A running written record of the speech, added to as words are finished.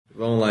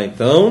Vamos lá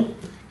então.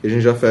 A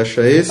gente já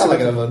fecha esse. Tava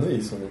gravando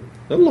isso, né?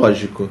 É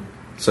lógico.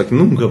 Só que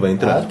nunca vai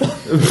entrar. Tá.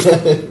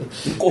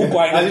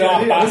 Ainda tem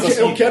uma pasta assim,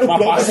 eu quero uma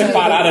pasta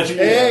separada de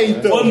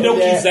então. quando eu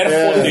quiser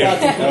foder.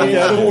 Eu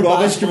quero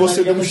provas de que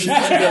você deu um chip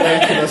de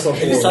delete nessa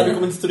porra. Ele sabe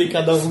como destruir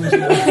cada um de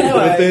nós.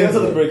 Não, é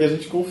engraçado porque a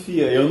gente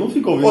confia. Eu não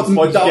fico ouvindo os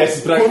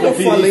podcasts pra quando eu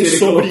conferir falei se ele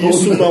sobre colocou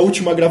isso na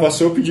última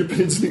gravação, eu pedi pra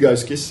ele desligar. Eu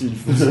esqueci de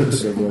fazer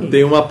isso agora.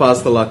 Tem uma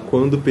pasta lá,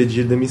 quando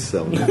pedir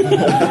demissão.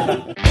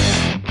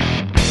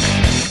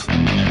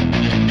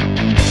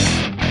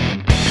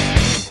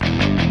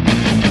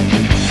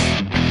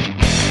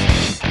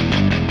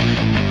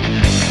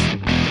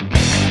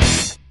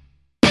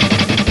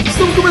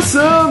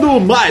 Começando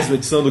mais uma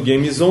edição do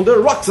Games on the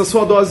Rocks, a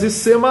sua dose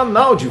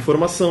semanal de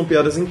informação,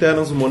 piadas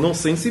internas, humor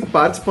nonsense e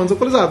participantes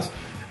atualizados.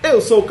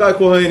 Eu sou o Caio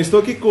Corrêa e estou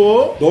aqui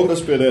com...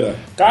 Douglas Pereira,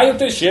 Caio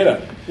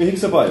Teixeira, Henrique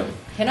Sampaio,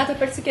 Renata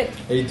Persiqueto,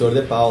 Heitor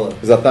de Paula.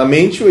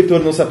 Exatamente, o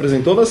Heitor não se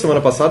apresentou na semana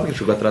passada, porque ele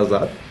chegou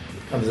atrasado.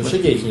 Ah, mas eu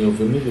cheguei, quem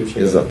ouviu me viu.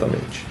 Cheguei.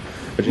 Exatamente.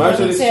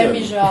 você é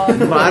mijola.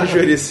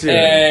 Marjorie esse ano.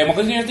 É uma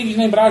coisa que a gente tem que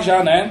lembrar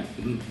já, né?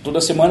 Toda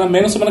semana,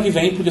 menos semana que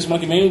vem, porque semana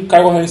que vem o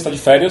Caio Corrêa está de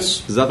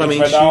férias.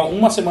 Exatamente. A gente vai dar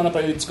uma semana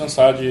pra ele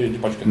descansar de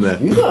podcast. Né?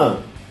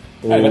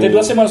 Ele vai ter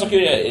 2 semanas, só que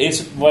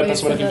esse vai pra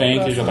semana que vem,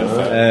 que ele já tá de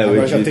férias.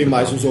 agora já tem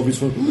mais uns ouvintes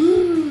falando.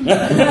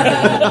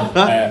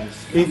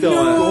 Então,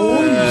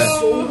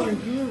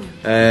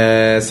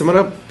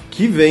 semana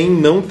que vem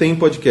não tem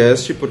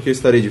podcast, porque eu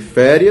estarei de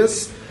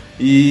férias.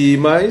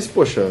 Mas,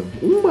 poxa,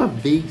 uma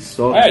vez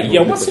só. E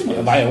é uma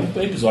semana, é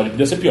um episódio,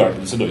 podia ser pior,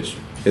 podia ser 2.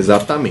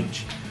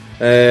 Exatamente.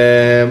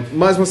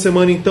 Mais uma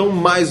semana então,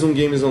 mais um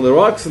Games on the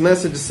Rocks.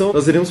 Nessa edição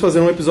nós iremos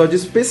fazer um episódio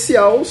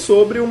especial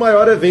sobre o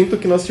maior evento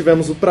que nós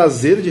tivemos o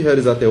prazer de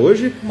realizar até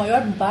hoje. O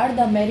maior bar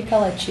da América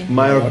Latina.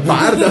 Maior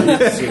bar da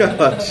América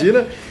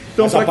Latina.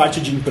 Então, Essa parte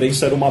de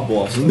imprensa era uma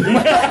bosta.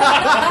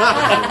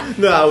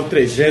 Não, o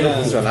 3G não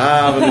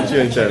funcionava, não tinha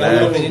Tava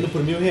internet. vendendo por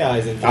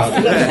R$1.000, então. A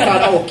fila de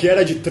karaokê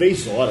era de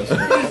 3 horas.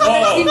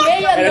 E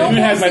meia Era não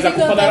R$1.000, mas a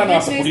culpa não era consegui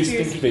nossa, cantar por isso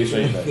tem que ver isso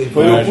aí, velho.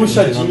 foi o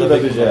puxadinho da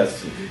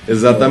BGS.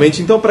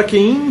 Exatamente. Então, para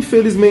quem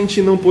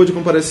infelizmente não pôde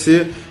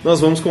comparecer,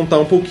 nós vamos contar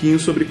um pouquinho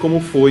sobre como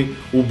foi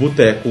o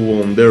Boteco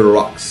on the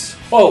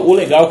Rocks. O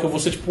legal é que eu vou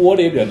ser tipo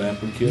orelha, né?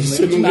 Porque eu não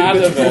lembro de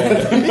nada,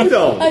 velho.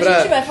 Então, A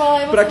gente vai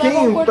falar e você vai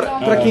concordar.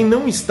 pra quem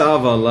não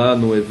estava lá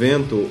no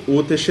evento,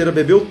 o Teixeira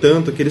bebeu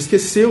tanto que ele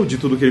esqueceu de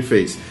tudo que ele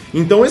fez.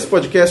 Então esse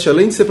podcast,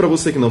 além de ser pra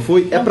você que não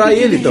foi, é pra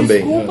ele também.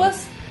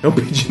 Desculpas. É um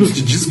pedido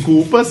de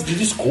desculpas. De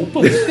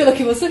desculpas? Pelo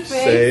que você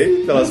fez.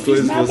 Sei, pelas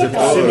coisas que você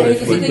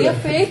Você fez. teria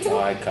feito.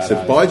 Ai, caralho. Você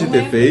pode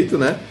ter feito,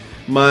 né?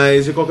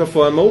 Mas, de qualquer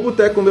forma, o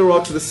Boteco on the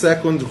Rocks The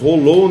Second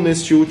rolou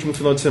neste último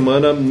final de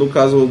semana. No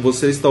caso,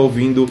 você está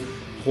ouvindo,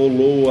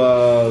 rolou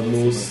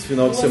no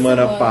final de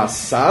semana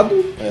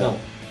passado. Não,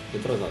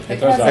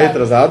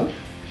 Retrasado.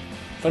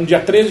 Foi no dia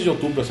 13 de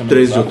outubro, essa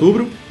 13 de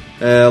outubro,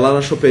 lá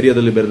na Choperia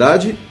da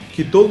Liberdade,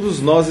 que todos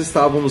nós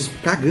estávamos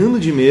cagando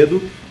de medo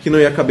que não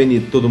ia caber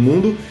todo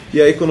mundo.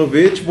 E aí quando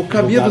vê, tipo,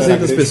 cabia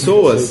 200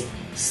 pessoas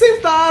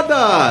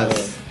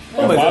sentadas!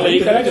 Eu falei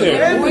que era grande.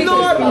 É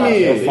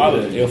enorme!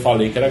 Eu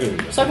falei que era grande.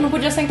 Só que não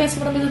podia sentar em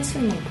cima da mesa de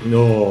sinuca.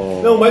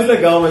 Não, o mais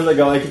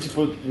legal é que,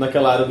 tipo,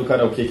 naquela área do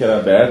karaokê que era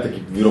aberta,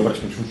 que virou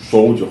praticamente um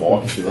show de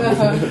rock. Né?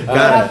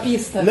 Era a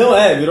pista. Não,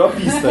 virou a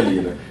pista ali,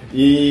 né?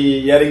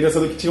 E era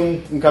engraçado que tinha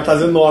um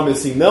cartaz enorme,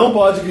 assim, não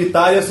pode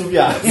gritar e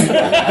assoviar.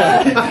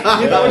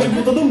 E tava,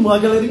 tipo, toda uma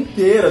galera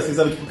inteira, assim,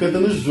 sabe? Tipo,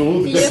 cantando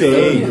junto,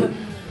 cantando.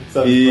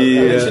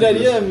 Eu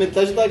tiraria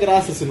metade da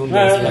graça se não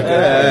desse.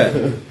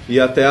 E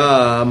até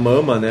a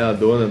mama, né, a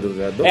dona do...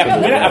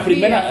 A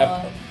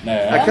primeira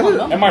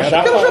é uma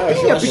japa. Aquela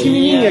japinha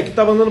pequenininha que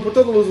tava andando por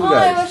todos os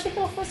lugares. Eu achei que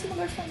ela fosse uma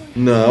garçonete.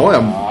 Não,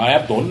 é a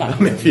dona.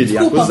 Minha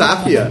filha,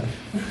 acusar, fia.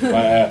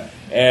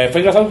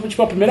 Foi engraçado porque,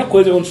 tipo, a primeira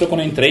coisa que aconteceu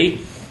quando eu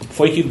entrei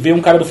foi que veio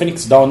um cara do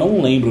Phoenix Down,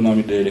 não lembro o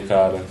nome dele,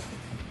 cara.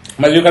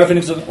 Mas veio o cara do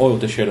Phoenix Down, ô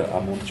Teixeira,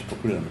 a mão tá te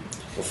procurando.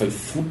 Eu falei,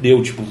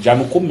 fudeu, tipo, já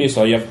no começo,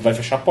 ela vai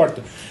fechar a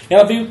porta. E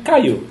ela veio,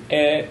 Caio,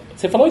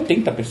 você falou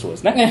 80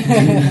 pessoas, né?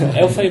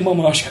 Aí eu falei,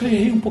 mamãe, eu acho que eu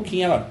errei um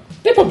pouquinho. Ela,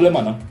 não tem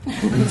problema não.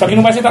 Só que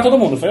não vai sentar todo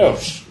mundo. Eu falei, não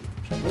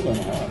tem problema,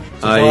 relaxa.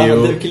 Aí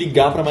ela teve que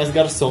ligar pra mais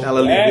garçom.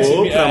 Ela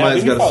ligou pra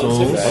mais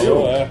garçons.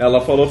 Ela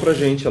falou pra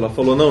gente, ela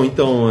falou, não,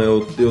 então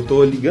eu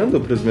tô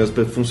ligando pros meus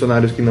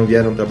funcionários que não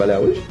vieram trabalhar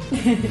hoje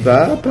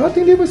pra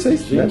atender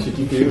vocês. Gente, né?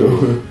 que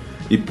incrível.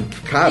 E,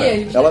 cara,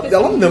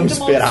 ela não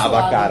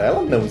esperava, cara.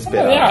 Ela não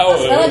esperava.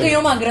 Ela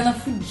ganhou uma grana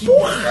fodida.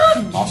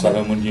 Nossa, ela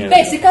ganhou muito dinheiro.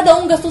 Véi, se cada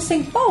um gastou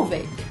 100 pau,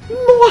 velho.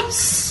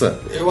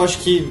 Nossa! Eu acho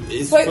que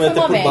isso Foi foi até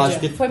uma por média, baixo.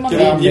 Porque foi uma tem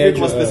um média. nível que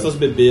umas pessoas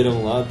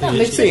beberam lá. Tem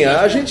gente Sim,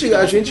 a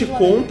gente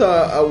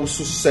conta o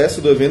sucesso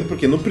do evento,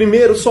 porque no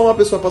primeiro só uma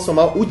pessoa passou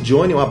mal. O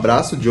Johnny, um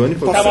abraço, o Johnny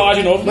foi Tava lá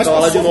de novo. Mas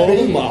tava lá de passou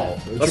novo. bem mal.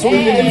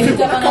 Ele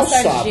ficou tava na na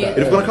calçada. sarjeta.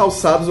 Ele ficou na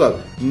calçada zoado.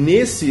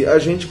 Nesse, a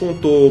gente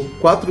contou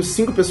 4,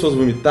 5 pessoas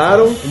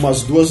vomitaram.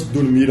 Umas 2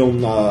 dormiram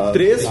na...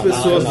 3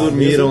 pessoas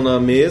dormiram na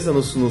mesa,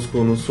 nos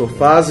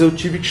sofás. Eu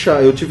tive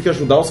que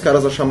ajudar os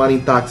caras a chamarem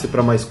táxi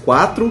pra mais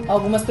 4.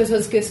 Algumas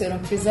pessoas esqueceram o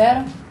que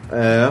fizeram.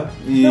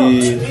 E... Não,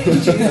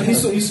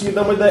 isso me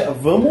dá uma ideia.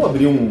 Vamos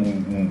abrir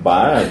um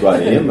bar do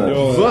Arena?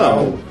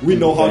 Vamos. We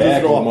know how to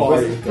throw a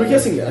party. Porque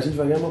assim, a gente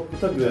vai ganhar uma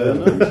puta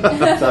grana,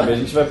 sabe? A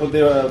gente vai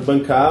poder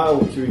bancar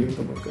o que o Igor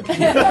tá bancando.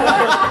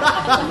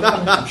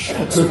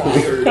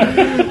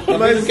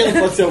 Mas que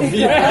não pode ser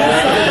ouvido.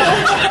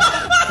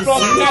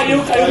 Pronto, caiu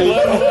o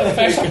plano.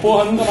 Fecha a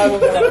porra, nunca mais vou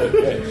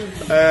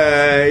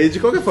falar. E de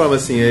qualquer forma,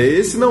 assim,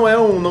 esse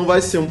não vai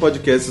ser um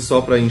podcast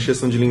só pra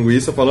encheção de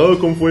linguiça, falar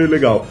como foi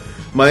legal.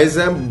 Mas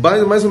é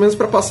mais ou menos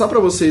pra passar pra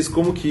vocês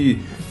como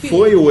que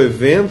foi o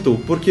evento,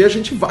 porque a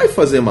gente vai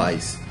fazer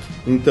mais.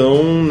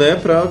 Então, né,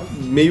 pra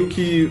meio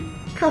que...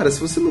 Cara, se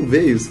você não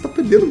veio, você tá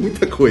perdendo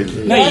muita coisa.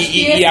 Eu acho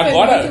que esse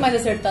agora... foi muito mais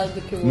acertado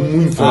do que o outro.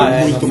 Muito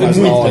mais.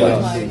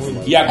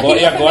 E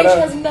agora... Aquele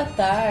finalzinho da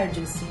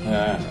tarde, assim.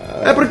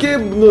 É porque,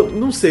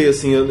 não sei,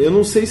 assim, eu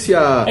não sei se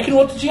a... É que no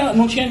outro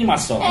não tinha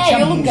animação, não tinha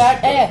E o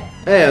lugar...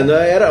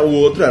 o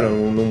outro era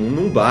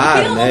num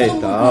bar, né,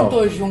 e tal.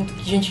 Cantou junto,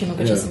 que gente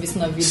nunca tinha se visto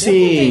na vida.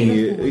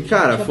 Sim, e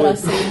cara, eu foi...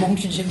 abracei um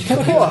monte de gente.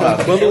 Porra,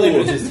 quando...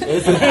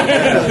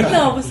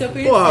 Não, você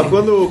conheceu. Porra,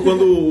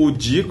 quando o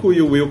Dico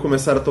e o Will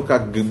começaram a tocar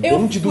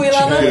bonde do Eu fui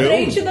lá na Tigrão,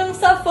 frente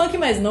dançar funk,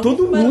 mas não...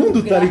 todo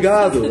mundo, tá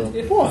ligado?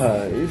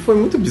 Porra, e foi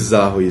muito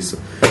bizarro isso.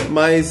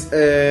 Mas,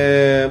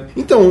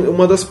 então,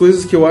 uma das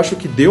coisas que eu acho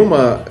que deu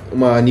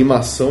uma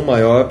animação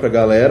maior pra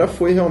galera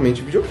foi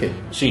realmente videogame.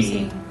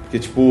 Sim. Porque,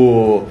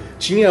 tipo,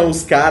 tinha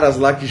os caras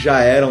lá que já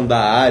eram da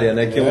área,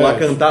 né? Que iam lá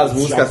cantar as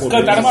músicas...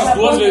 Cantaram umas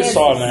 2 vezes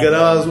só, né?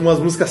 Eram umas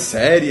músicas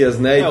sérias,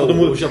 né? E todo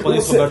mundo... O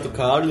japonês Roberto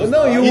Carlos.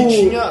 Não, E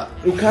tinha...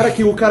 o cara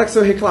que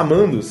saiu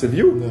reclamando, você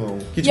viu? Não.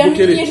 Que, E tipo, a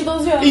que ele... menina de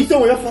 12 anos.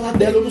 Então, eu ia falar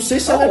dela, eu não sei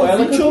se ela era Ela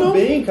ouvinte ou cantou não.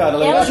 bem,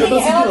 cara. Ela tem a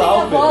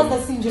voz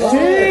velho. assim de lá.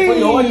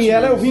 Foi ótimo.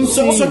 Ela é ouvinte.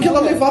 Só que ela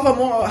levava a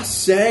mão a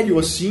sério,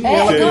 assim. E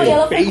ela foi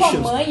com a patience.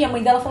 mãe e a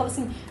mãe dela falava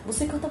assim,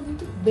 você canta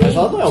muito bem. Mas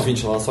ela não é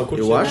ouvinte, ela só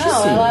curtiu. Eu acho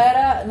Não, sim.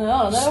 ela não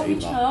era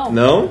ouvinte, não.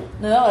 Não?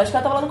 Não, acho que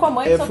ela tava falando com a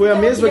mãe. só Foi a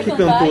porque ela mesma queria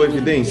que cantar cantou e-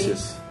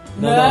 Evidências?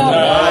 Não.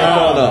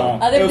 Não.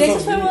 A da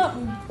Evidências foi uma...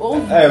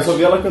 Eu só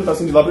vi ela cantar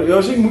assim de lá. Eu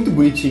achei muito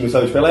bonitinho,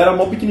 sabe? Tipo, ela era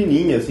mó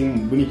pequenininha, assim,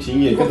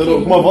 bonitinha.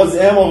 Cantando com uma voz...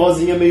 uma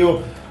vozinha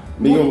meio...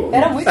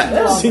 Era muito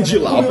Cindy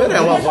Lauper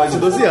é uma voz de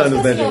 12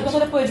 anos, né, Ela gente? cantou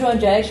depois de One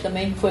Jazz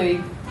também, que foi...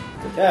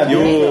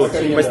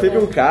 Mas teve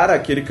um cara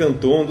que ele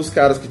cantou, um dos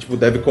caras que, tipo,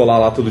 deve colar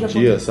lá todo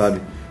dia, sabe?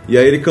 E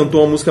aí ele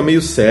cantou uma música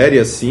meio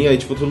séria, assim, aí,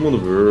 tipo, todo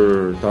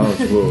mundo... Tal,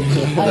 tipo...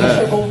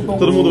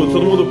 todo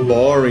mundo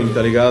boring,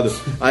 tá ligado?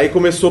 Aí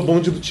começou o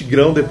bonde do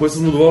Tigrão, depois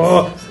todo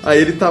mundo... Aí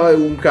ele tava...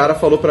 Um cara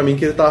falou pra mim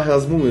que ele tava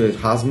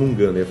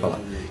rasmungando, eu ia falar.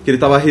 Que ele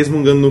tava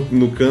resmungando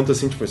no canto,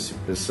 assim, tipo,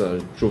 essa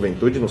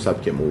juventude não sabe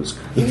o que é música.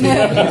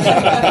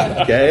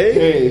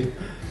 Ok?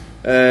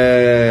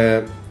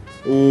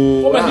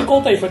 Pô, mas me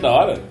conta aí, foi da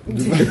hora?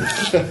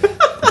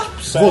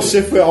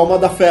 Você foi a alma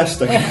da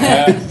festa.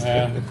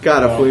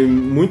 Cara, foi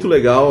muito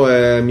legal.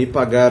 Me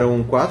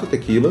pagaram 4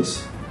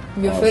 tequilas.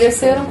 Me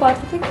ofereceram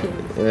 4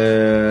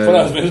 tequilas. Foram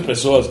as mesmas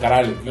pessoas,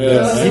 caralho.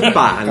 E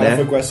pá, O cara né?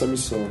 foi com essa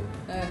missão.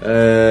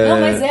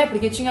 Não, mas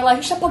porque tinha lá, a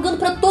gente tá pagando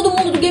pra todo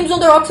mundo do Games on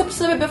the Rock, você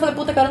precisa beber. Eu falei,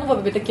 puta, cara, eu não vou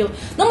beber tequila.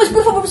 Não, mas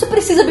por favor, você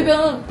precisa beber.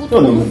 Puta,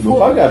 eu Não vou.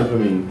 pagaram pra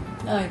mim.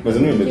 Ai, Mas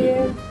eu não ia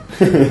beber.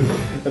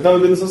 Eu tava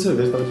bebendo só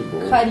cerveja, tava de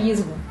boa.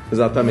 Carisma.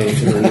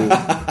 Exatamente.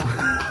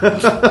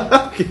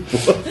 Que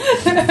porra.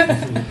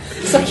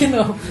 Só que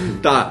não.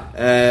 Tá,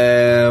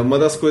 uma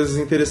das coisas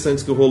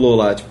interessantes que rolou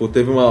lá, tipo,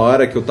 teve uma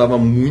hora que eu tava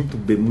muito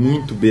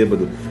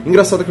bêbado.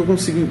 Engraçado que eu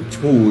consigo,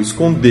 tipo,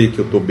 esconder que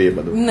eu tô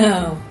bêbado.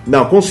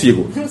 Não,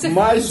 consigo. Você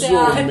Mais você ou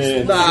acha?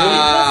 menos.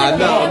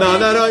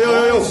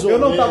 Eu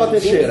não tava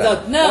Teixeira.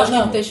 Exato. Não, Eu acho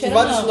não, que Teixeira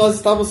vários não. de nós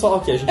estávamos só,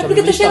 ok, a gente É porque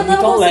obviamente Teixeira tá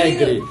muito não tava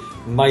alegre.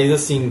 Mas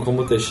assim,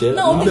 como Teixeira...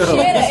 Não, o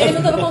Teixeira, ele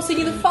não tava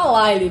conseguindo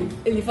falar.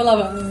 Ele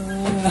falava...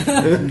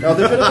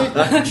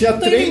 Ela tinha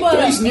Tô indo embora.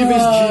 3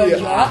 níveis de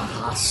Já.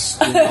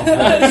 arrasto.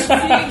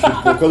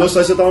 Quando eu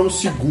saí, você tava no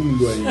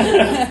segundo aí.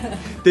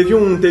 Teve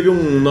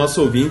um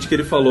nosso ouvinte que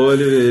ele falou,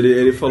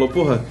 ele falou,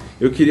 porra,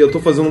 eu tô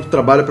fazendo um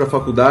trabalho pra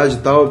faculdade e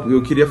tal,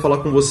 eu queria falar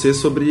com você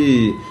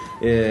sobre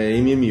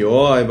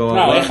MMO e blá blá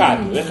blá. Não,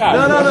 errado.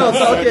 Não,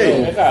 tá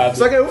ok. Errado.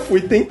 Só que eu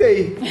fui,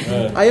 tentei.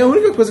 Aí a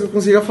única coisa que eu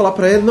conseguia falar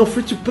pra ele, não,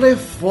 free to play é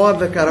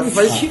foda, cara,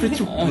 faz free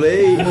to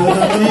play.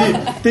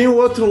 E tem o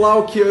outro lá,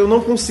 o que eu não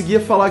conseguia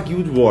falar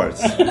Guild Wars.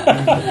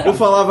 Eu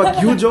falava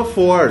Guild of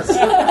Wars.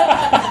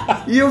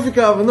 E eu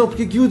ficava, não,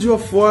 porque Guild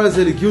of Wars,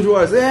 Guild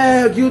Wars,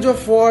 Guild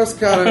of Wars,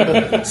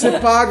 cara, você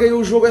paga e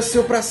o jogo é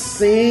seu pra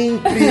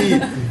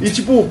sempre. E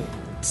tipo,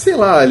 sei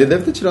lá, ele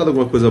deve ter tirado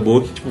alguma coisa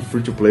boa, que tipo,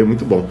 free to play é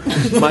muito bom.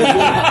 Mas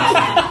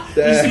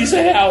Isso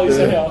é real,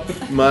 isso é real.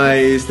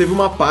 Mas teve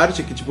uma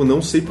parte que, tipo,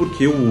 não sei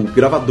porque o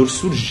gravador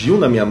surgiu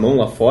na minha mão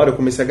lá fora, eu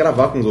comecei a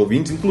gravar com os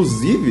ouvintes,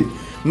 inclusive,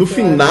 no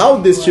final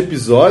deste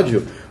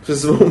episódio,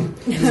 vocês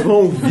vão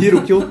ouvir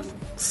o que eu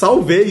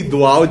salvei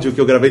do áudio que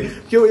eu gravei,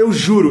 porque eu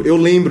juro, eu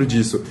lembro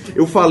disso.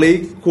 Eu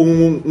falei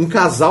com um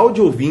casal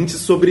de ouvintes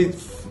sobre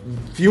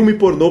filme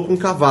pornô com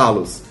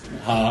cavalos.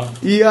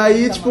 E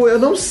aí, tipo, eu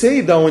não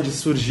sei de onde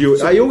surgiu.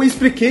 Aí eu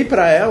expliquei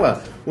pra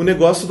ela o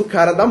negócio do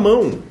cara da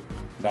mão.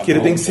 Que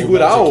ele tem que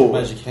segurar o...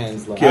 Magic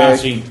Hands lá.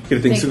 Sim. Que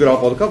ele tem que segurar o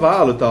pau do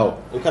cavalo e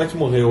tal. O cara que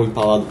morreu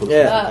empalado por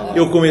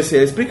Eu comecei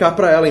a explicar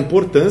pra ela a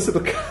importância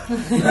do cara.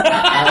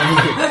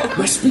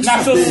 Na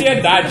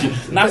sociedade.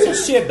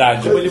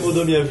 Como ele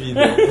mudou minha vida.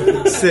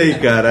 Sei,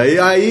 cara. E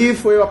aí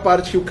foi a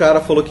parte que o cara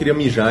falou que iria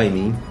mijar em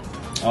mim.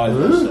 Olha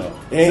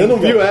só. Você não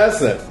viu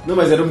essa? Não,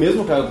 mas era o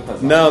mesmo cara do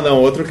casal. Não,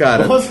 outro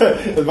cara. Nossa,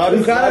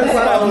 vários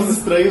falas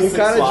estranhos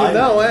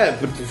sexuais.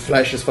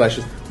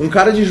 Flashes. Um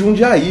cara de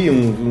Jundiaí,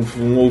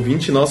 um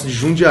ouvinte nosso de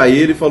Jundiaí,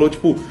 ele falou,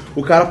 tipo,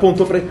 o cara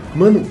apontou pra ele,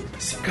 mano,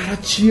 esse cara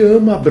te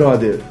ama,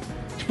 brother.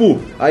 Tipo,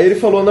 aí ele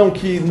falou, não,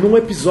 que num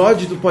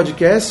episódio do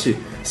podcast,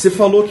 você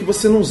falou que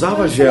você não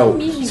usava gel,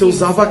 você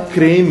usava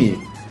creme.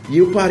 E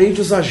eu parei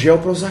de usar gel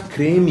pra usar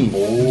creme.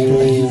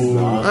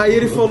 Aí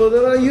ele falou,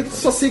 aí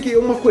só sei que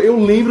eu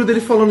lembro dele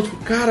falando, tipo,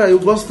 cara, eu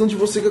gosto tanto de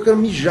você que eu quero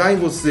mijar em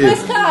você.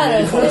 Mas,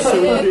 cara,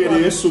 Seu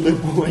endereço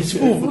depois.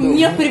 Tipo,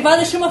 minha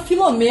privada chama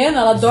Filomena,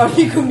 ela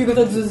dorme comigo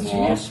todos os dias.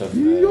 Nossa,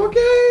 e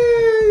ok.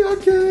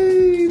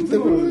 Não tem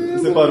problema.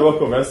 Você parou a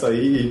conversa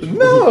aí? Tipo...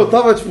 Não, eu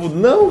tava tipo,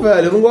 não,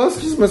 velho, eu não gosto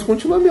disso, mas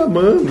continua me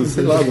amando,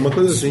 sei lá, alguma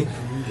coisa assim.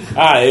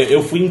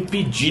 Eu fui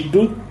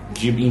impedido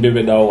de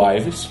embebedar o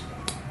Ives.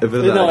 É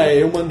verdade. Não,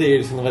 eu mandei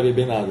ele, você não vai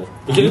beber nada.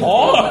 Porque ele...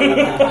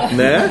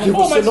 Né? Que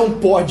você não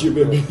pode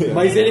beber.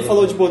 Mas ele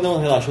falou, tipo,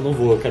 não, relaxa, eu não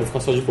vou, eu quero ficar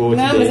só de boa.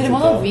 Não, mas ele é mó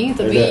novinho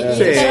também.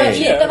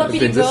 Ele tava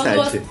perigando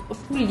 17. a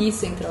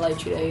polícia entrar lá e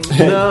tirar ele.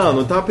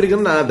 Não tava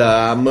pregando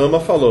nada. A mama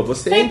falou,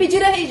 você Aí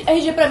pediram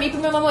RG pra mim e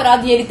pro meu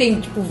namorado e ele tem,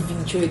 tipo,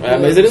 28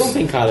 anos. Mas ele não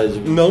tem cara de...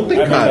 não tem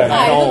cara.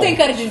 Ah, ele não tem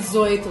cara de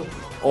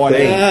 18.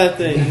 Olha,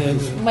 Tem. Tem.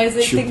 Mas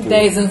ele tem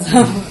 10 anos.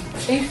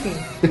 Enfim,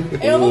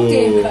 eu não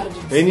tenho cara de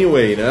 18.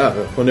 Anyway, né?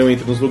 Quando eu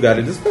entro nos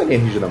lugares, eles pedem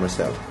RG da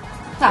Marcela.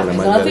 Tá, Ela é mas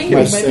mais ela velha tem que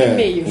mais eu. tem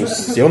meio. O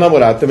seu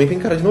namorado também tem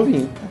cara de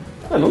novinho.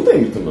 não tem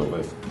muito não,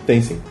 velho.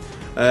 Tem sim.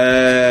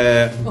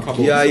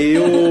 E aí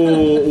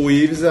o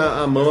Ives,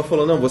 a mama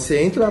falou, não,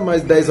 você entra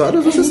mais 10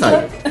 horas, você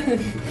sai.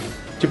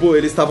 Tipo,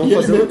 eles estavam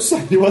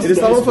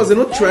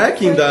fazendo o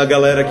tracking da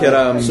galera que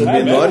era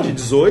menor de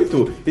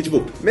 18 e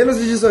tipo, menos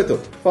de 18,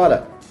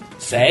 fora.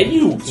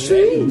 Sério?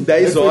 Sim, 10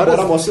 Ele foi horas.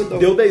 embora mó cedão.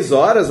 Deu 10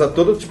 horas a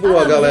toda, tipo,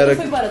 a galera.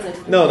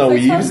 Não, o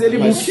Ives ele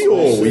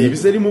muqueou. O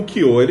Ives ele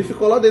muqueou, ele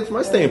ficou lá dentro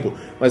mais tempo.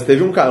 Mas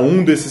teve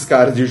um desses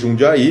caras de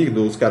Jundiaí,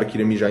 dos caras que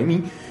queriam mijar em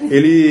mim,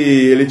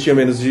 ele tinha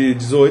menos de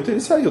 18 e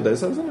ele saiu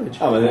 10 horas da noite.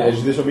 Mas a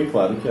gente deixou bem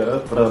claro que era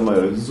pra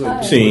maiores de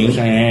 18. Sim.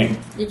 Sim.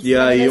 E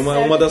aí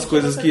uma das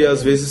coisas que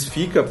às vezes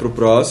fica pro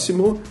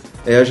próximo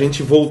é a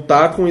gente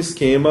voltar com o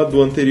esquema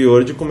do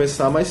anterior de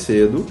começar mais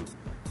cedo.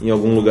 Em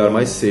algum lugar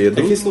mais cedo.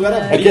 É que esse lugar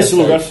é que esse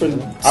lugar foi...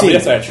 Abria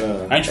 7.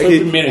 A gente foi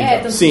o primeiro,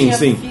 então. Sim.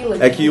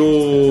 É que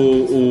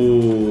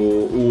o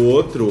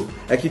outro...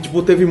 É que,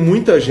 tipo, teve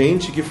muita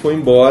gente que foi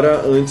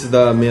embora antes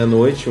da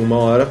meia-noite,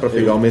 1h, pra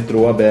pegar o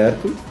metrô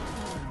aberto.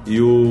 E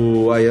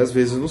aí, às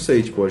vezes, não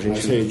sei, tipo, a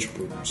gente... Mas aí,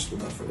 tipo, esse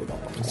lugar foi legal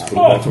pra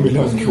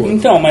caralho.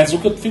 Então, mas o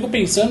que eu fico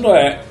pensando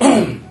é...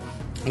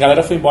 A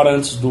galera foi embora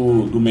antes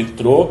do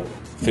metrô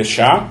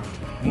fechar.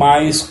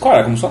 Mas,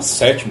 cara, começou às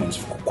 7, mano. Você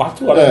ficou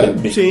 4 horas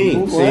bebendo.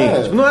 Sim.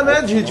 Tipo, não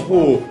é de,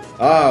 tipo,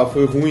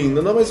 foi ruim.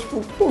 Não, mas,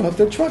 tipo, porra,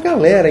 até tinha uma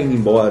galera indo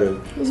embora.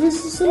 Às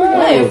vezes isso é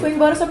legal. Eu fui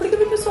embora só porque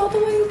o pessoal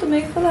tava indo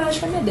também. Eu falei,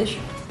 acho que me deixa.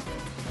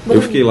 Eu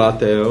fiquei lá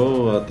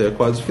até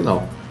quase o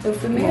final. Eu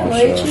fui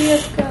meia-noite e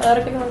a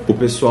hora que eu... O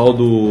pessoal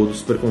do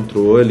Super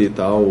Controle e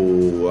tal,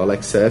 o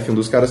Alex F, um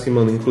dos caras que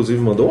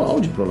inclusive mandou um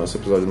áudio pro nosso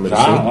episódio número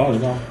 5.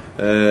 Legal.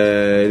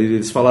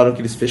 Eles falaram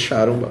que eles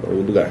fecharam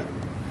o lugar.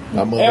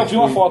 Eu vi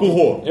uma foto.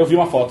 Empurrou. Eu vi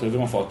uma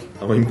foto.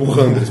 Tava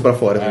empurrando eles pra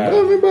fora.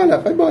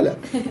 Vai embora.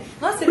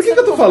 Nossa, Por que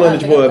eu tô falando,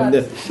 tipo...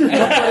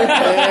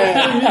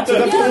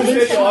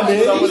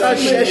 É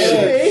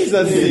chinês,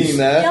 assim,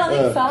 né? E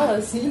ela nem fala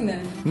assim, né?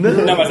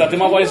 Não, mas ela tem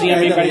uma vozinha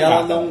bem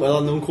caricata. Ela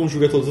não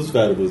conjuga todos os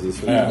verbos.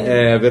 Isso.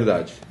 É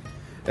verdade.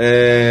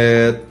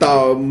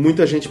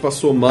 Muita gente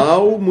passou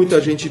mal,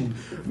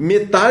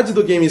 metade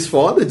do Games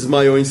Foda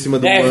desmaiou em cima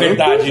do banco.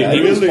 Verdade,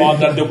 Games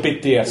Foda deu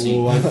PT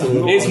assim.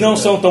 Eles não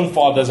são tão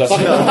fodas assim.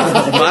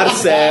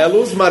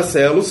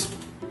 Marcelos,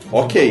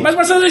 ok. Mas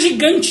Marcelos é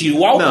gigante,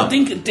 o álcool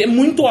tem que ter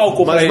muito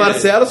álcool pra Mas ele.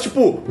 Marcelos, tipo,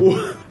 o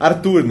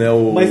Arthur, né?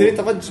 Mas ele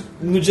tava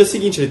no dia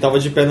seguinte, ele tava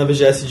de pé na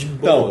BGS de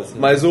boa. Então, assim.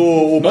 mas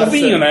o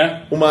Novinho,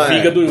 né?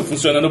 Fígado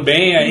funcionando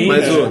bem aí.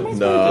 Mas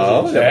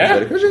não, ele é mais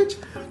velho que a gente.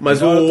 Mas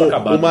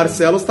o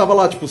Marcelo estava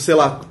lá, tipo, sei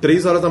lá,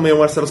 3 horas da manhã, o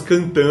Marcelo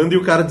cantando e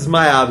o cara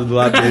desmaiado do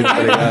lado dele, tá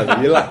ligado?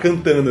 E ele lá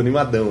cantando,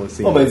 animadão,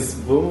 assim. Mas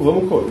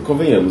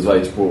convenhamos, vai,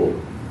 tipo...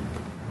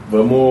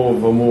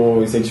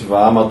 Vamos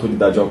incentivar a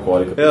maturidade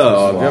alcoólica.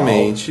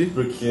 Obviamente.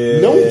 Porque...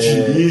 Não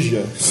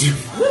dirija.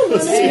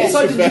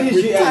 Só de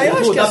dirigir. Eu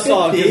acho que é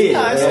só...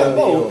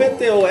 Bom, o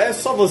PT é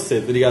só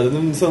você, tá ligado?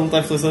 Você não tá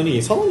influenciando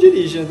ninguém. Só não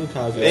dirija, no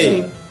caso.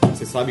 Ei,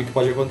 você sabe o que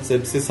pode acontecer,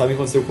 porque você sabe o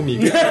que aconteceu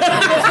comigo.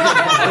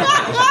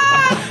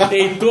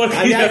 Heitor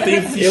que já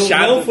tem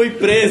fichado. Eu não fui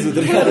preso,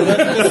 tá ligado?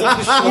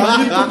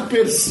 Muito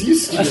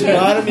persiste.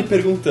 Continuaram me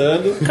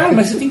perguntando. Cara,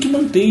 mas você tem que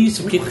manter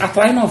isso, porque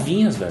atrai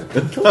novinhas, velho.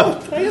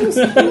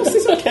 Eu não sei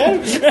se eu quero.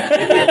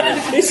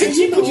 Esse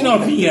tipo de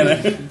novinha, né?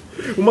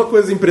 Uma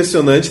coisa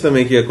impressionante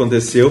também que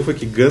aconteceu foi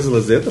que Gus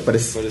Lazeta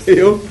apareceu.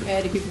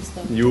 Eric e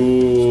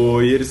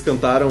Gustavo. E eles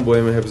cantaram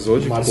Bohemian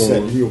Rhapsody Com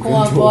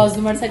a voz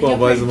do Marcelinho. com a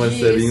voz do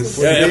Marcelinho.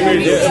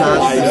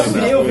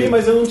 Eu vi,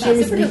 mas eu não tinha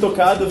me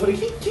tocado. Eu falei,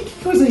 que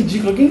coisa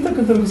ridícula, quem tá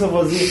cantando com essa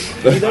vozinha?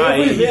 E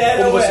daí eu fui ver,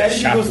 era o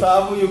Eric e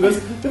Gustavo e o Gus.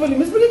 Eu falei,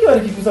 mas por que o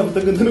Eric e Gustavo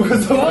tá cantando com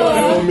essa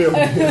voz? Meu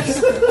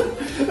Deus.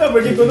 Não,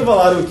 porque quando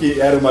falaram que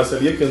era o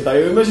Marcelinho cantar,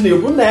 eu imaginei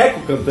o boneco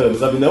cantando,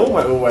 sabe? Não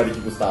o Eric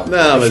e Gustavo.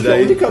 Não, mas a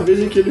única vez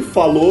em que ele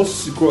falou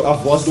a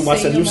voz do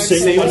Marcelinho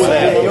sem o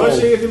boneco. Eu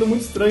achei aquilo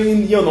muito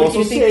estranho e eu não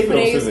associei pra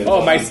você ver.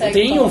 Mas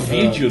tem um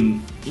vídeo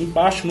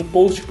embaixo no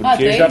post,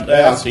 porque já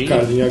é assim.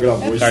 Carlinha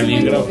gravou.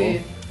 Carlinha gravou.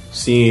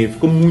 Sim,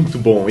 ficou muito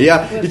bom.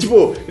 E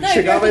tipo,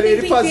 chegava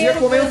ele fazia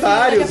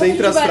comentários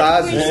entre as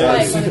frases,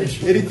 sabe?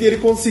 Ele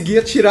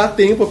conseguia tirar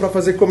tempo pra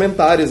fazer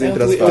comentários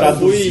entre as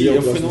frases.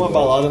 Eu fui numa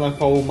balada na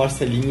qual o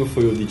Marcelinho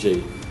foi o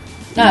DJ.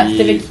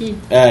 Teve aqui.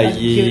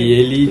 E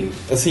ele,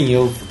 assim,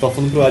 eu tava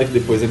falando pro Eric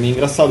depois, é meio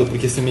engraçado,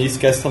 porque você meio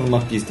esquece de estar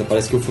numa pista,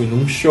 parece que eu fui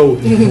num show,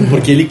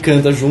 porque ele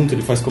canta junto,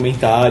 ele faz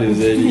comentários,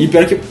 e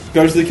pior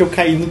de tudo que eu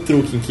caí no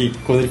truque, em que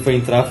quando ele foi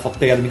entrar,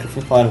 pegaram o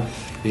microfone e falaram: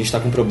 a gente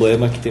tá com um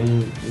problema que tem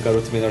um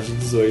garoto menor de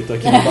 18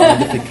 aqui na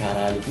balada. Eu falei,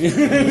 caralho.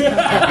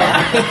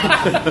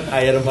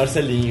 Aí era o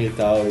Marcelinho e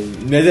tal.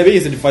 Mas é bem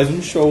isso, ele faz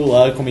um show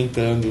lá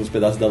comentando os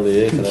pedaços da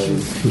letra.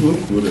 Que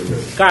loucura,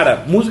 velho.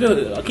 Cara,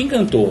 música. Quem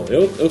cantou?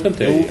 Eu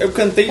cantei. Eu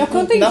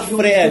cantei na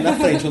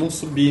frente, eu não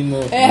subi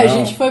no. A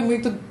gente foi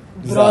muito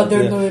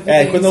brother no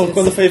Evidências.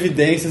 Quando foi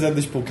Evidências, é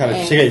tipo, cara,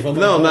 chega aí, vamos.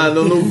 Não,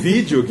 no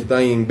vídeo que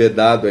tá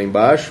embedado aí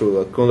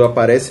embaixo, quando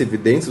aparece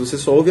Evidências, você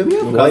só ouve a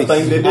minha voz. O caso tá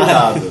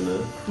embebedado, né?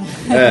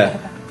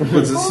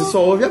 Você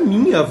só ouve a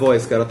minha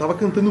voz, cara. Eu tava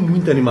cantando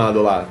muito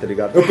animado lá, tá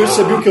ligado? Eu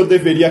percebi o que eu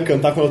deveria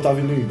cantar quando eu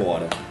tava indo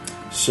embora.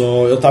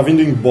 Eu tava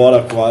indo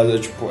embora quase,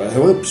 tipo,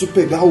 eu preciso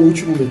pegar o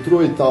último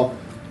metrô e tal.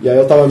 E aí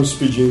eu tava me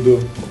despedindo.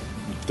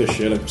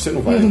 Teixeira, você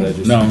não vai lembrar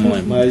disso. Não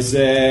lembro. Mas e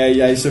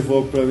aí você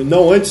falou pra mim,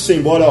 não, antes de você ir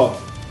embora, ó,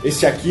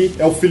 esse aqui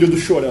é o filho do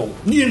Chorão.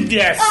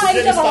 Yes!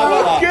 Ele estava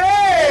lá.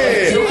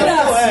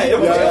 Eu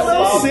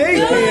não sei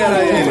quem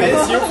era ele.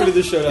 Parecia o filho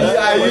do Chorão. E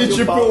aí,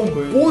 tipo,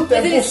 puta,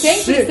 Mas ele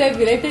sempre esteve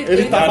direito.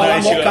 Ele tava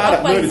lá mó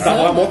cara. Não, ele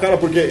tava lá mó cara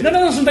porque... Não,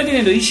 você não tá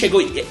entendendo. Ele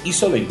chegou,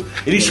 isso eu lembro.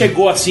 Ele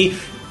chegou assim,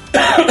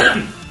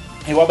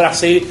 eu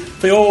abracei ele,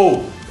 falei,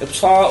 eu preciso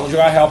só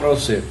jogar a real pra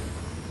você.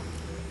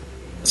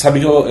 Sabe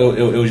que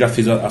eu já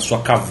fiz a sua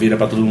caveira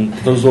pra todo mundo,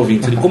 pra todos os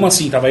ouvintes. Ele, como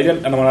assim? Tava ele e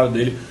a namorada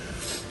dele.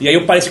 E aí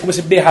eu pareci que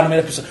comecei a berrar no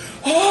meio da pessoa.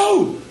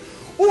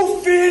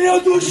 O filho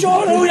do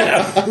Chorão!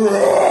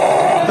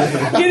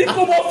 E ele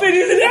ficou mal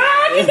feliz. Ele,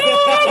 que da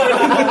hora!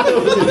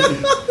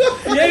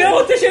 E aí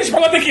eu deixei ele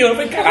falar daquilo. Eu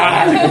falei,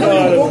 caralho!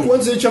 Um pouco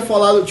antes ele tinha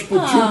falado, tipo,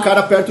 tinha um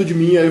cara perto de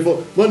mim. Aí ele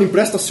falou, mano,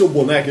 empresta seu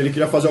boneco. Ele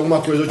queria fazer alguma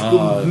coisa. Eu, tipo,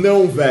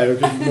 não, velho,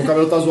 meu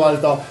cabelo tá zoado e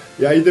tal.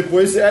 E aí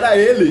depois era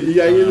ele. E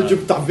aí ele,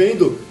 tipo, tá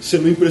vendo? Você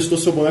não emprestou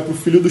seu boneco pro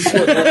filho do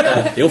Chorão.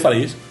 Eu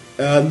falei isso?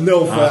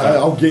 Não,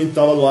 alguém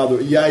tava do lado.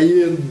 E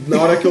aí, na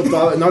hora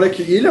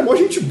que ele é mó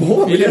gente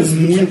boa, ele é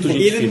muito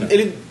gente fina.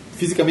 Ele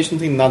fisicamente não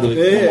tem nada a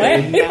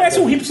ver. Ele parece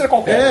um hipster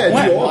qualquer.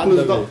 De óculos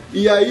e tal.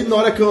 E aí, na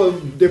hora que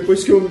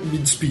depois que eu me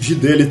despedi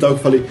dele e tal, eu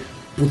falei,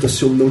 puta,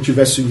 se eu não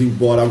tivesse ido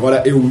embora,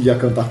 agora eu ia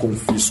cantar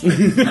Confisco.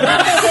 Sério.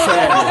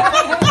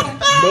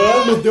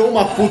 Mano, deu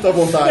uma puta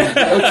vontade.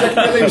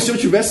 Se eu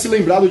tivesse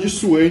lembrado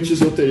disso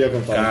antes, eu teria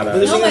cantado. Cara,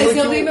 não, mas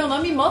eu dei meu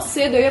nome mó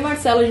cedo. Eu e a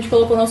Marcela, a gente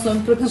colocou nosso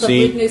nome pra cantar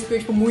Britney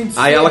Spears, tipo, muito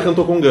cedo. Aí ela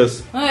cantou com o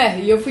Gus.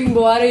 E eu fui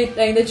embora e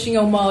ainda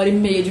tinha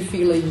 1h30 de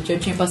fila. A gente já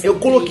tinha passado. Eu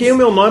coloquei o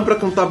meu nome pra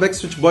cantar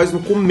Backstreet Boys no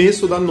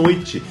começo da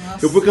noite.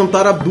 Nossa. Eu fui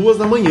cantar às 2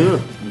 da manhã.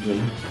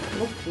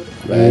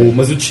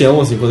 Mas o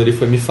Tião, assim, quando ele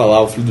foi me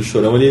falar, o filho do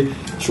Chorão, ele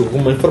chegou com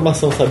uma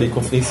informação, sabe,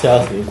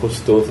 confidencial, assim,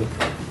 encostou.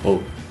 Filho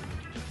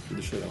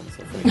do Chorão.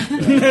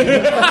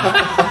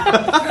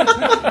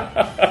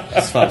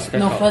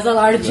 Não faz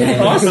alarde.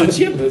 Nossa,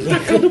 tinha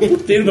tacado o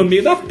puteiro no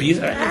meio da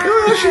pista.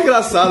 Eu acho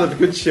engraçado,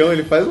 porque o Tião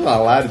ele faz um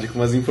alarde com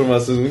umas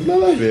informações muito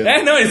nada a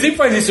ver. Não, ele sempre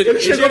faz isso. Ele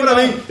chegou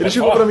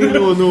pra mim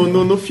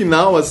no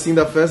final assim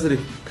da festa.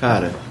 Ele,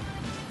 cara,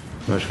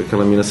 eu acho que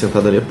aquela mina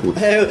sentada ali é puta.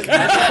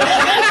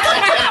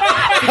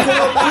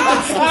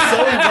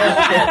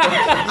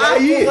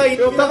 Aí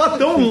eu tava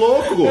tão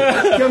louco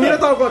que a mina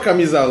tava com a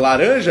camisa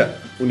laranja,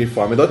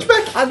 uniforme do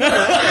Outback.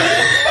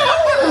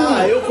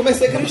 Eu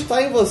comecei a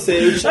acreditar em você.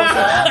 Eu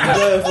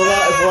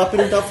vou lá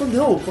perguntar. Eu falei,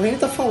 não, o Correio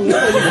tá falando.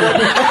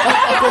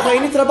 A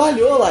Correio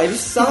trabalhou lá, ele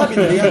sabe,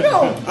 tá ligado?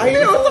 Não, aí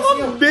eu tava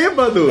assim,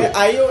 bêbado.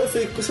 Aí eu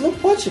falei, você não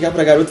pode chegar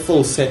pra garota e falar,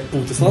 você é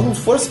puta, se ela não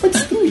for, você vai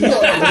destruir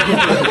ela.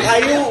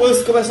 Aí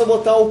eu começo a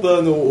botar o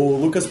plano, o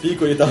Lucas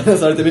Pico, ele tava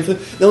nessa hora também, falei,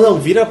 não,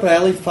 vira pra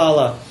ela e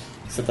fala,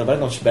 você trabalha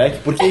no Outback?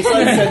 Porque aí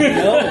sabe,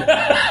 não.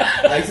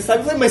 Aí você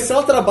sabe, mas se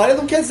ela trabalha,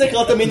 não quer dizer que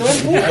ela também não é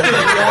puta.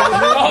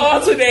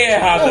 Nossa, ideia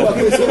errada. A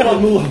pessoa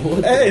anula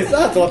outra.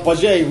 Exato, ela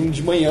pode ir um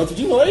de manhã, outro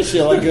de noite.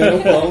 Ela ganha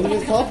o pão do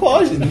jeito que ela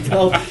pode.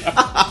 Então,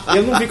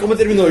 Eu não vi como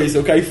terminou isso,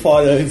 eu caí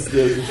fora antes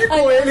dele.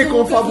 Ficou ele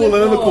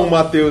confabulando com o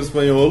Matheus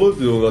Espanholo,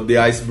 do The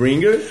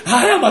Icebringer.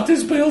 Ah, o Matheus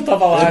Espanholo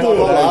tava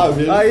lá.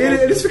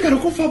 Aí eles ficaram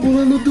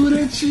confabulando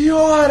durante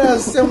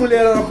horas se a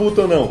mulher era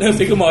puta ou não. Eu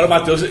sei que uma hora o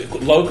Matheus,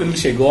 logo que ele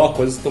chegou,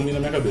 coisas estão vindo na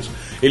minha cabeça.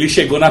 Ele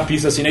chegou na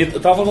pista assim, né, eu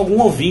tava falando com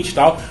algum ouvinte e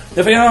tal.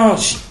 Eu falei, não,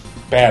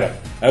 pera.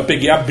 Aí eu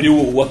peguei, abri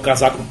o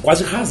casaco,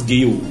 quase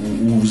rasguei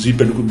o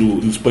zíper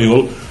do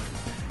Espanholo.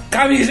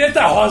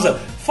 Camiseta rosa.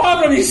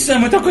 Fala pra mim se é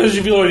muita coisa de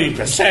Vila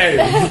Olímpia,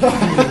 sério.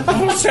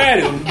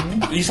 Sério.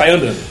 E sai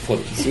andando,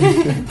 foda-se.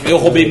 Eu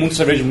roubei muita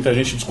cerveja de muita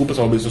gente, desculpa se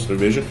eu roubei sua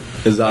cerveja.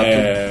 Exato.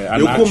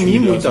 Eu comi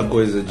muita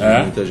coisa de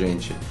muita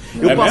gente.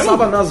 Eu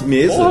passava mesmo? nas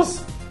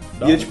mesas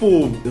e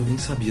eu nem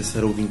sabia se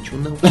era ouvinte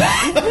ou não.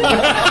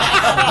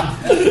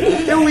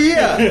 Eu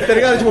ia, tá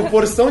ligado? Tipo,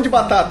 porção de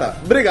batata,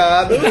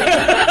 obrigado.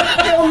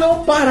 Eu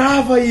não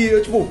parava aí,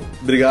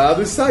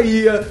 obrigado, e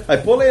saía. Aí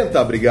polenta,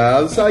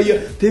 obrigado,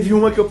 saía. Teve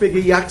uma que eu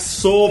peguei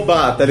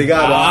yakisoba, tá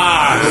ligado?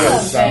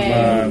 Nossa,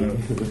 mano.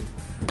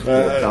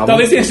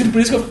 Talvez tenha sido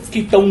por isso que eu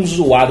fiquei tão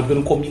zoado, porque eu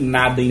não comi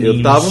nada em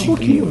Eu tava um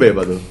pouquinho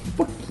bêbado.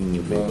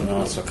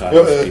 Nossa, cara,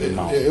 eu fiquei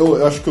mal.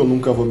 Eu acho que eu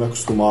nunca vou me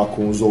acostumar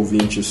com os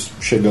ouvintes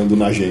chegando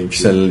na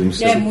gente. É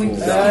muito.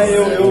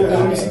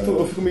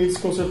 Eu fico meio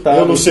desconcertado.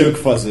 Eu não sei o que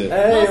fazer.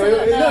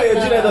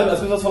 Direto, as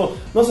pessoas falam,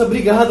 nossa,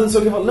 obrigado, não sei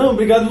o que. Eu falo, não,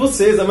 obrigado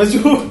vocês, mas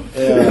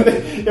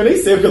eu nem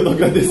sei o que eu tô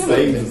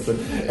agradecendo.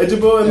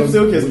 Eu não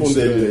sei o que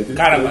responder direito.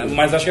 Cara,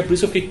 mas acho que é por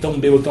isso que eu fiquei tão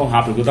bêbado tão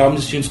rápido, porque eu tava me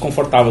sentindo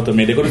desconfortável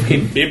também. Daí quando eu fiquei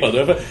bêbado,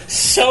 eu falei,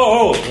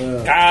 show!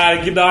 Cara,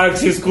 que da hora que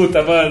você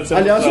escuta, mano.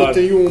 Aliás, eu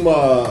tenho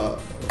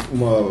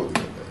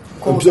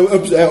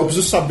eu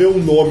preciso saber o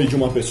nome de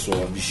uma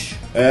pessoa.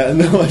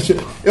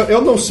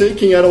 Eu não sei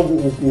quem era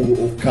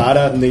o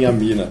cara nem a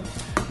mina.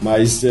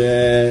 Mas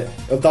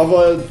eu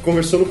tava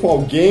conversando com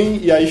alguém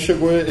e aí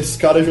chegou esse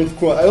cara junto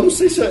com... Eu não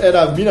sei se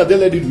era a mina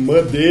dele, era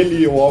irmã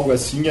dele ou algo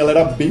assim. Ela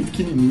era bem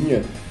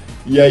pequenininha.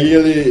 E aí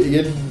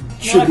ele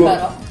chegou...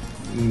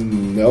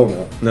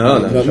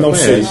 Não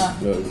sei.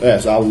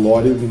 A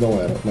Lori não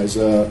era. Mas...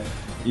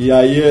 E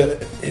aí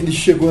ele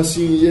chegou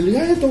assim, e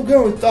ele,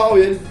 Dogão e tal,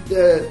 e ele,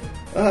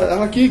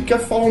 ela aqui quer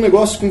falar um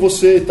negócio com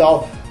você e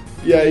tal.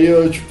 E aí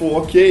eu,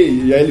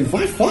 ok, e aí ele,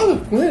 vai, fala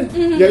com ele.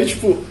 E aí,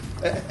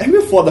 é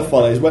meio foda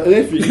falar isso, mas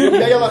enfim,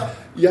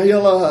 e aí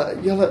ela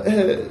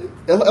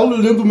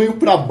olhando meio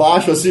pra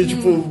baixo, assim,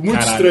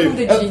 muito estranho.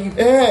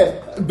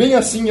 Bem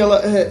assim,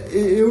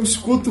 eu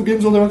escuto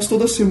Games on the Rocks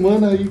toda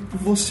semana e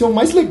você é o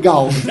mais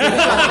legal.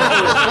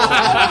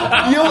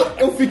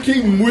 E eu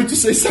fiquei muito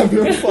sem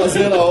saber o que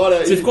fazer na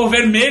hora. Você ficou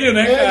vermelho,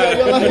 né, cara? E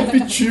ela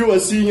repetiu,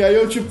 assim, aí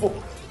eu,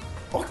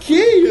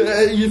 ok,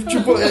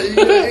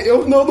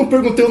 eu não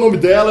perguntei o nome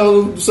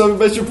dela, sabe,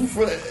 mas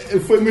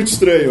foi muito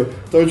estranho.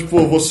 Então,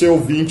 você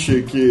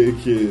ouvinte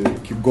que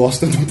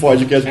gosta do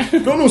podcast,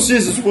 eu não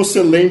sei se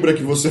você lembra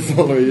que você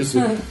falou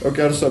isso, eu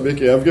quero saber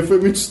quem é, porque foi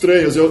muito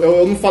estranho,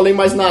 eu não falei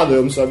mais nada,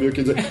 eu não sabia o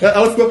que dizer.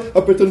 Ela ficou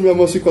apertando minha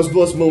mão assim com as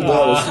duas mãos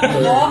dela,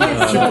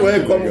 assim,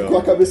 com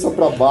a cabeça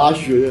pra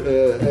baixo.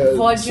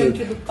 Pode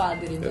antes do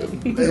padre, né?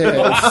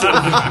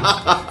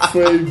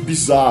 Foi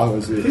bizarro,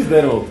 assim. Eles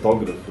deram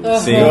autógrafo?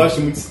 Sim. Eu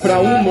acho muito Pra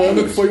um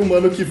mano que foi um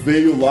mano que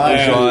veio lá,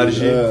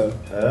 Jorge,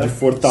 de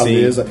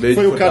Fortaleza. Sim,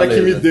 foi o cara que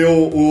me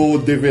deu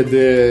o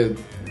DVD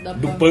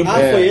do Pump.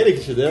 Foi ele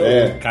que te deu?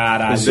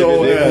 Caralho.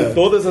 com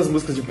todas as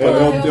músicas de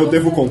Pump. Eu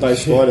devo contar a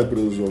história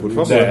pros ouvintes.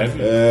 Por favor.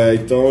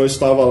 Então eu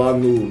estava lá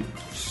no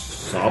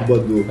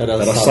sábado.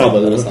 Era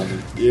sábado, né?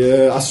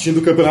 Assistindo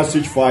o campeonato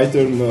Street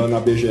Fighter na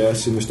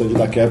BGS, no stand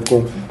da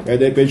Capcom. Aí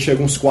de repente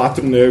chegam uns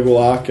 4 negros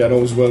lá, que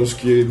eram os manos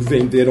que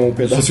venderam um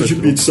pedaço de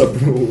pizza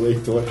pro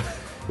Heitor.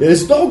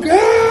 Eles estão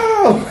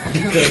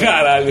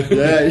Caralho.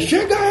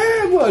 Chega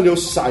aí, mano. Eu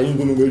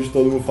saindo no meio de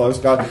todo mundo falando, os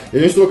caras. E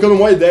a gente trocando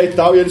uma ideia e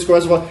tal. E eles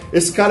começam a falar: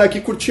 esse cara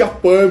aqui curtia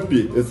Pump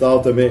e tal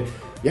também.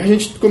 E a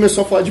gente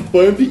começou a falar de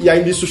Pump. E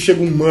aí nisso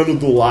chega um mano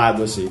do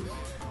lado, assim.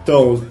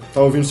 Então,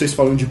 tava ouvindo vocês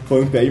falando de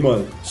Pump aí,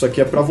 mano. Isso aqui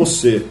é pra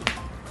você.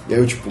 E aí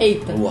eu,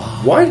 Eita.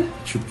 What?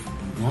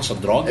 Nossa,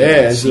 droga.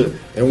 É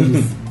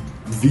um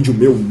vídeo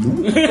meu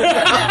nu?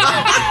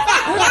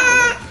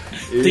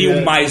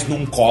 Tenho mais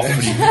num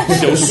cofre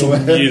se eu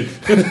sumir.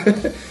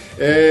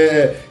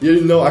 E ele,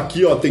 não,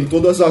 aqui ó, tem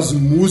todas as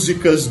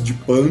músicas de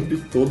Pump,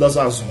 todas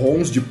as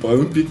ROMs de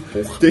Pump.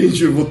 Tem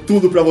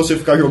tudo pra você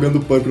ficar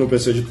jogando Pump no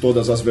PC de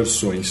todas as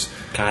versões.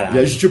 Caralho. E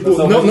a gente,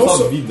 não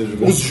só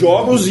os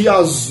jogos e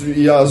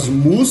as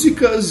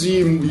músicas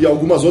e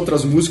algumas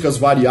outras músicas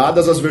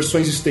variadas, as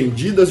versões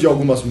estendidas de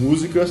algumas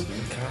músicas.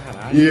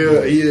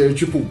 Caralho.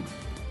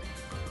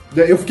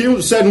 Eu fiquei,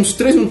 sério, uns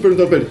 3 minutos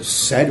perguntando pra ele: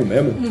 sério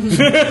mesmo?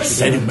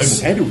 Sério mesmo?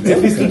 Sério Você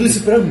mesmo? fez tudo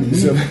isso pra mim.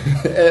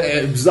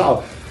 É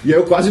bizarro. E aí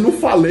eu quase não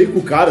falei com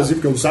o cara, assim,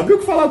 porque eu não sabia o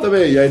que falar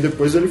também. E aí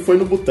depois ele foi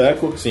no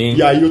boteco. Sim.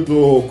 E aí o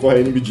do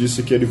Correio me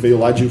disse que ele veio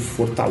lá de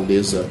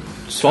Fortaleza.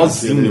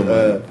 Sozinho,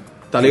 mano.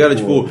 Tá ligado?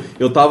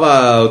 Eu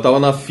tava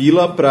na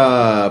fila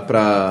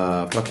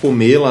pra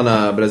comer lá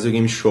na Brasil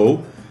Game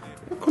Show.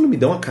 Quando me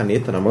dão uma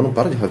caneta na mão, não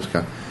para de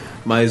rabiscar.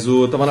 Mas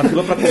eu tava na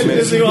fila pra comer.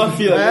 Desenhou uma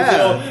fila,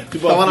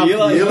 tipo, tava na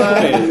fila.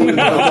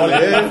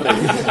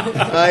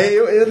 Aí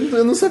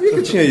eu não sabia que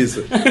eu tinha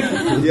isso.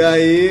 E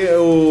aí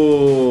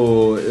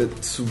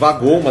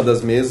vagou uma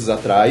das mesas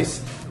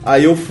atrás.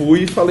 Aí eu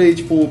fui e falei,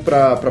 tipo,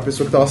 pra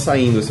pessoa que tava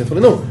saindo, assim, eu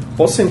falei, não,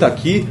 posso sentar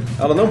aqui?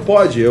 Ela, não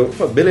pode. Eu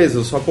falei, beleza,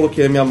 eu só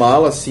coloquei a minha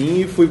mala, assim,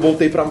 e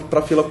voltei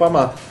pra fila com a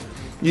Má.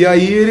 E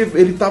aí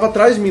ele tava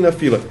atrás de mim na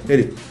fila.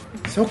 Ele,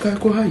 você é o Caio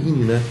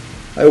Corraine, né?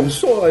 Aí eu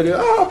sou, ele,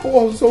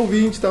 porra, eu sou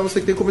ouvinte, tal, não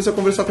sei o que tem. Comecei a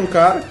conversar com o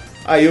cara,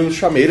 aí eu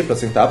chamei ele pra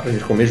sentar, pra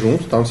gente comer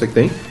junto, tal, não sei o que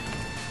tem.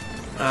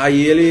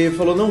 Aí ele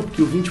falou, não,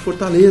 porque eu vim de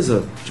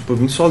Fortaleza, tipo, eu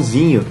vim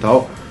sozinho,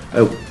 tal.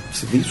 Aí eu,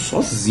 você veio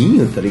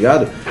sozinho, tá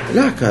ligado?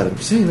 Ele, cara, não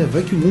sei, né?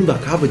 Vai que o mundo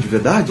acaba de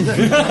verdade, né?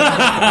 Tem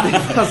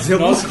que fazer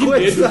algumas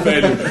coisas. Medo,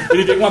 velho.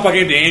 Ele veio com uma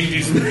paguete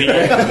dente,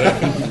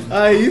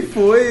 Aí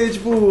foi,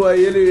 tipo,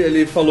 aí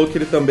ele falou que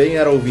ele também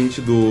era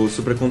ouvinte do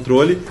Super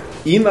Controle.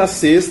 E na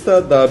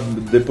sexta,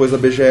 depois da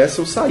BGS,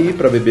 eu saí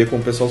pra beber com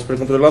o pessoal do Super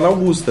Controle lá na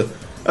Augusta.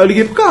 Aí eu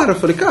liguei pro cara,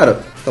 falei, cara,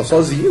 tá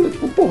sozinho, né?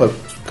 Tipo, porra,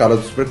 o cara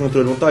do Super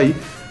Controle não tá aí.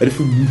 Aí ele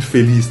foi muito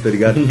feliz, tá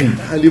ligado?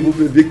 Caralho, eu vou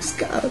beber com os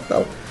caras e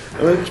tal.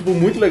 É, tipo,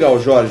 muito legal,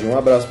 Jorge. Um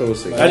abraço pra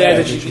você.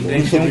 Aliás,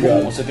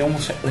 você tem um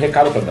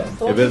recado pra dar.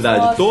 É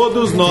verdade.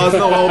 Todos nós,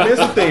 não, ao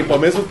mesmo tempo,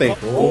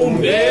 Um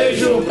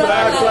beijo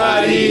pra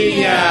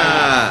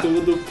Clarinha!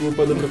 Tudo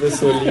culpa do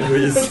professor Lingo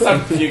isso.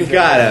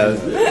 Cara,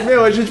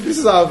 a gente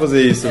precisava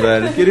fazer isso,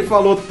 velho. Porque ele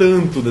falou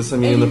tanto dessa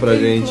menina pra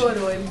gente.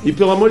 E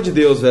pelo amor de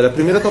Deus, velho, a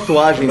primeira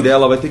tatuagem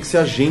dela vai ter que ser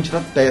a gente na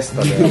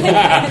testa, velho.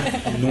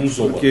 Não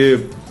zoa.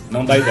 Porque...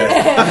 Não dá ideia.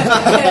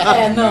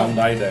 Não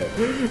dá ideia.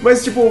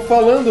 Mas, tipo,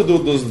 falando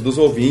dos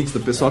ouvintes,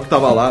 do pessoal que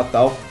tava lá e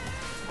tal,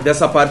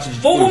 dessa parte de...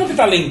 Vamos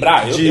tentar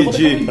lembrar? Eu vou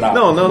tentar lembrar.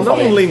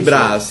 Não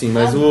lembrar, assim,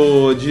 mas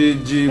o...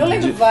 Eu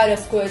lembro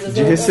várias coisas.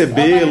 De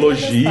receber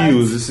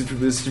elogios, esse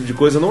tipo de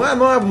coisa. Não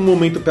é um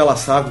momento pela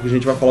saco que a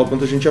gente vai falar o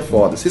quanto a gente é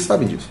foda. Vocês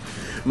sabem disso.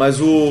 Mas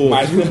o...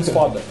 Mais menos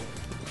foda.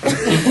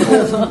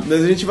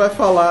 Mas a gente vai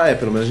falar,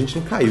 pelo menos a gente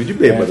não caiu de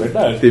bêbado. É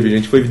verdade. Teve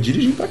gente que foi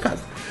dirigindo pra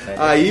casa.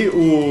 Aí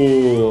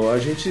a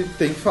gente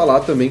tem que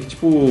falar também que,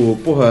 tipo,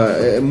 porra,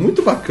 é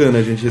muito bacana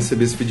a gente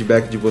receber esse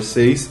feedback de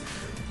vocês.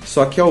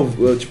 Só que,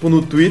 tipo,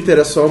 no Twitter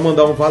é só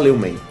mandar um valeu,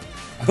 man.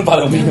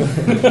 Valeu, man.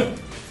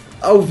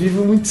 Ao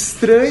vivo é muito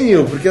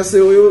estranho, porque assim,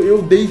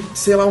 eu dei,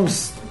 sei lá,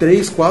 uns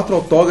 3, 4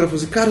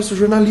 autógrafos e, cara, eu sou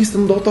jornalista,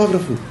 não dou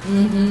autógrafo.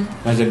 Uhum.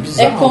 Mas é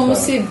bizarro, é como cara.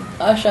 se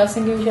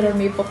achassem que eu era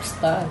meio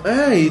popstar.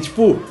 E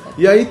tipo,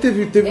 e aí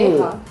teve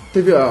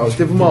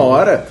uma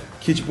hora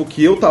que, tipo,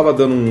 que eu tava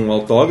dando um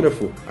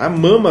autógrafo, a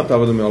Mama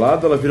tava do meu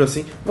lado, ela virou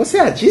assim, você é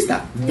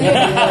artista?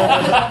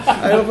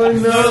 Aí eu falei,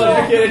 não.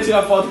 Eu queria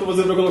tirar foto com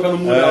você pra colocar no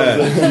mural.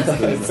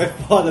 Isso é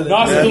foda, né?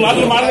 Nossa, do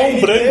lado do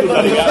Marlon Brando,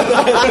 tá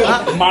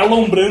ligado?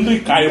 Marlon Brando e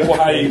Caio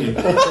Corraine.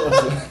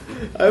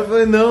 Aí eu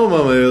falei, não,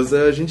 Mama,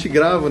 a gente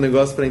grava um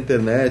negócio pra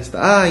internet.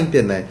 Tá?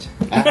 Internet.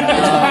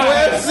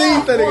 É assim,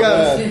 tá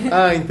ligado?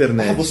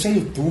 Internet. Você é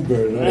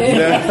youtuber,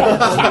 né?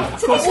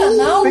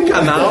 Tem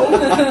canal?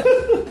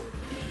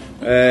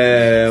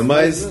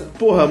 Mas,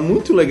 porra,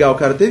 muito legal,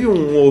 cara. Teve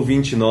um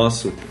ouvinte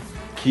nosso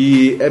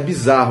que é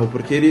bizarro,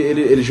 porque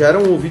ele já era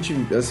um ouvinte,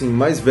 assim,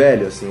 mais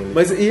velho, assim.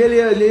 Mas ele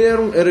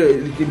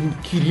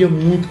queria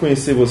muito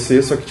conhecer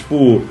você, só que,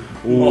 tipo...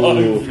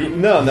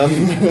 Não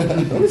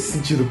nesse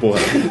sentido, porra.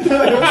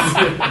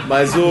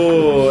 Mas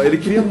ele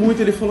queria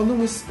muito, ele falou, não,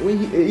 mas...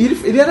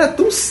 Ele era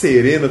tão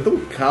sereno, tão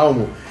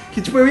calmo,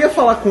 que, tipo, eu ia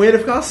falar com ele,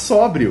 eu ficava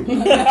sóbrio.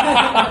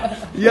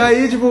 E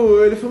aí,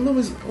 tipo, ele falou, não,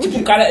 mas... Tipo,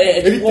 o cara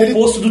é tipo o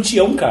oposto do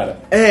Tião, cara.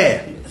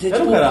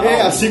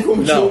 Assim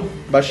como o Tião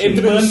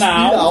baixinho.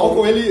 transpira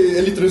álcool,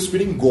 ele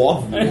transpira em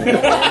gorro.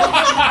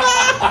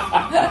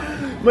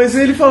 Mas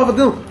ele falava,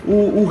 não,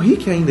 o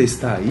Rick ainda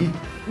está aí?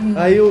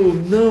 Aí eu,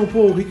 não,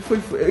 pô, o Rick foi...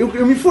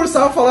 Eu me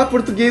forçava a falar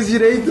português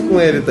direito com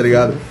ele, tá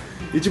ligado?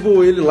 E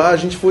tipo, ele lá, a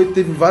gente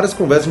teve várias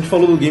conversas, a gente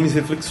falou do Games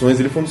Reflexões,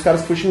 ele foi um dos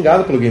caras que foi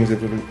xingado pelo Games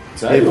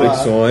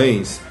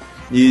Reflexões.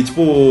 E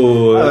tipo...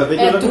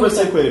 eu já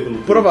conversei com ele.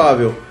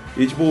 Provável.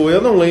 E tipo, eu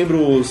não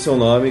lembro o seu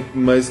nome,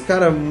 mas,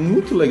 cara,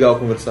 muito legal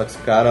conversar com esse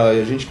cara.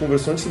 A gente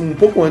conversou um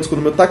pouco antes, quando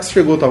o meu táxi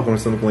chegou, eu tava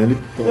conversando com ele.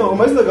 Não, o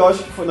mais legal,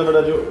 acho que foi, na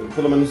verdade,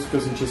 pelo menos o que eu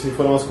senti, assim,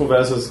 foram as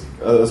conversas.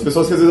 As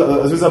pessoas que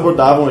às vezes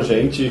abordavam a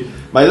gente,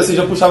 mas assim,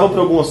 já puxavam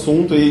pra algum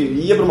assunto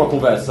e ia pra uma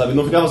conversa, sabe?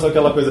 Não ficava só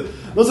aquela coisa,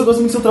 nossa, eu gosto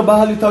muito do seu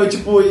trabalho e tal, e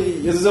tipo,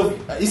 e às vezes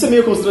isso é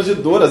meio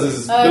constrangedor, às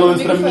vezes, pelo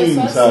menos pra mim,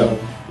 sabe? Assim.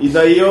 E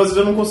daí eu às vezes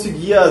eu não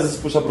conseguia, às vezes,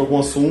 puxar pra algum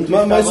assunto.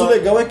 Mas o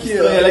legal é que...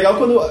 É legal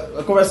quando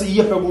a conversa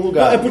ia pra algum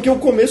lugar. É porque o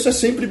começo é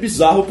sempre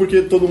bizarro,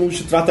 porque todo mundo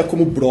te trata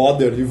como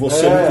brother e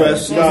você não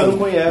conhece nada. Você não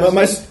conhece.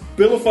 Mas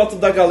pelo fato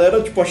da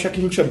galera, tipo, achar que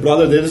a gente é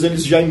brother deles,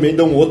 eles já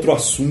emendam outro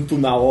assunto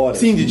na hora.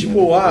 Sim, de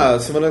tipo,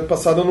 semana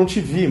passada eu não te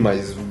vi,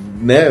 mas,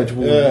 né,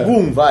 tipo,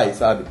 vai,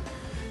 sabe?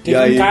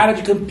 Teve um cara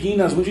de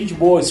Campinas, muito gente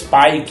boa,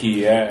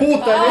 Spike.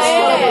 Puta,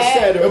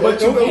 sério. Eu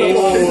bati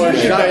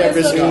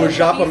o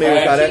Japa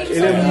meio careca,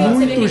 ele é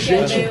muito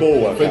gente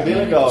boa. Foi bem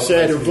legal.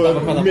 Sério,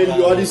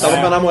 melhores... Tava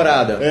com a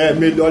namorada.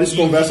 Melhores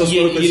conversas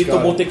foram com esse ele cara.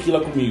 tomou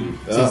tequila comigo.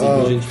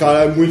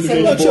 Cara, é muito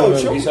gente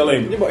boa. Isso eu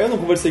lembro. Eu não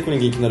conversei com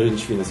ninguém que não era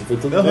gente fina, assim, foi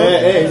tudo...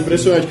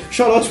 Impressionante.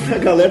 Shoutouts pra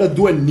galera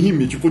do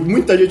anime, tipo,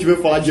 muita gente veio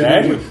falar de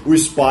anime. O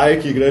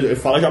Spike, ele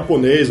fala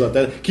japonês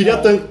até. Queria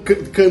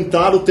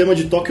cantar o tema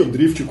de Tokyo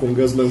Drift com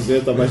Gus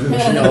Lanzetta, mas não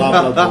tinha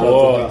lá pra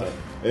tocar.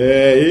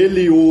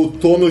 Ele, o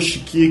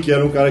Tonoshiki, que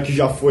era um cara que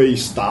já foi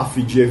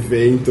staff de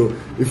evento,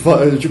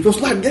 e tipo, eu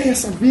larguei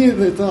essa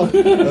vida e tal.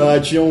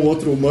 Tinha um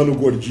outro mano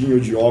gordinho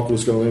de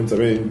óculos que eu não lembro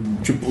também.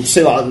 Tipo,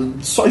 sei lá,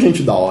 só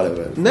gente da hora,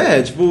 velho.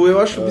 Né, tipo, eu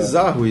acho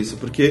bizarro isso,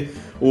 porque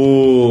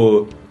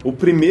o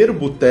primeiro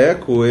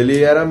Boteco,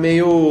 ele era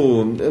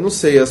meio... Eu não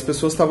sei, as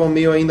pessoas estavam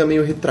ainda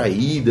meio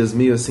retraídas,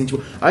 meio assim, tipo...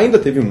 Ainda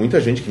teve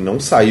muita gente que não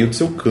saiu do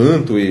seu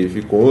canto e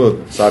ficou,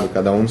 sabe,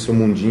 cada um no seu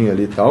mundinho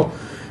ali e tal.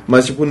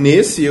 Mas, tipo,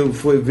 nesse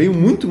veio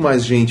muito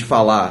mais gente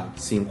falar,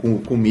 assim,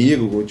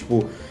 comigo,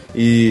 tipo...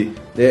 E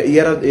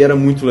era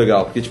muito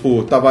legal, porque,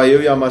 tipo, tava eu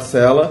e a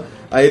Marcela,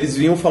 aí eles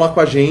vinham falar com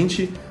a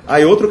gente...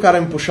 Aí outro cara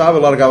me puxava,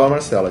 eu largava a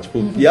Marcela,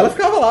 tipo, e ela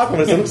ficava lá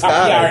conversando com os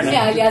caras. Né?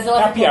 Aliás,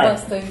 ela ficou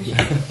bastante.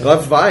 Ela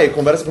vai,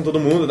 conversa com todo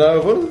mundo,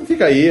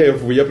 fica aí,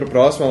 eu ia pro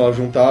próximo, ela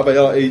juntava,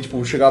 e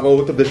tipo, chegava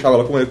outra, deixava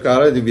ela com o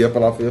cara, ele ia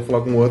pra lá, ia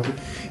falar com o outro.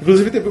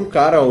 Inclusive teve um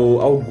cara,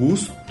 o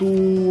Augusto...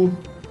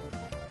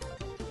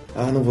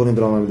 não vou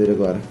lembrar o nome dele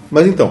agora.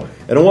 Mas então,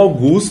 era um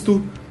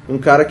Augusto, um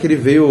cara que ele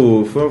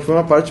veio... Foi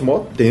uma parte mó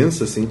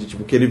tensa, assim, de,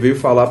 tipo, que ele veio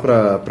falar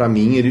pra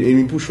mim, ele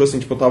me puxou, assim,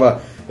 tipo,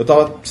 eu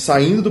tava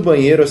saindo do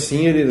banheiro,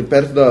 assim, ele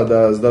perto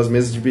das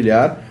mesas de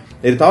bilhar,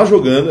 ele tava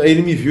jogando, aí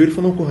ele me viu e ele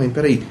falou, não, Corraine,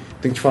 peraí,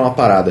 tenho que te falar uma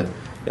parada.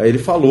 Aí ele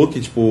falou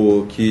que,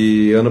 tipo,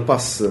 que ano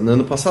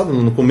passado,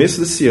 no começo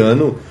desse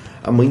ano,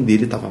 a mãe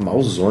dele tava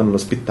malzona no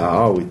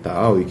hospital e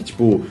tal, e que,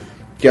 tipo,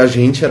 que a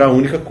gente era a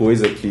única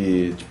coisa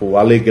que, tipo,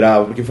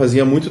 alegrava, porque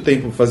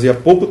fazia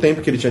pouco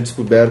tempo que ele tinha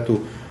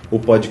descoberto o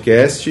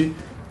podcast,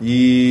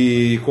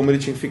 e como ele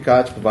tinha que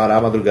ficar, tipo, varar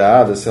a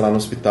madrugada, sei lá, no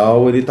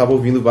hospital, ele tava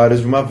ouvindo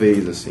vários de uma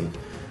vez, assim.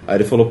 Aí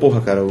ele falou,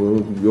 porra, cara,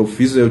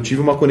 eu tive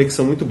uma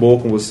conexão muito boa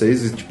com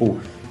vocês, e, tipo,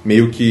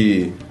 meio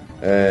que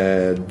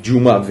de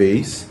uma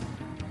vez.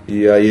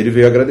 E aí ele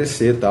veio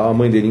agradecer e tal. A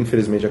mãe dele,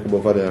 infelizmente,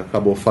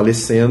 acabou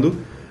falecendo.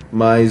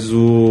 Mas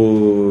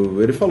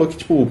ele falou que,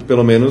 tipo,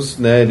 pelo menos,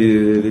 né,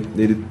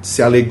 ele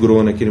se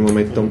alegrou naquele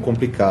momento tão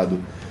complicado.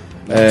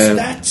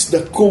 That's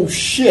the cool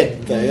shit,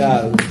 tá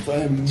ligado?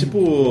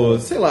 Tipo,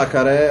 sei lá,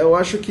 cara, eu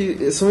acho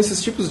que são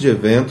esses tipos de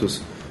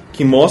eventos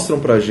que mostram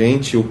pra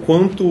gente o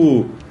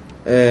quanto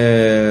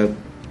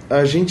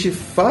a gente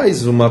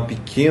faz uma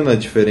pequena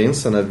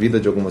diferença na vida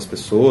de algumas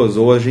pessoas,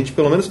 ou a gente,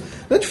 pelo menos,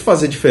 não é de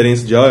fazer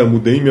diferença de, eu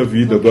mudei minha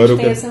vida, agora eu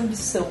tem quero... essa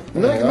ambição.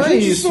 Não é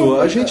isso,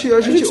 a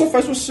gente só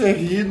faz você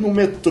rir no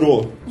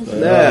metrô.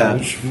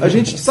 A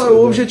gente sabe,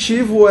 o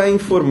objetivo é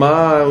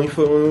informar,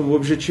 o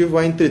objetivo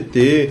é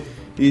entreter,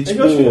 e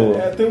tipo...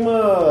 tem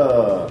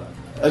uma...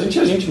 A gente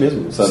é a gente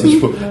mesmo, sabe?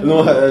 Tipo,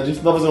 a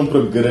gente não tá fazendo um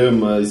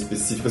programa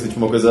específico, assim,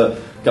 tipo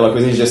aquela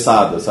coisa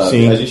engessada, sabe?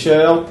 Sim. A gente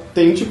é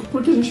autêntico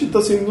porque a gente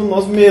tá sendo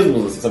nós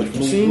mesmos, assim, sabe?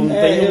 Tipo, não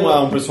tem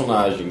um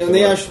personagem. Eu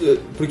nem acho,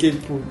 porque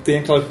tipo, tem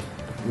aquela,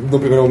 no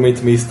primeiro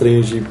momento, meio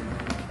estranho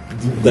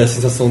da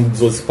sensação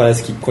dos outros que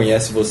parece que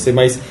conhece você,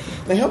 mas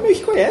na real meio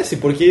que conhece,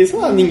 porque, sei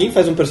lá, ninguém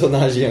faz um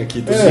personagem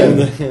aqui.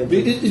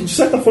 E de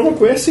certa forma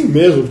conhecem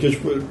mesmo, porque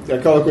tipo, é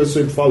aquela coisa que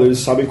eu sempre falo, eles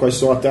sabem quais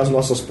são até as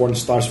nossas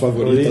pornstars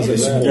favoritas.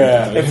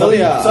 Eu falei,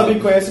 sabem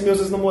conhecem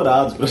meus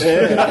ex-namorados.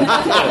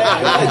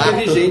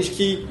 Teve gente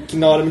que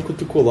na hora me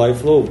cutucou lá e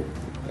falou,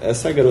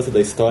 essa é a garota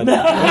da história.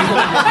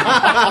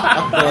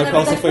 Pela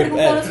qual você foi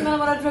presa. Se meu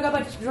namorado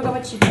jogava tipo.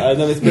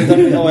 Não, mas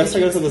perguntaram, não, essa é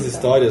a garota das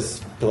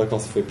histórias pela qual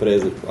você foi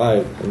preso.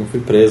 Eu não fui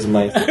preso,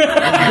 mas...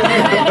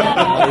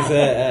 mas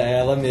é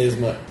ela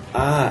mesma.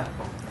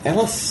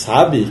 Ela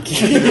sabe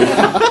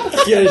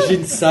que a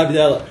gente sabe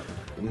dela.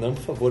 Não,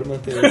 por favor,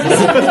 mantenha.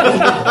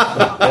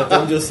 Até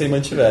onde eu sei,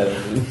 mantiveram.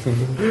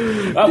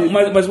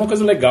 Mas uma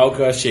coisa legal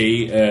que eu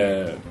achei...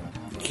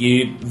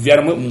 que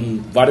vieram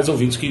vários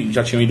ouvintes que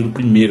já tinham ido no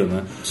primeiro,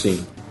 né? Sim.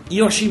 E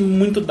eu achei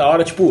muito da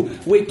hora, tipo,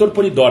 o Heitor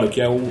Polidoro, que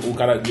é o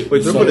cara... O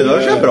Heitor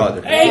Polidoro já é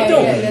brother. Então...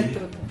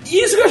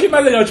 Isso que eu achei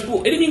mais legal,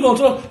 tipo, ele me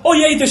encontrou,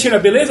 e aí, Teixeira,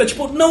 beleza?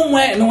 Tipo, não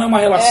é uma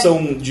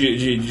relação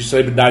de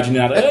celebridade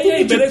nem nada. E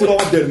aí, beleza?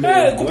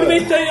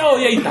 Cumprimentei,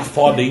 e aí, tá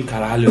foda, hein,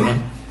 caralho, né?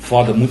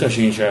 Foda, muita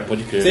gente,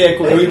 pode crer. Sim,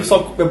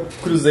 eu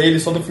cruzei ele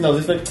só no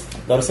finalzinho e falei,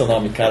 adoro seu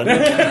nome, cara.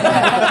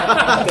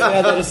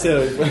 Adoro seu.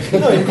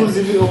 Não,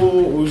 inclusive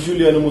o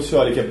Juliano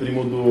Muccioli, que é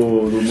primo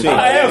do Sim.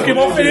 Eu fiquei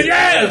mal feliz,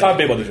 eu tava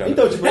bêbado já.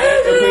 Então, tipo,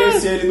 eu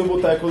conheci ele no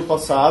Boteco no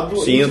passado.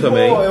 Sim, e, eu tipo,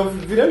 também. Eu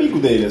virei amigo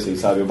dele, assim,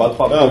 sabe? Eu bato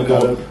papo com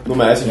ele no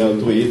Messenger,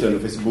 no Twitter, no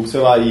Facebook,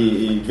 sei lá,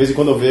 e de vez em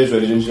quando eu vejo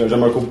ele, a gente já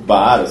marcou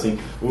bar, assim.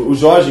 O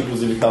Jorge,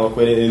 inclusive, que tava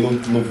com ele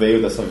não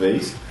veio dessa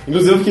vez.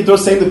 Inclusive, eu fiquei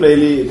torcendo pra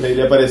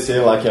ele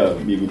aparecer lá, que é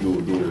amigo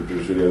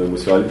do Juliano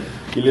Muccioli,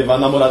 e levar a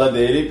namorada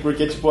dele,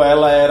 porque, tipo,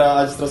 ela era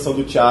era a distração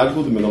do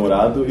Thiago, do meu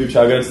namorado, e o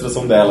Thiago era a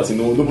distração dela, assim,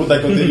 no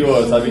boteco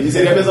anterior, sabe? E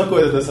seria a mesma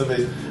coisa dessa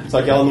vez.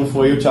 Só que ela não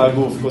foi e o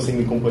Thiago ficou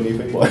sem companhia e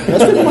foi embora.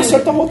 Mas teve uma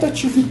certa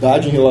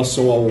rotatividade em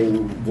relação ao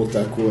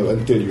boteco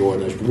anterior,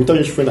 né? Tipo, muita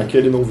gente foi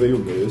naquele e não veio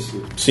nesse.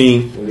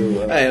 Sim.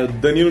 O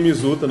Danilo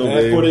Mizuta não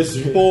veio. Por esse...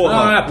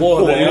 Porra,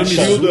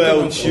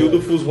 O tio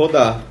do Fus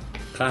Rodar.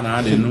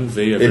 Caralho, ele não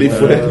veio. Ele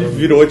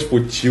virou, tipo,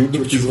 o tio do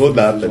Quis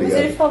Rodar, tá Mas ligado?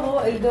 ele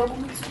falou, ele deu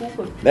alguma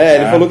desculpa.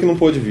 Ele falou que não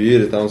pôde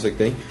vir e tal, não sei o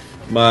que tem.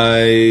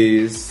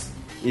 Mas...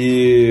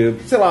 E...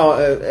 sei lá,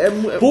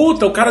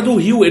 Puta, o cara do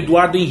Rio,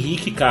 Eduardo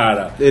Henrique,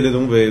 cara. ele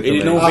não veio também.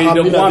 Ele não veio,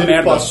 deu alguma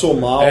merda. Passou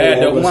mal.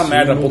 Deu alguma assim,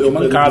 merda, não pouco deu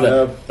pra mancada.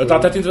 ele, Eu tava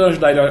até tentando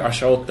ajudar ele a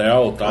achar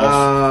hotel e tal.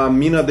 A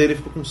mina dele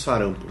ficou com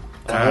sarampo.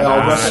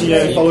 Algo assim,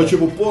 ele falou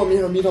tipo, pô,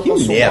 minha mina passou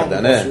merda,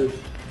 mal, né?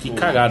 Que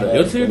cagada.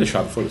 Eu teria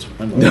deixado, foda-se.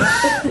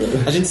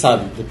 A gente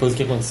sabe, depois do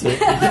que aconteceu.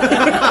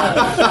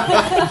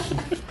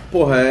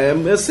 Porra,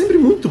 é sempre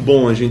muito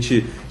bom a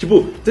gente...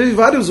 Tipo, teve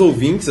vários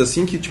ouvintes,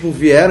 assim, que, tipo,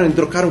 vieram e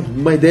trocaram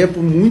uma ideia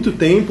por muito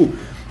tempo.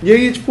 E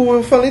aí, tipo,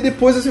 eu falei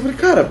depois, assim, eu falei,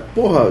 cara,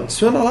 porra,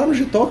 adiciona lá no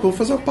G-Talk, eu vou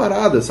fazer uma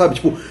parada, sabe?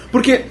 Tipo,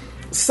 porque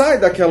sai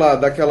daquele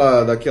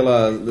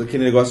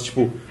negócio,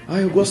 tipo,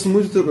 eu gosto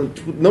muito do teu...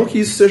 Tipo, não que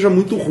isso seja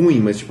muito ruim,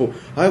 mas, tipo,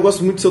 eu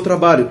gosto muito do seu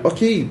trabalho.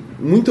 Ok,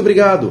 muito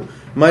obrigado.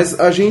 Mas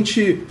a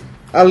gente,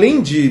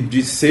 além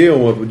de ser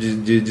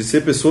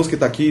pessoas que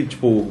tá aqui,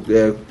 tipo...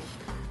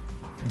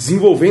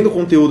 desenvolvendo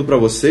conteúdo pra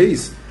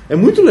vocês, é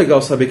muito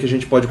legal saber que a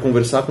gente pode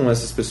conversar com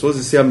essas pessoas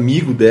e ser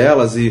amigo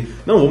delas e...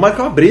 Não, vou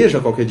marcar uma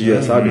breja qualquer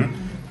dia, sabe?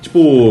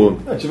 Tipo...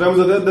 tivemos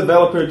até o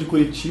developer de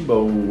Curitiba,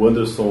 o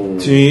Anderson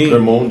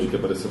Vermonde, que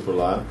apareceu por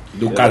lá.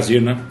 Do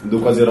Kazir, né?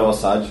 Do Kazir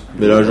Al-Assad.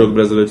 Melhor jogo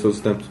brasileiro de todos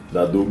os tempos.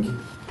 Da Dug.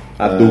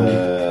 A Dug.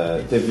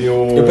 Teve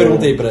o... Eu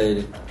perguntei pra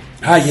ele.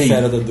 E aí? Se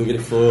era da Doug, ele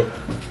falou,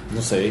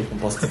 não sei, não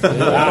posso dizer.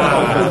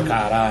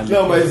 Caralho.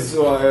 Não, mas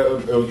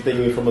eu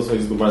tenho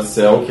informações do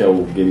Marcel, que é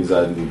o game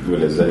designer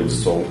do de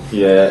som,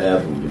 que é a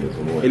Dug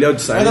mesmo, não é? Ele é o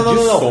designer de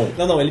som.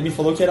 Não, ele me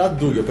falou que era a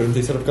Dug. Eu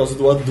perguntei se era por causa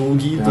do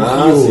Adug do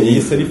Rio. Sim.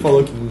 Isso ele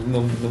falou que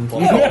não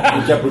posso.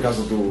 O que é por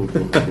causa do...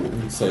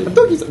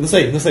 Não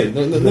sei.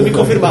 Não me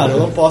confirmaram, eu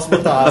não posso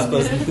botar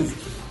aspas.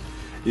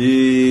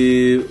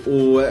 E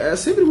é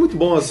sempre muito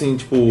bom, assim,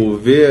 tipo,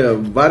 ver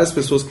várias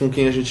pessoas com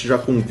quem a gente já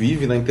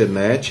convive na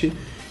internet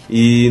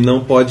e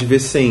não pode ver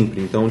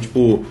sempre. Então,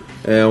 tipo,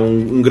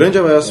 um grande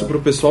abraço pro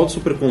pessoal do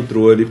Super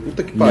Controle.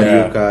 Puta que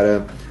pariu,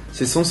 cara.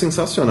 Vocês são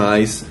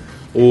sensacionais.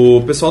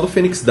 O pessoal do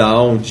Phoenix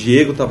Down,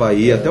 Diego tava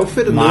aí, até o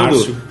Fernando.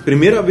 Márcio.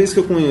 Primeira vez que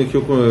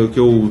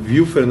eu vi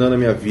o Fernando na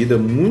minha vida,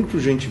 muito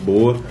gente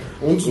boa.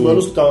 Um dos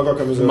manos que tava com a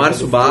camisa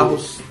Márcio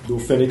Barros do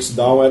Phoenix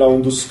Down era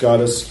um dos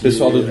caras que...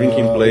 Pessoal do Drink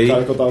and Play. O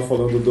cara que eu tava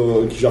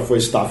falando que já foi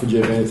staff de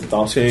evento e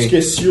tal. Sim.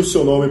 Esqueci o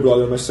seu nome,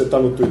 brother, mas você tá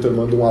no Twitter,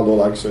 manda um alô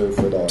lá que você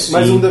foi da hora.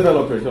 Mais um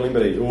developer que eu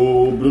lembrei.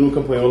 O Bruno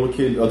Campanholo,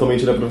 que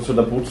atualmente ele é professor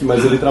da PUC,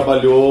 mas ele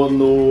trabalhou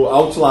no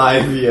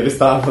Outlive. Ele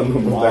estava no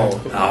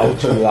Boteco.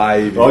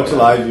 Outlive.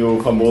 Outlive,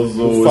 o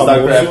famoso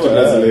StarCraft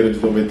brasileiro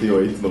de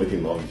 98,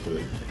 99. Por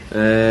aí.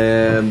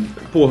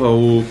 Porra,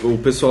 o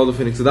pessoal do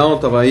Phoenix Down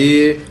tava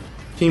aí.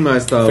 Quem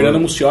mais tava? Fernando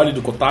Muccioli,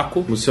 do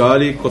Kotaku.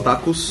 Muccioli,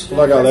 Kotakus.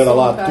 Toda a galera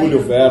lá,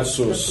 Túlio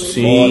Versus,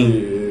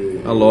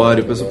 Sim. A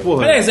Lore, o pessoal,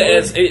 porra.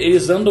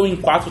 Eles andam em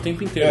 4 o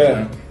tempo inteiro,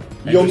 né?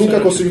 E eu nunca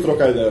consigo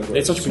trocar ideia.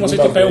 Eles são tipo uma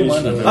centopeia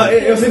humana,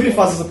 né? Eu sempre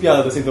faço essa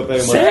piada da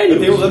centopeia humana. Sério? Eu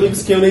tenho uns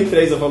amigos que eu nem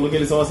 3, eu falo que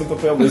eles são a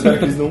centopeia humana. Eu espero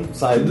que eles não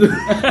saibam.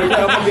 Porque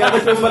é uma piada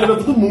que eu espalho pra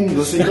todo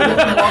mundo, assim, que eu não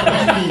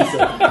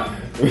pizza.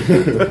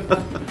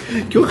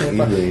 Que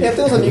horrível. Eu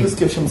tenho uns amigos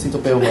que eu chamo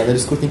centopeia humana,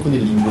 eles curtem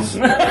cunilingus.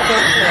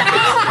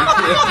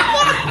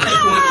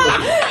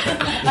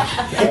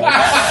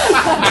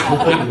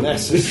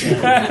 Mas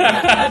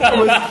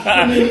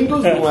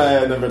Cunilingus não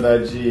é, na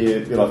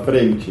verdade, pela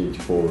frente,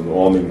 tipo, no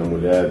homem, na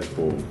mulher,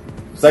 tipo,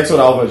 sexo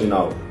oral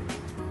vaginal.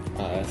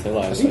 Sei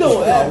lá.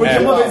 Então, porque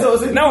uma vez eu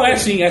sempre... Não, é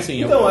sim.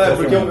 Então,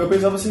 porque eu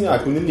pensava assim,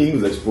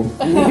 cunilingus, é tipo,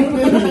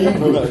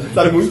 cunilingus,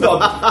 sabe, muito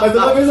óbvio. Mas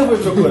toda vez eu fui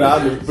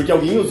procurado, porque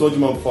alguém usou de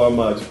uma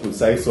forma, tipo,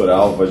 sexo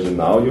oral,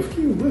 vaginal, e eu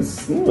fiquei,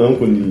 mas não é um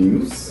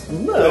cunilingus?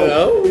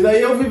 Não. E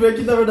daí eu vi ver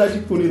que, na verdade,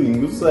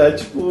 cunilingus é,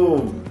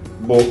 tipo,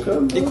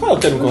 boca... E qual é o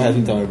termo correto,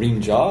 então? É ring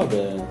job?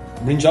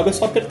 Ring job é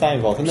só apertar em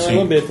volta, não é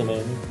lamber também,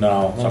 né?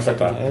 Não, só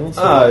apertar. Eu não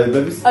sei.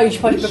 Deve ser. A gente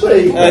pode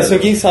procurar. Se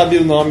alguém sabe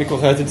o nome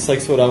correto de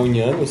sexo oral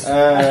em anos...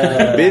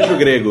 Beijo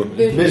grego.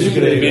 Beijo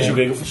grego. Beijo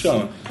grego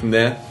funciona.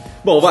 Né?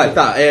 Bom, vai,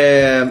 tá.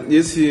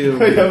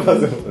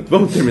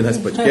 Vamos terminar esse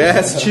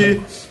podcast.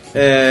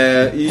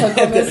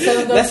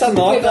 Nessa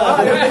nota...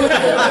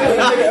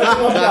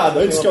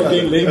 Antes que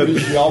alguém lembre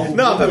de algo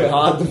muito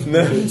errado.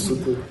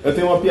 Eu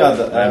tenho uma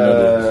piada.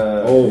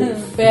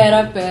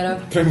 Pera.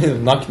 Primeiro,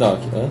 knock knock.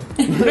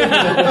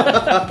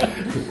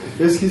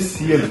 Eu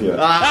esqueci a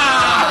piada.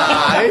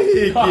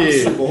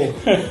 Henrique!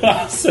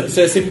 Isso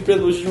é sempre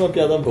prelúdio de uma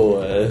piada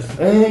boa.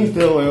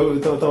 Então,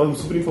 eu tava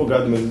super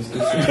empolgado, mas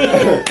esqueci.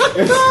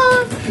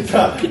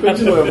 Tá,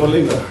 continua, eu vou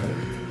lembrar.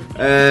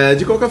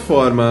 De qualquer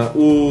forma,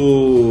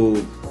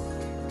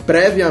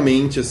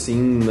 previamente,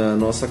 assim, na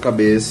nossa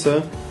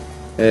cabeça,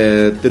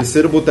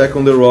 terceiro Boteco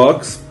on the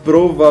Rocks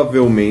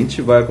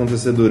provavelmente vai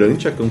acontecer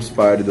durante a Campus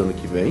Party do ano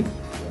que vem.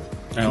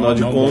 Afinal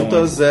de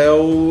contas,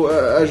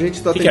 a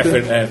gente tá tentando...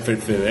 É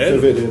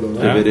fevereiro? Fevereiro,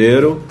 né?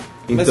 Fevereiro.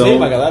 Mas Então... vem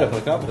uma galera pra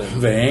cá?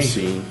 Vem.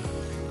 Sim.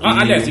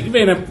 Aliás, tem que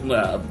ver, né?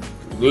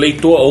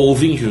 Leitor,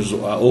 ouvintes,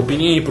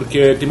 opinem,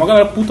 porque tem uma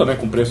galera puta, né,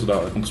 com o preço da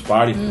Campus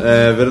Party.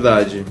 É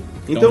verdade.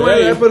 Então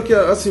daí- é porque,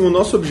 assim, o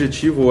nosso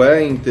objetivo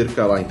é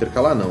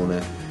intercalar não, né?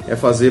 É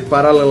fazer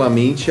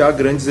paralelamente a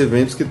grandes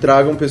eventos que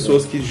tragam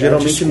pessoas que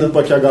geralmente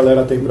desculpa que a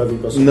galera tem pra vir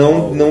pra São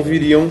Paulo. não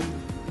viriam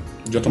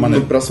De outra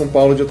maneira. para São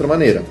Paulo de outra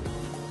maneira.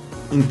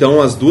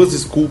 Então, as duas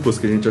desculpas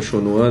que a gente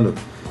achou no ano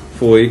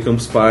foi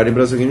Campus Party e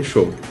Brasil Game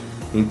Show.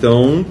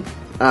 Então,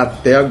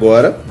 até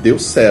agora, deu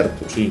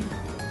certo. Sim.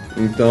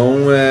 Então,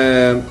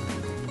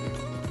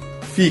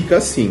 fica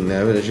assim,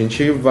 né? A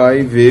gente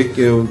vai ver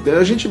que...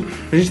 A gente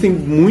tem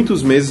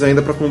muitos meses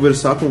ainda para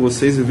conversar com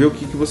vocês e ver o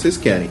que vocês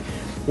querem.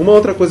 Uma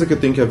outra coisa que eu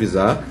tenho que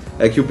avisar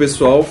é que o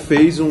pessoal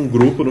fez um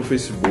grupo no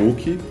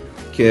Facebook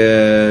que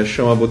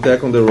chama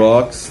Boteco on the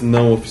Rocks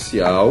não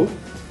oficial,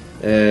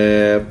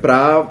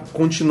 para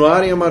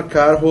continuarem a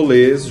marcar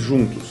rolês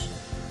juntos.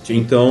 Sim.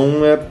 Então,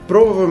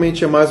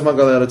 provavelmente é mais uma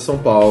galera de São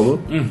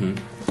Paulo. Uhum.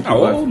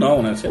 Ou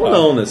não, né? Sei Ou lá.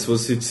 não, né?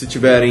 Se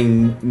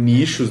tiverem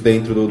nichos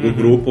dentro do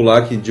grupo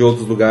lá, de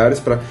outros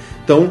lugares.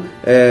 Então,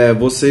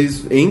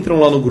 vocês entram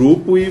lá no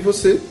grupo e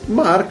você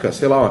marca,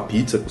 sei lá, uma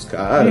pizza com os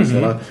caras, sei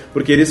lá.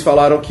 Porque eles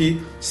falaram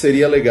que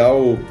seria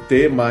legal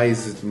ter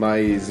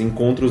mais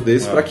encontros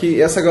desses para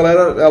que essa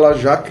galera ela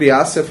já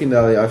criasse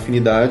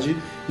afinidade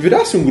e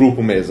virasse um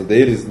grupo mesmo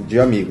deles, de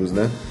amigos,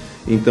 né?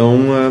 Então,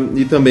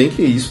 e também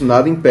que isso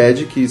nada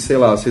impede que, sei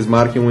lá, vocês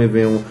marquem um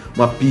evento,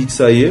 uma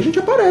pizza aí, a gente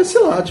aparece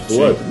lá, tipo,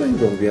 tudo bem,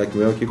 vamos vir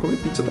aqui comer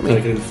pizza O também.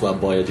 cara querendo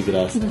flamboia de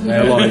graça.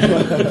 É lógico.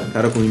 O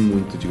cara come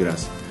muito de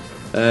graça.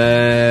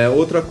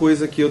 Outra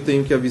coisa que eu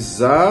tenho que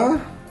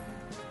avisar...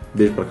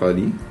 Beijo pra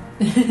Clarinha.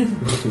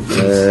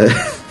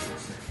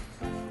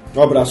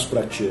 Um abraço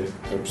pra ti.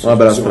 Um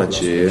abraço pra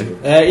ti.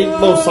 E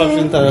bom, só que a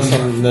gente tá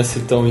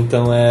nesse tom,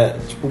 então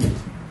tipo,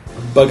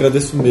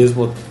 agradeço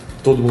mesmo a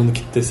todo mundo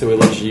que teceu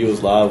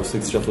elogios lá, eu sei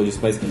que você já falou disso,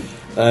 mas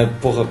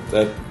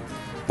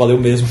valeu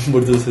mesmo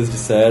por tudo que vocês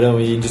disseram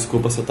e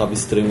desculpa se eu tava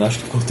estranho, acho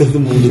que todo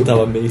mundo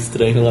tava meio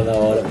estranho lá na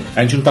hora.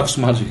 A gente não tá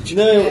acostumado, gente.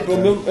 Não,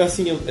 o meu,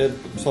 assim,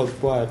 só,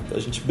 tipo, a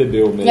gente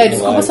bebeu mesmo.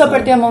 Desculpa lá, se eu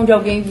apertei a mão de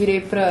alguém, virei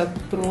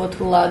pro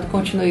outro lado e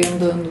continuei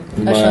andando.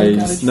 Achando que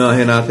tava Não, a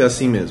Renata é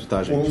assim mesmo,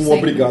 tá, gente? Um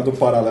obrigado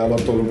paralelo a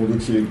todo mundo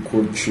que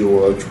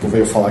curtiu, tipo,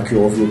 veio falar que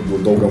ouve o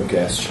Dongão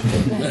Cast.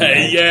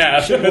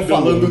 Chegou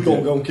Falando do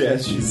Dongão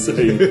Cast. Isso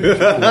aí.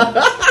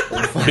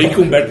 Bem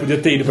que o Humberto podia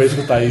ter ido pra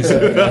escutar isso.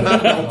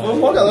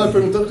 Uma galera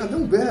perguntando cadê o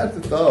Humberto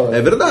e tal.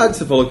 É verdade,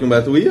 você falou que o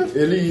Humberto ia?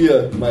 Ele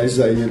ia, mas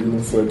aí ele não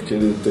foi porque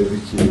ele teve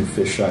que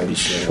fechar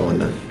isso.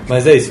 Bichona.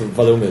 Mas é isso,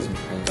 valeu mesmo.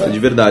 De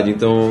verdade.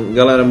 Então,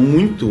 galera,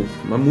 muito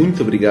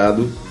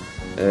obrigado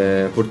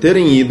por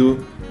terem ido,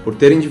 por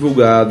terem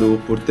divulgado,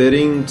 por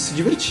terem se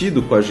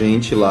divertido com a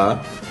gente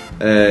lá.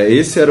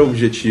 Esse era o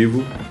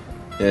objetivo.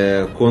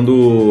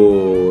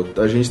 Quando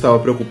a gente estava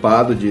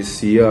preocupado de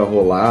se ia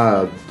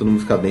rolar, todo mundo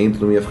ficar dentro,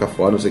 todo mundo ia ficar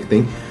fora, não sei o que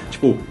tem.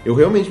 Tipo, eu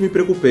realmente me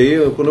preocupei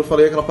quando eu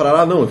falei aquela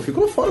parada, não, eu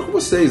fico lá fora com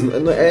vocês.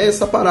 É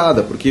essa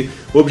parada, porque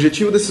o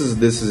objetivo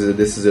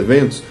desses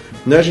eventos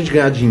não é a gente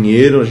ganhar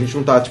dinheiro, a gente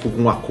não tá tipo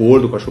com um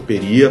acordo com a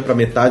choperia pra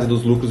metade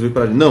dos lucros vir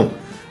pra ali. Não,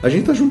 a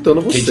gente tá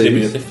juntando Que a vocês. gente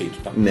deveria ter feito,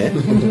 tá? Né?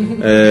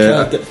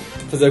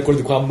 Fazer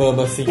acordo com a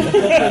mama, assim.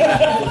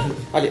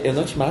 Olha, eu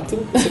não te mato.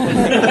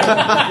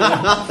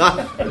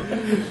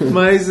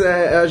 Mas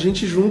a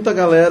gente junta a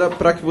galera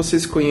pra que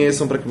vocês se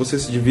conheçam, pra que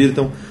vocês se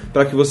divirtam,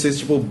 pra que vocês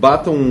tipo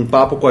batam um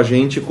papo com a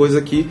gente, coisa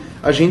que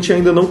a gente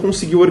ainda não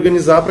conseguiu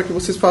organizar pra que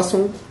vocês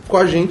façam com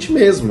a gente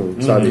mesmo,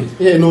 sabe?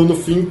 E aí no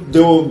fim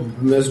deu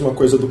a mesma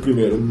coisa do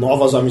primeiro.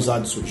 Novas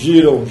amizades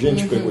surgiram,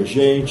 gente pegou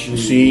gente.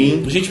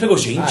 Sim. A gente pegou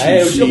gente.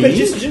 Eu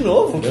perdi isso de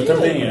novo. Eu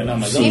também, não,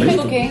 mas Sim, eu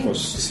pegou quem?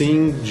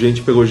 Sim,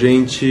 gente pegou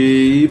gente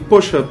e,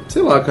 poxa,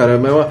 sei lá, cara,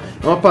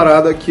 é uma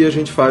parada que a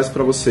gente faz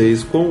pra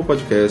vocês com o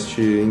podcast,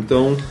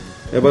 então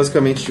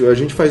basicamente, a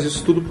gente faz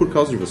isso tudo por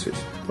causa de vocês.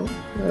 Então,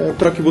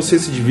 pra que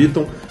vocês se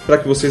divirtam, pra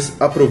que vocês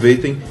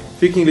aproveitem,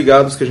 fiquem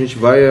ligados que a gente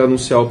vai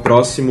anunciar o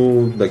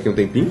próximo daqui a um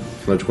tempinho,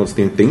 afinal de contas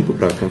tem tempo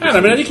pra acontecer. na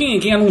verdade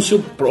quem anuncia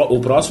o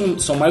próximo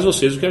são mais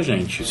vocês do que a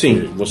gente.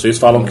 Sim. Se vocês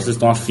falam que vocês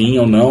estão afim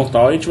ou não,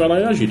 tal, a gente vai lá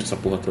e agita essa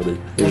porra toda aí.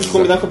 A gente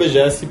combinar com a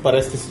BGS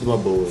parece ter sido uma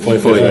boa. Foi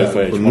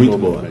Foi muito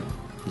boa. boa.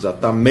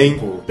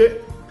 Exatamente.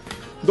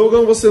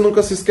 Dogão, você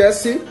nunca se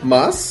esquece,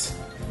 mas...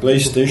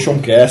 PlayStation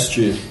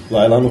Cast,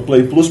 lá no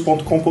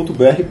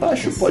playplus.com.br,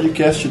 baixa o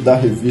podcast da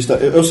revista.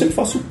 Eu sempre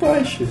faço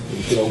baixa,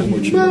 por algum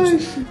motivo.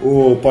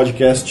 O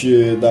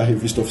podcast da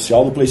revista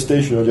oficial do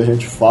PlayStation, onde a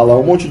gente fala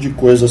um monte de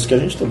coisas que a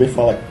gente também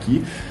fala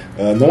aqui.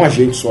 Não a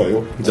gente, só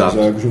eu, Exato.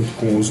 mas, junto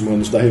com os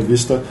manos da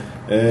revista.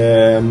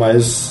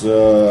 Mas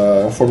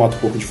é um formato um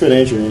pouco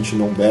diferente, a gente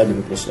não bebe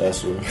no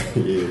processo.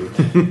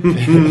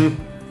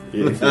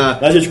 E, enfim,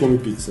 a gente come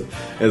pizza.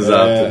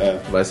 Exato.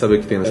 Vai saber o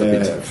que tem nessa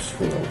pizza.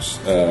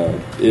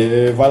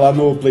 Vai lá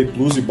no Play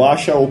Plus e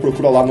baixa, ou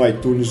procura lá no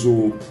iTunes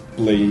o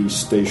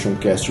PlayStation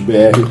Cast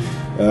BR.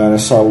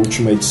 Nessa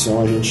última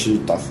edição a gente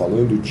tá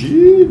falando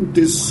de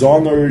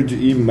Dishonored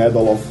e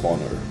Medal of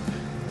Honor.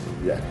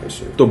 É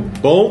isso aí. Muito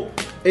bom.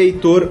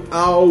 Heitor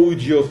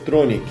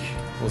Audiotronic.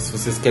 Ou se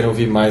vocês querem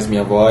ouvir mais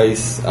minha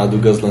voz, a do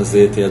Gus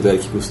Lanzetta e a do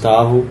Eric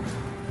Gustavo,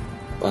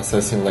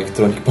 acessem o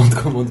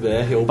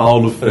electronic.com.br ou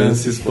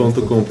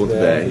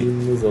paulofrancis.com.br e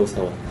nos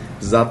ouçam lá.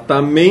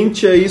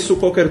 Exatamente, é isso.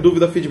 Qualquer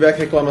dúvida, feedback,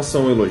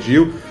 reclamação ou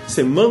elogio,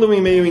 você manda um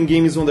e-mail em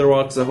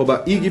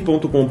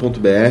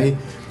gamesontheRocks@ig.com.br.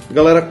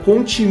 Galera,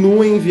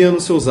 continuem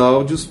enviando seus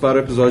áudios para o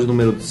episódio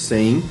número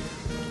 100.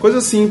 Coisa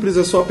simples,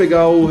 é só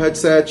pegar o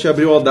headset,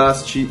 abrir o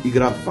Audacity e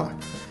gravar.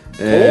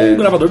 Ou o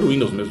gravador do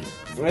Windows mesmo.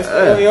 Mas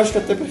eu acho que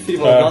até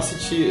prefiro o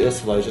Audacity, eu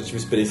já tive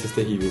experiências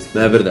terríveis.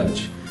 É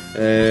verdade.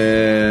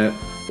 É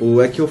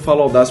que eu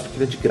falo Audacity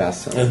porque ele é de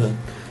graça. Né? Uhum.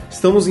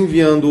 Estamos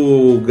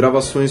enviando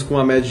gravações com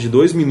uma média de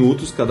 2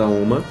 minutos cada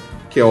uma,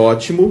 que é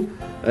ótimo.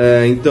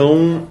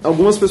 Então,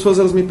 algumas pessoas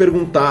elas me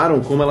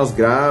perguntaram como elas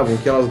gravam, o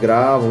que elas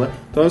gravam, né?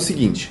 Então é o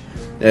seguinte,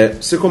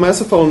 você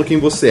começa falando quem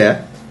você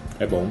é.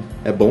 É bom.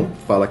 É bom,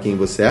 fala quem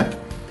você é.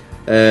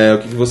 O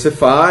que você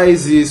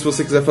faz, e se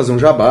você quiser fazer um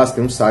jabá, se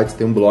tem um site, se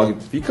tem um blog,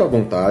 fica à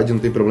vontade, não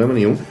tem problema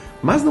nenhum.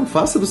 Mas não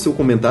faça do seu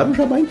comentário um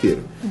jabá inteiro.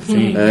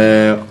 Sim.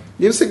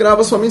 E aí você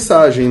grava a sua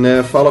mensagem,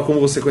 né? Fala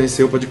como você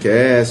conheceu o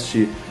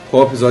podcast,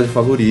 qual o episódio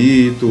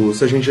favorito,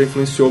 se a gente já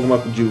influenciou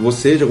de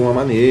você de alguma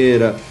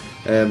maneira,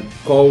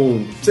 qual,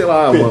 sei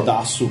lá...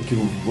 pedaço que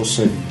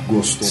você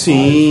gostou.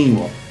 Sim.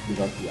 Mais,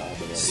 da piada, né?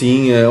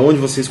 Sim, onde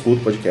você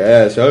escuta o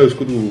podcast. Eu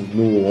escuto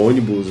no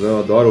ônibus, eu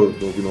adoro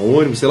ouvir no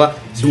ônibus, sei lá,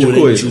 esse tipo de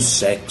coisa. o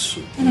sexo.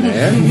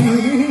 Né?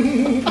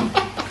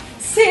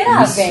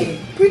 Será, velho?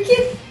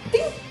 Porque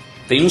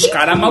Tem uns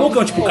caras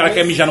malucão, tipo o cara que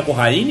quer mijar no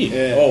Corraine.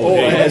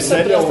 Você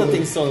presta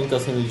atenção no que tá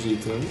sendo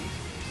dito, né?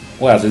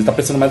 Ué, às vezes tá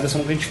prestando mais atenção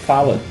no que a gente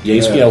fala. E é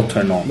isso que é o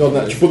turn on.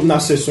 Não, tipo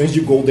nas sessões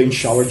de Golden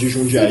Shower de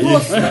Jundiaí.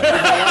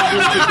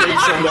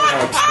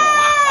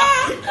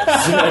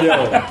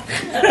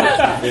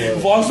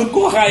 Voz do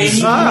Corraine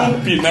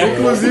Group, né?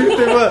 Inclusive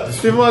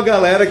teve uma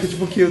galera que,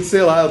 tipo, que,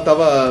 sei lá, eu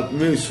tava...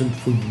 Meu, isso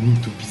foi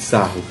muito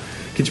bizarro.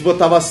 Que, tipo, eu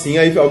tava assim,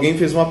 aí alguém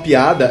fez uma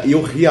piada e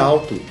eu ri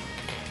alto.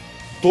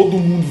 Todo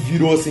mundo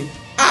virou assim...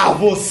 Ah,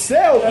 você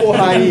é o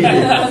Corraine!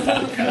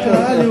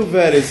 Caralho,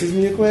 velho, vocês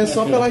me reconhecem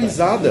só pela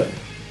risada.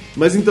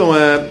 Mas então,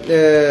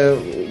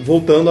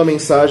 voltando à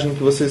mensagem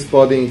que vocês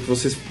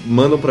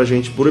mandam pra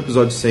gente por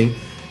episódio 100,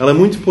 ela é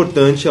muito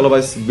importante, ela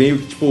vai meio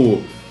que,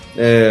 tipo,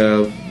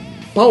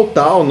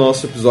 pautar o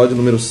nosso episódio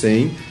número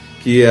 100,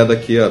 que é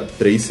daqui a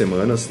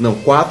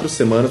 4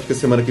 semanas, porque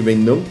semana que vem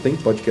não tem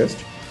podcast.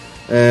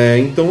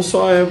 Então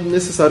só é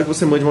necessário que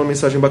você mande uma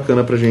mensagem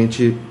bacana pra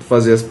gente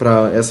fazer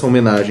essa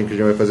homenagem que a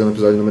gente vai fazer no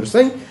episódio número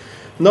 100.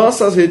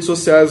 Nossas redes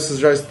sociais, vocês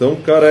já estão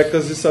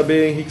carecas de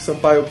saber, Henrique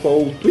Sampaio, qual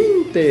o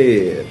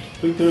Twitter?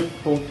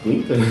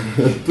 Twitter.com.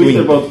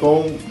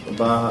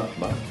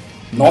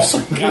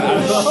 Nossa,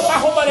 caralho.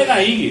 Arroba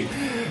Arena IG.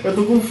 Eu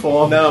tô com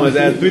fome. Não, mas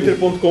é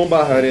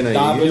twitter.com/arenaig.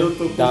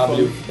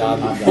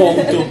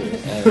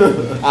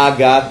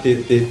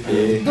 http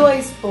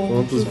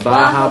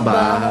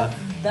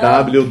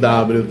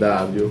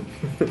www.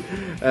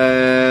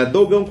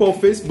 Dogão, qual o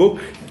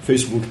Facebook?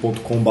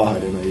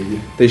 facebook.com/arenaig.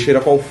 Teixeira,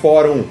 qual o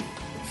fórum?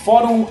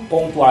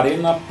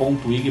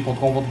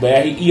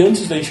 fórum.arena.ig.com.br. E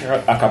antes da gente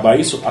acabar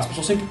isso, as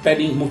pessoas sempre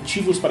pedem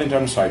motivos para entrar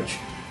no site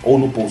ou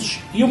no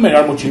post. E o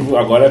melhor motivo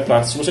agora é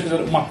para, se você quiser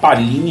uma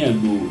palhinha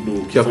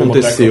do que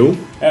aconteceu,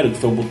 do que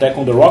foi o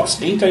Boteco on the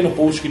Rocks, entra aí no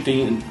post que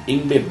tem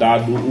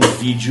embedado o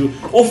vídeo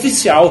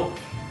oficial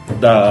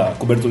da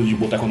cobertura de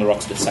Boteco on the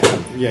Rocks The Second.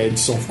 E a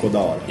edição ficou da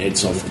hora. E a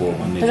edição ficou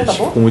maneira.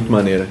 Ficou muito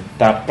maneira.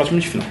 Tá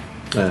praticamente final.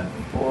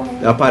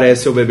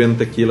 Aparece eu bebendo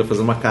tequila,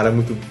 fazendo uma cara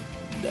muito...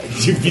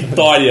 De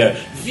vitória!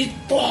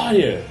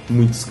 Vitória!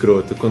 Muito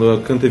escroto. Quando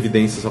eu canto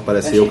evidência, só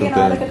aparece eu cantando.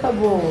 Na hora que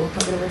acabou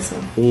a gravação.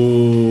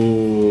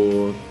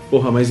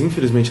 Porra, mas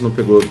infelizmente não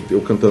pegou eu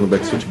cantando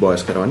Backstreet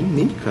Boys, cara. Eu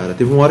animei, cara.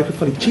 Teve uma hora que eu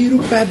falei, tira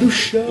o pé do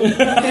chão.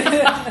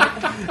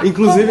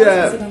 Inclusive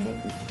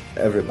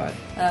Everybody.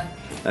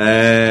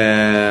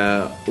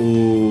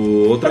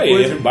 Outra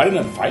coisa... Everybody não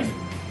é Five?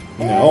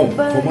 Não,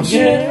 como assim?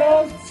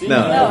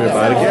 Não,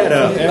 Everybody que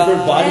era.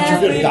 Everybody de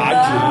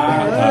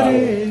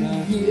verdade.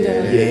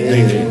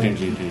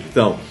 Entendi.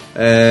 Então,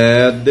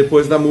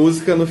 depois da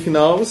música, no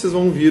final, vocês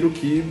vão ouvir o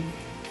que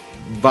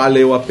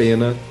valeu a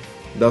pena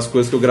das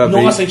coisas que eu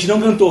gravei. Nossa, a gente não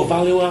cantou.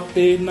 Valeu a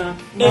pena.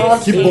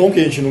 Nossa. Que bom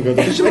que a gente não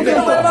cantou. A gente não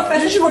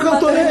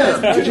cantou, né?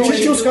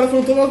 Tinha os caras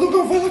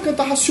falando, vai lá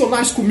cantar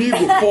Racionais comigo.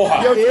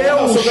 Porra,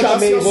 eu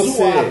chamei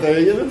você.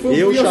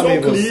 Eu chamei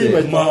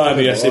você.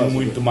 Mano, ia ser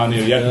muito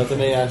maneiro. Eu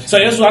também acho. Só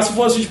ia zoar se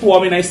fosse tipo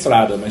Homem na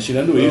Estrada, mas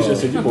tirando isso, ia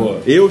ser de boa.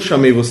 Eu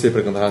chamei você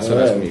pra cantar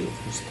Racionais comigo.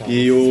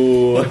 E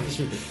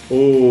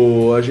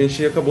a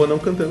gente acabou não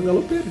cantando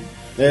Galopeira.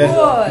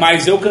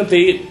 Mas eu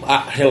cantei,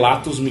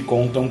 relatos me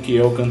contam que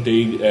eu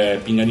cantei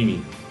Pinga em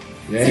Mim.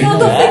 Você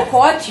mandou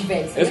fricote,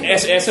 velho.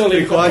 Essa eu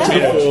lembro. Fricote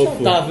é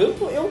fofo. Tá,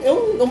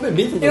 eu não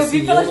bebi tudo Eu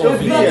assim. vi pela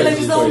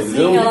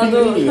televisãozinha lá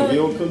Eu vi, do...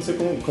 eu não sei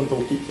como cantou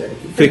o que é.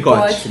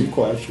 Fricote.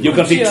 Fricote. E eu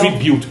cantei Te amo.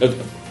 Tribute. Eu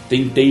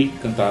tentei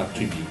cantar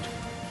Tribute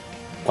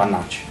com a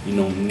Nath. E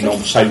não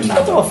saiu O que eu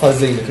nada. tava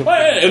fazendo?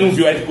 Eu não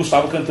vi o Eric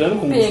Gustavo cantando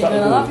com o Gustavo.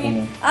 Pegando a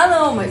vida. Ah,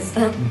 não, mas...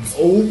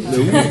 Ou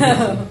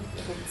não.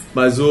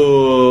 Mas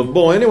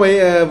Bom, anyway,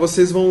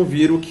 vocês vão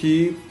ouvir o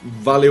que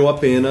valeu a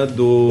pena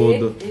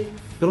do...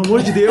 Pelo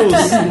amor de Deus!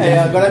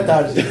 Agora é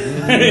tarde.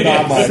 Não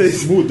dá mais.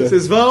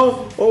 Vocês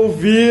vão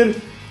ouvir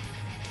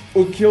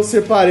o que eu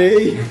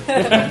separei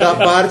da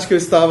parte que eu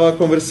estava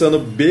conversando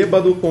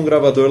bêbado com o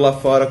gravador lá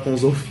fora com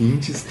os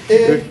ouvintes.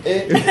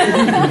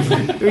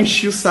 Eu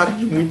enchi o saco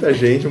de muita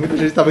gente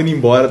estava indo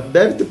embora.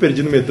 Deve ter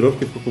perdido o metrô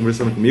porque ficou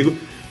conversando comigo.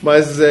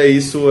 Mas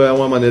isso é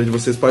uma maneira de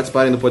vocês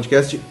participarem do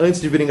podcast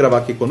antes de virem gravar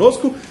aqui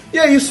conosco. E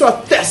é isso,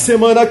 até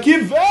semana que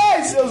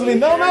vem, seus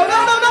lindão! Não!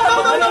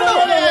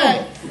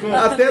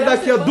 Até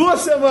daqui a 2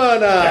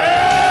 semanas!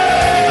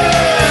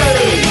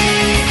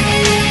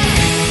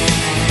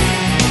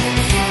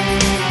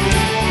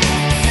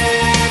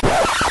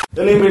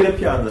 Eu lembrei da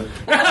piada.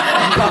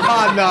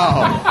 Ah,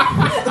 não!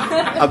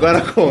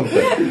 Agora conta.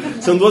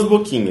 São 2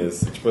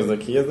 boquinhas. Tipo, essa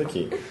daqui e essa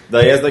daqui.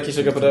 Daí essa daqui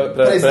chega pra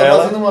Peraí, você tá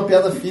ela. fazendo uma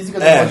piada física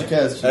do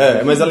podcast.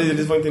 Mas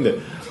eles vão entender.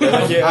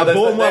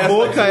 Uma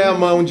boca é a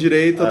mão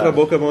direita, outra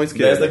boca é a mão Daí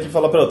esquerda. essa daqui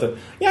fala pra outra.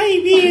 E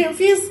aí, Bia,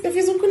 eu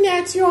fiz um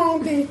cunhete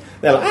ontem.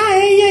 Ela,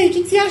 e aí, o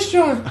que você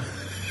achou?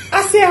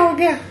 A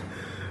selga.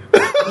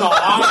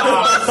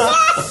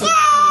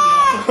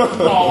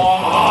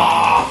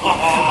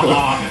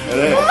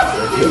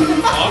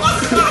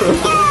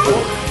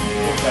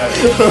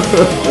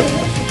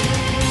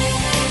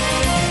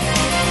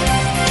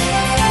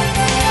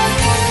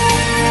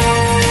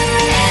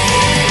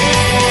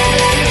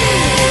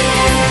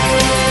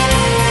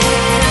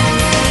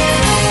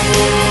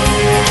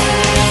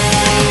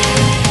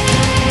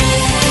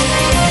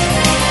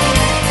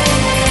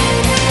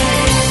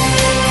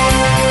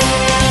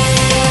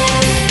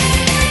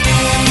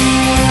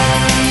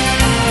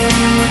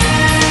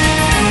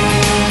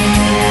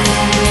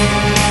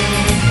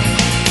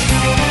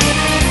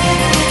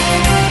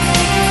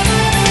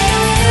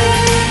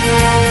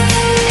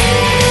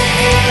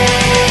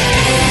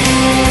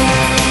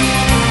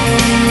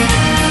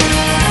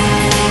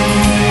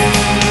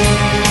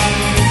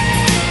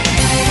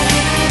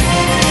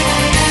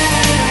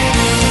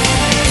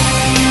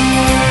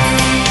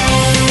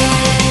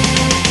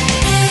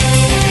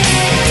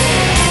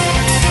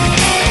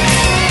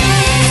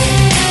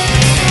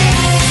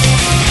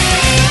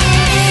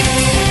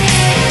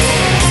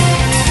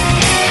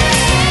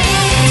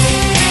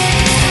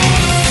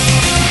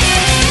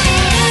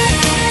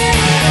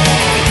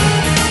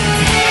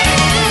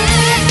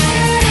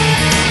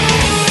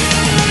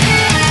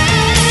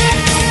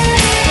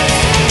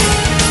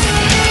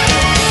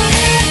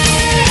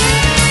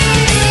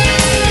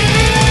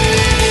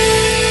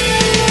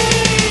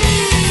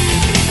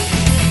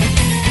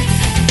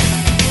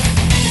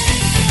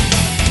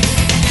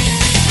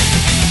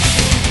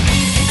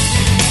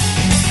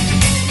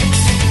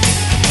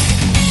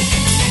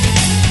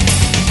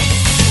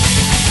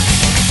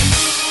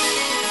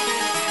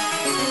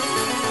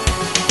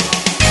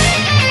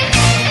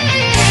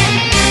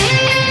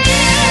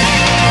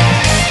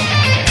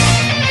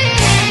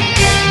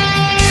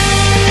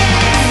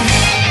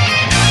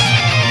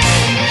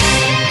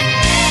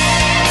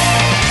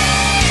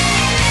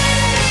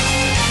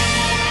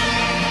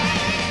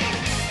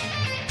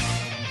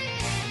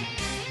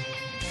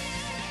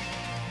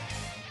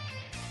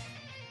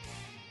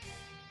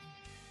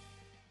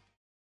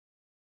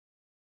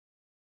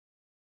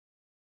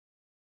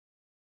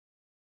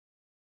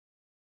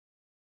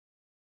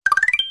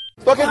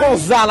 Tô aqui com o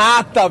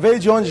Zanata. Veio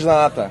de onde,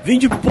 Zanata? Vim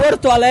de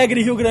Porto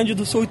Alegre, Rio Grande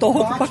do Sul, e tô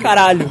rouco pra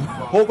caralho.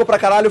 Rouco pra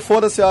caralho,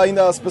 foda-se,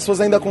 as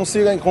pessoas ainda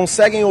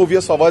conseguem ouvir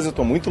a sua voz, eu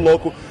tô muito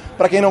louco.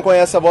 Pra quem não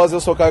conhece a voz,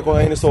 eu sou o Caio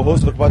Correia, sou o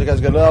host do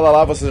podcast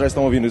lá, vocês já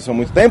estão ouvindo isso há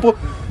muito tempo.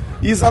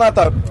 E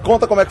Zanata,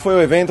 conta como é que foi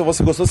o evento,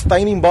 você gostou, você tá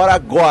indo embora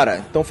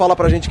agora. Então fala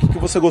pra gente o que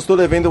você gostou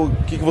do evento,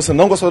 o que você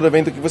não gostou do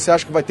evento, o que você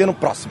acha que vai ter no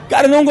próximo.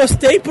 Cara, eu não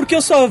gostei porque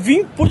eu só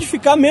pude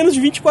ficar menos de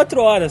 24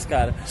 horas,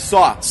 cara.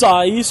 Só,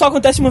 e só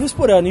acontece uma vez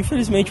por ano,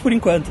 infelizmente, por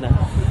enquanto, né?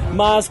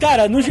 Mas,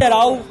 cara, no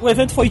geral, o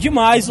evento foi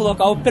demais, o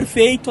local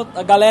perfeito,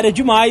 a galera é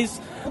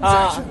demais.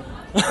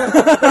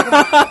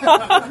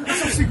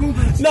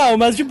 Não,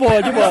 mas de boa.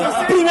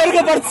 Primeiro que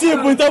eu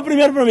participo, então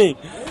primeiro pra mim.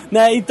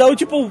 Né? Então,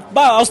 tipo,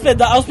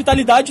 a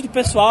hospitalidade do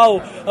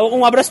pessoal,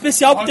 um abraço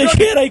especial pro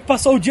Teixeira aí que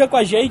passou o dia com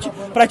a gente,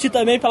 pra ti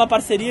também pela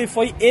parceria, e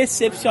foi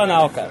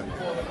excepcional,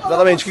 cara.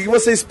 Exatamente. O que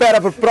você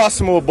espera pro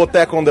próximo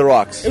Boteco on the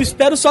Rocks? Eu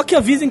espero só que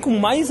avisem com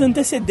mais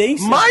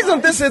antecedência. Mais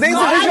antecedência?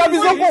 A gente já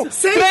avisou com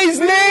 3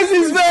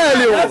 meses,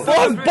 velho!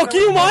 Porra, um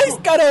pouquinho mais,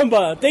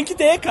 caramba! Tem que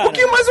ter, cara. Um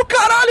pouquinho mais o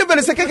caralho,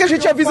 velho! Você quer que a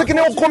gente avise que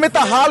nem o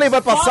Cometa Halley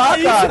vai passar,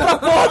 isso cara? pra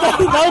porra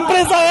da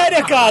empresa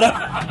aérea, cara!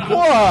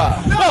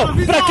 Porra!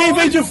 Não, pra quem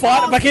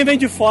vem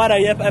de fora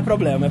aí é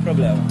problema.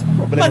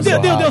 Podemos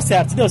Mas zoar.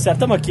 deu certo.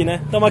 Tamo aqui,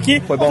 né? Tamo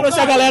aqui. Foi bom. Trouxe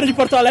a galera de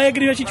Porto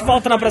Alegre e a gente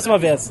volta na próxima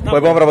vez. Foi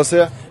bom pra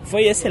você?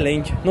 Foi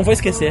excelente. Não vou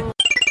esquecer.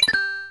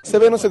 Você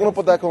veio no segundo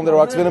Boteco on the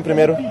Rocks, veio no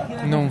primeiro?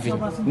 Não vi.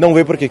 Não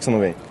veio, por que você não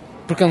veio?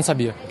 Porque eu não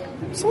sabia.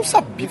 Você não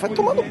sabia, vai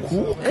tomar no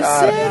cu,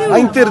 cara. A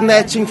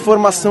internet, a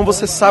informação,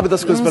 você sabe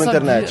das coisas pela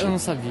internet. Eu não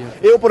sabia.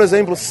 Eu, por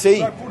exemplo,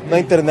 sei na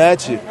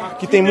internet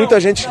que tem muita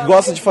gente que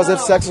gosta de fazer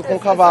sexo com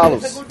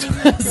cavalos.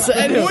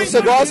 Sério?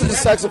 Você gosta de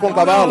sexo com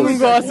cavalos? Não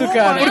gosto,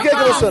 cara. Por que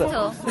você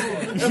não?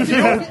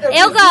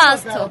 Eu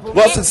gosto.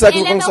 Gosta de sexo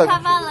Ele com é meu sexo?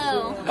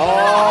 cavalão.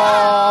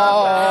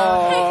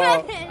 Ah!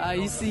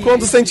 Aí sim.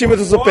 Quantos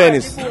centímetros o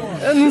pênis?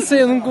 Eu não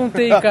sei, eu não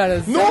contei,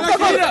 cara. Nunca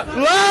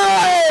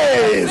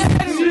Lies!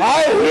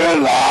 I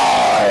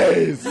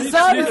realize!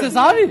 Sabe, você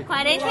sabe?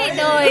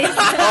 42.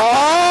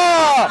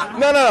 Ah!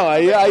 Não.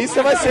 Aí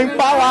você vai ser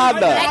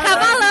empalada. É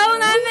cavalão,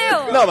 né,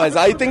 meu? Não, mas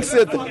aí tem que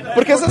ser...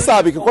 Porque você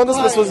sabe que quando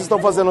as pessoas estão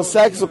fazendo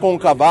sexo com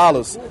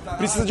cavalos,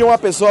 precisa de uma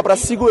pessoa pra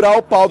segurar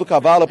o pau do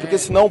cavalo, porque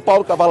senão o pau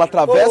do cavalo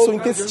atravessa o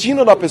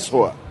intestino da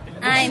pessoa.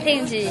 Ah,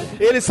 entendi.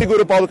 Ele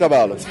segura o pau do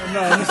cavalo.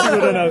 Não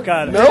segura não,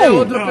 cara.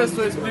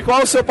 Não? Qual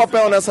é o seu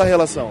papel nessa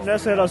relação?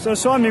 Nessa relação, eu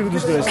sou amigo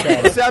dos dois,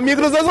 cara. Você é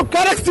amigo dos dois, o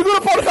cara que segura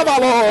o pau do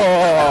cavalo!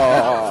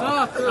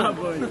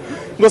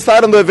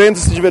 Gostaram do evento,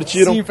 se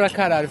divertiram? Sim, pra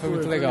caralho, foi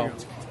muito legal.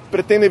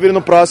 Pretendem vir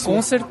no próximo?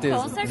 Com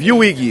certeza.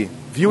 Viu, Iggy?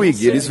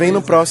 Eles vêm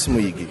no próximo,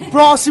 Iggy.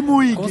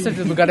 Próximo, Iggy. Com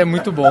certeza, o lugar é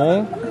muito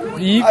bom.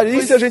 E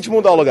Aí se a gente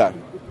mudar o lugar?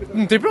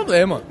 não tem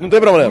problema. Não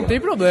tem problema. Não tem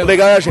problema. O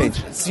legal é a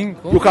gente. Sim.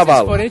 E o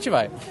cavalo? Se for, a gente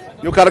vai.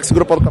 E o cara que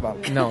segura o pau do cavalo?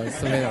 Não,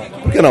 isso também não.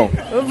 Por que não?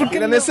 Porque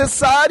ele é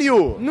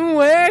necessário.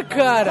 Não é,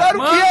 cara.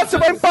 Claro que é, você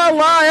vai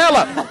empalar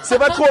ela. Você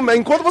vai comer.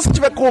 Enquanto você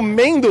estiver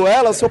comendo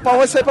ela, seu pau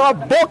vai sair pela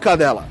boca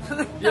dela.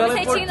 Tô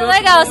me sentindo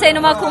legal sendo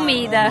uma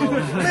comida.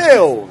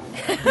 Meu,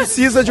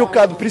 precisa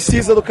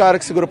do cara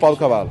que segura o pau do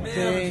cavalo.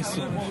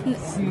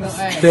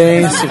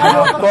 Tenso.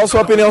 Qual a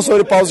sua opinião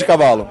sobre paus de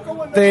cavalo?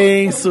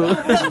 Tenso.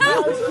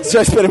 Você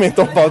já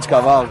experimentou um pau de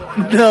cavalo?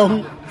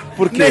 Não.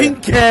 Por quê? Nem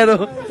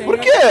quero. Por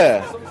quê?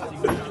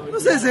 Não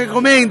sei se você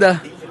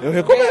recomenda. Eu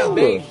recomendo.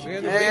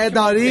 É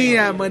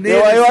daorinha, maneiro.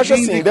 Eu acho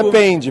assim,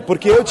 depende.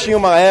 Porque eu tinha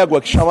uma égua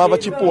que chamava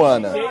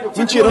Tipuana.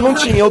 Mentira, eu não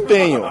tinha, eu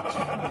tenho.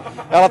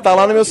 Ela tá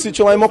lá no meu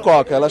sítio lá em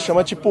Mococa. Ela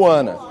chama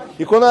Tipuana.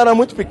 E quando eu era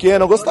muito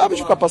pequeno, eu gostava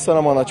de ficar passando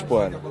a mão na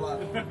Tipuana.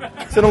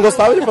 Você não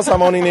gostava de passar a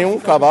mão em nenhum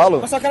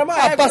cavalo?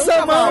 Passar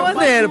a mão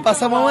maneiro,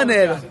 passar a mão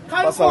maneiro.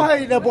 Cara, porra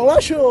aí, né?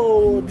 Bolacha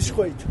ou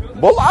biscoito?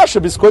 Bolacha,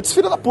 biscoitos,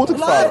 filho da puta que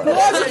fala.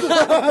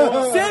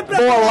 Sempre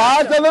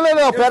Bolacha,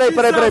 não, peraí.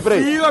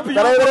 Peraí.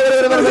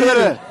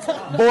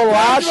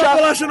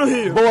 Bolacha no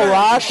Rio.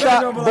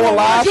 Bolacha.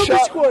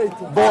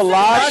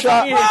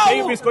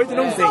 Tem biscoito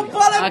não tem.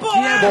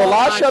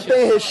 Bolacha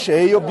tem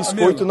recheio,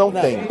 biscoito não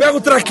tem. Pega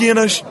o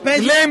traquinas,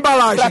 lê a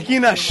embalagem.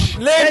 Traquinas.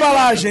 Lê a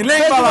embalagem.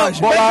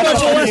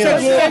 Bolacha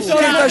O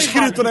que tá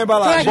escrito na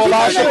embalagem?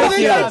 Bolacha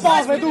traquinas.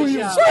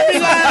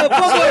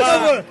 Por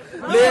favor.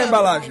 Lê a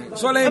embalagem.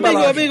 Só lê a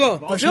embalagem. Amigo.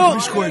 Tá escrito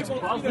biscoito.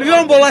 Me dê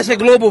uma bolacha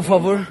Globo, por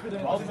favor.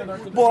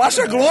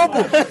 Bolacha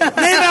Globo?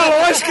 Nem na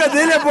lógica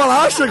dele é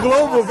bolacha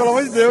Globo, pelo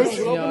amor de Deus.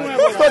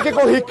 Estou aqui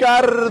com o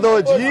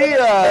Ricardo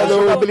Dias,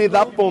 do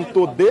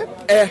jogabilidade.d.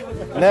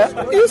 Né?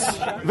 Isso.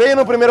 Veio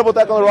no primeiro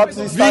Boteco on the Rocks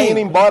e está indo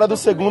embora do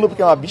segundo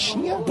porque é uma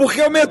bichinha.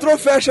 Porque o metrô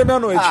fecha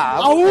meia-noite.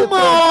 Há 1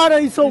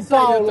 hora em São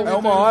Paulo. É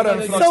 1 hora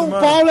no final de São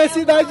semana. Paulo é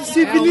cidade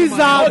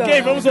civilizada.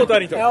 Ok, vamos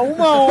voltar então. É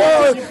 1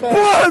 hora.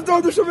 Porra,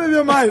 então deixa eu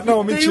beber mais.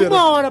 Não, Tem mentira. 1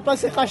 hora pra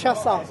ser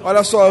cachaçado.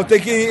 Olha só, eu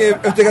tenho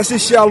que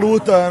assistir a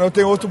luta, não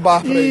tem outro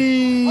bar pra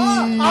ir.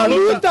 A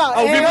luta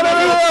Ao vivo,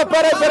 não,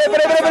 peraí.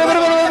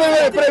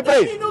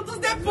 minutos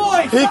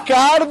depois.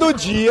 Ricardo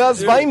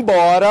Dias vai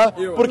embora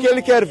porque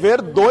ele quer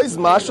ver 2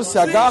 machos se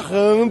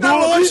agarrando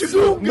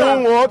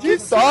num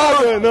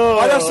octógono.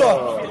 Olha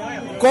só,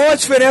 qual a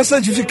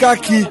diferença de ficar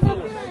aqui?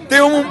 Tem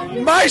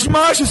mais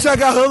machos se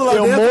agarrando lá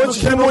Tem dentro. um monte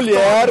de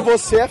mulher,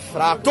 você é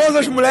fraco. Todas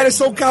as mulheres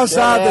são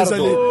casadas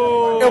Certo. ali.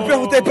 Eu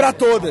perguntei pra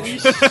todas.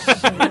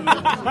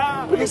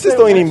 Por que vocês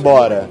estão indo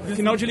embora?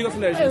 Final de League of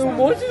Legends.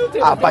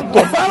 Ah, vai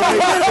tomar.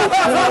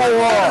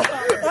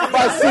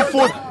 Vai se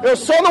fuder. Eu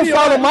só não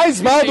falo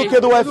mais mal do que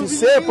do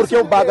UFC porque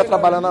o Baga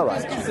trabalha na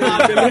Riot.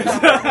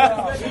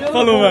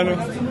 Falou, mano.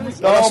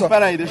 Então,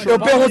 peraí, deixa eu... Eu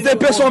perguntei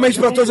pessoalmente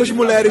pra todas as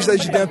mulheres daí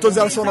de dentro, todas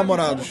elas são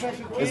namorados.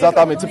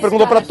 Exatamente, você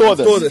perguntou pra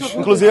todas. Todas.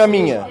 Inclusive a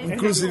minha.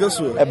 Inclusive a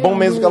sua. É bom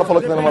mesmo que ela falou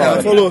que não é namorada.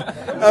 Ela falou.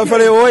 Aí eu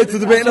falei, oi,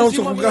 tudo bem? Não,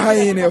 sou com a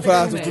Raine. Eu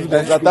falei, tudo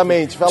bem.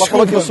 Exatamente. Ela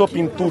falou que eu sou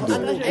pintudo.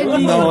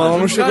 Não, ela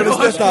não chegou nesse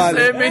detalhe.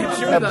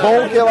 É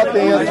bom que ela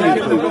tenha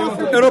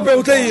dito. Eu não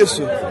perguntei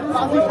isso.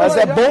 Mas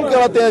é bom que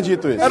ela tenha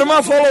dito isso. Era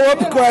uma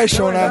follow-up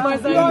question, né?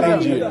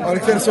 Entendi. Olha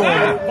que tem no seu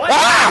ombro.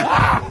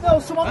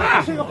 Não, se uma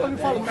mulher chega pra mim e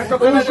fala,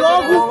 eu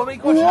jogo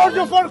o World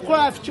of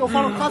Warcraft, eu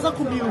falo, casa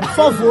comigo, por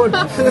favor.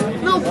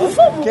 Não, por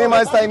favor. Quem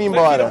mais tá indo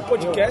embora?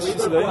 Podcast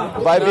isso daí?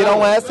 Vai virar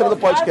um extra do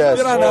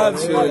podcast. Não vira nada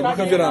isso aí,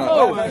 nunca vira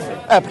nada.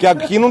 É, porque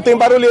aqui não tem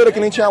barulheira que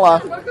nem tinha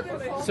lá.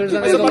 Senhor dos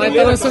Anéis Online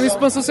tá lançando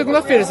expansão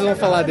segunda-feira, vocês vão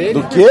falar dele?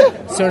 Do quê?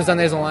 Senhor dos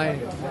Anéis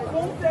Online.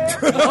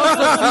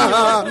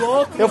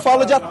 Eu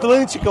falo de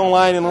Atlântica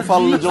Online, não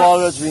falo de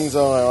Log of Dreams.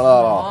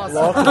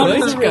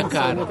 Atlântica,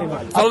 cara.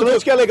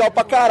 Atlântica é legal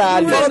pra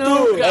caralho.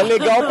 É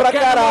legal pra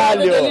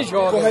caralho.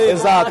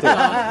 Exato.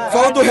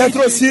 Fala do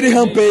Retro City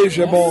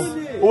Rampage, é bom.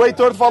 O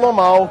Heitor falou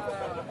mal.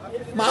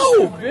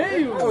 Mal?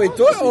 O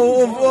Heitor é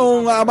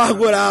um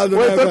amargurado,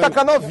 O Heitor né, tá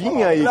com a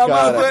novinha aí,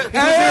 cara.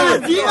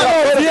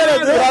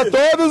 Pra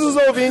todos os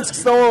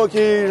ouvintes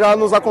que já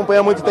nos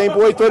acompanham há muito tempo,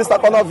 o Heitor está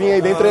com a novinha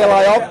aí dentro.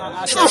 Ela é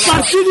A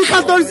partir de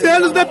 14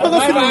 anos, né,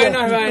 pedofilia.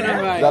 Não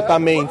vai.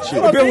 Exatamente.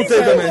 Eu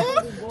perguntei também.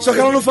 Só que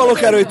ela não falou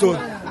que era o Heitor.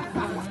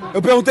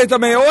 Eu perguntei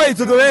também, oi,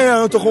 tudo bem?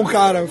 Eu tô com o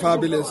cara. Eu falei,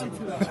 beleza.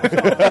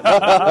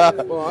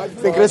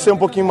 Tem que crescer um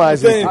pouquinho mais.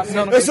 Tem. Hein?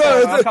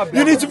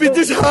 You need to be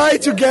this high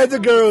to get the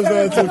girls,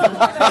 né?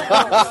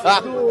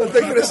 Eu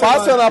tenho que crescer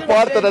Passa mais. na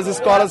porta das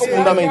escolas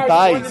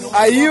fundamentais.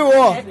 Aí,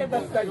 ó,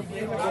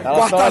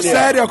 Elas estão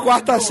ali, ó.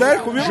 quarta série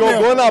comigo Jogou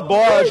mesmo. na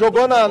bola,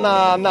 jogou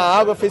na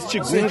água, fez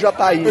tigum, já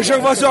tá aí. Eu chego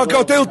e falo assim, ó, que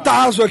eu tenho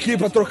taso aqui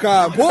pra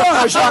trocar.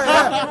 Porra,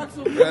 já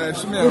é. É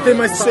isso mesmo. Não tem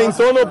mais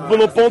Sentou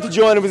no ponto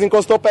de ônibus,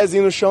 encostou o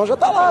pezinho no chão, já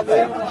tá lá,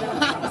 velho.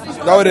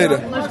 da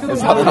orelha.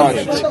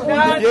 Exatamente.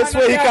 E esse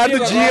foi Ricardo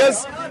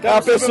Dias,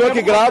 a pessoa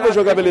que grava a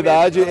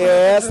jogabilidade,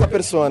 é essa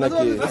persona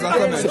aqui.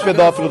 Esse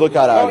pedófilo do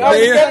caralho.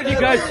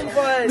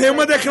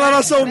 Nenhuma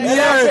declaração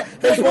minha é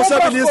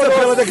responsabilista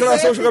pela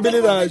declaração de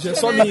jogabilidade. É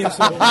só minha.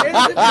 Só.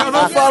 Eu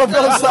não falo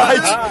pelo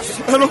site.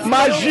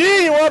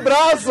 Maginho, um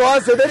abraço, ó,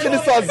 você deixa ele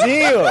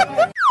sozinho.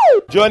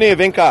 Johnny,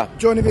 vem cá.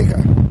 Johnny, vem cá.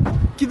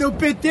 Que deu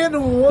PT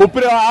no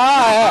outro.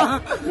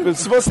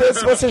 Se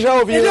você já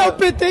ouviu. Ele é o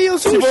PT e eu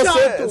sou o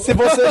chato. Se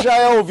você já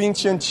é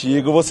ouvinte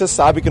antigo, você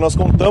sabe que nós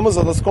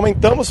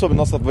comentamos sobre.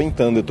 Nossa,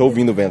 ventando, eu tô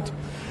ouvindo o vento.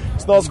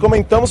 Nós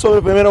comentamos sobre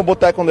o primeiro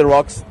Boteco on the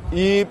Rocks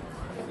e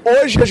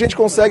hoje a gente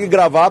consegue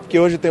gravar, porque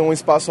hoje tem um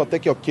espaço até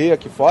que ok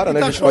aqui fora,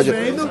 né? A gente pode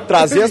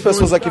trazer as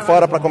pessoas aqui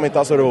fora para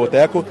comentar sobre o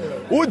Boteco.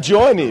 O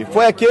Johnny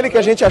foi aquele que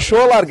a gente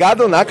achou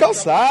largado na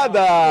calçada.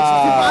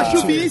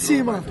 Embaixo vinha em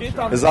cima.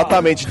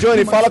 Exatamente.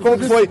 Johnny, fala como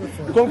que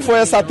foi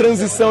essa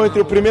transição entre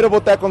o primeiro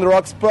Boteco on the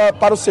Rocks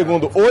para o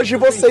segundo. Hoje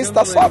você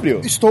está sóbrio.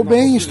 Estou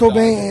bem.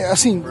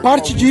 Assim,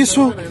 parte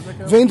disso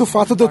vem do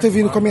fato de eu ter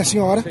vindo com a minha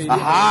senhora.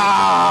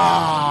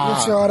 Minha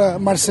senhora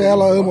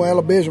Marcela, amo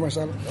ela. Beijo,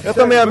 Marcela. Eu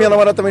também, a minha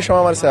namorada também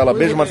chama Marcela.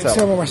 Beijo, Marcela.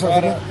 Você ama a Marcela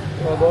também?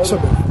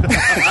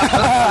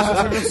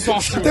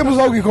 Temos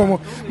algo em comum.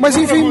 Mas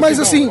enfim,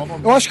 assim,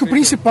 eu acho que o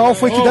principal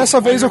foi que dessa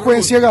vez eu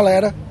conheci a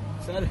galera.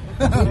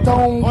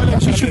 Então, a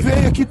gente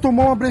veio aqui,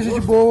 tomou uma breja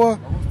de boa,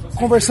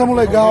 conversamos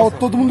legal,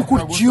 todo mundo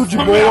curtiu de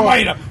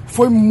boa.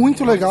 Foi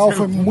muito legal,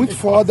 foi muito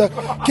foda.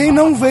 Quem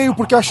não veio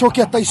porque achou que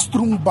ia estar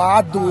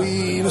estrumbado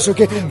e não sei o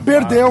que,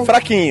 perdeu.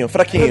 Fraquinho.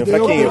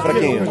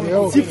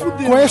 Perdeu.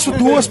 Conheço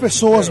 2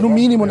 pessoas, no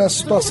mínimo, nessa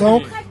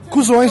situação.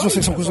 Cusões,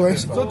 vocês são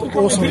cuzões.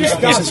 Ouçam isso,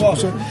 vocês são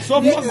cuzões.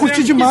 E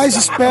curti demais,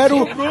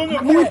 espero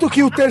muito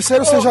que o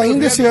terceiro seja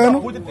ainda esse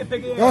ano.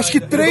 Eu acho que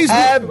 3...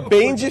 É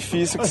bem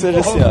difícil que seja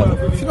esse ano.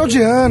 Final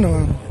de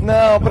ano.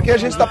 Não, porque a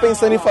gente tá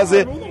pensando em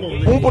fazer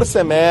um por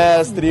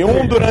semestre,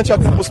 um durante a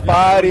Campus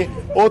Party,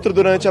 outro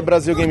durante a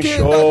Brasil Game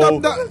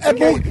Show.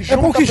 É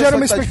bom que gera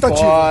uma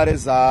expectativa. Fora,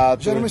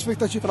 exato. Gera uma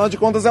expectativa. Afinal de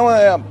contas,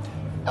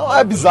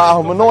 é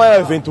bizarro, mas não é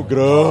um evento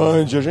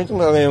grande, a gente não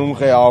ganha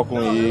R$1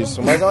 com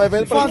isso, mas é um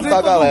evento pra juntar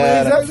a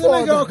galera. É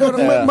legal,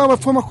 cara. Mas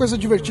foi uma coisa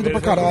divertida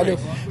pra caralho.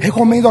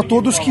 Recomendo a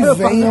todos que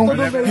venham.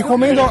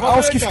 Recomendo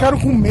aos que ficaram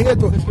com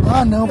medo.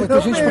 Ah, não, vai ter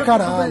gente pra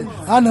caralho.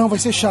 Ah, não, vai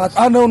ser chato.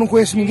 Ah, não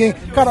conheço ninguém.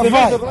 Cara,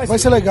 vai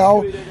ser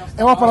legal.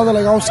 É uma parada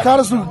legal. Os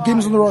caras do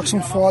Games on the Rock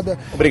são foda.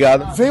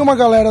 Obrigado. Veio uma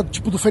galera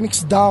tipo do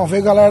Phoenix Down,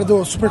 veio a galera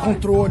do Super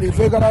Controle,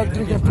 veio a galera do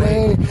Drink and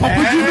Play.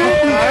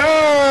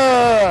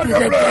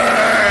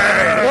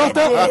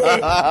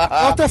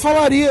 Eu até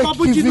falaria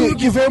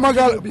que veio uma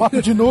galera.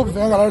 Papo de noob,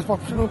 veio a galera do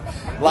Papo de noob.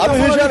 Lá do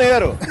Rio de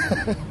Janeiro.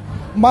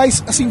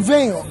 Mas, assim,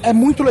 venham, é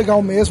muito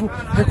legal mesmo,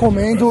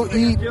 recomendo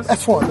e é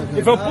foda.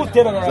 E foi um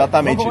puteiro agora.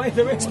 Exatamente.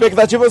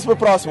 Expectativas pro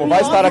próximo,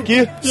 vai estar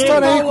aqui?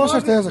 Estarei, com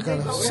certeza,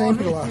 cara.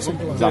 Sempre lá.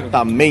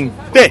 Exatamente.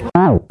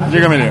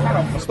 Diga, menino.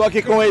 Estou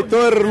aqui com o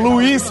Heitor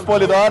Luiz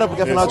Polidoro,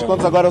 porque afinal de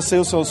contas agora eu sei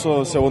o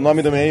seu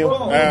nome do meio.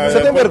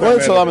 Você tem vergonha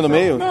do seu nome do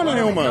meio? Não,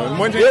 nenhuma.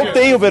 Eu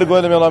tenho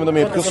vergonha do meu nome do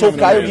meio, porque eu sou o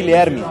Caio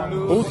Guilherme.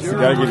 Putz,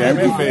 Caio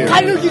Guilherme é feio.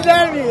 Caio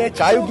Guilherme!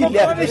 Caio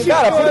Guilherme.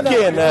 Cara, por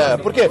quê, né?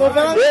 Porque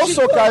eu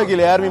sou Caio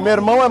Guilherme,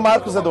 meu irmão é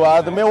Marcos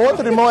Eduardo, meu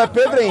outro irmão é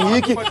Pedro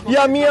Henrique e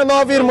a minha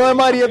nova irmã é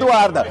Maria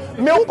Eduarda.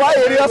 Meu pai,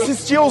 ele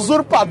assistia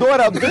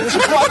Usurpadora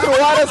 24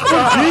 horas por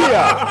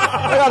dia.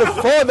 Cara,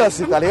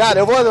 foda-se, tá ligado?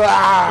 Eu vou...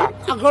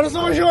 Agora eu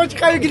sou um jogo de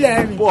Caio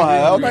Guilherme. Porra,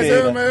 é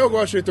ok. Mas eu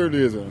gosto de Heitor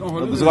Luiz.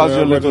 Você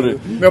gosta de Heitor Luiz?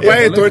 Meu pai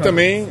é Heitor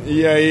também,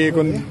 e aí,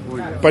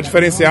 pra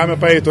diferenciar, meu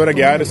pai é Heitor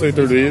Aguiar, eu sou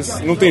Heitor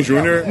Luiz. Não tem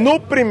Júnior. No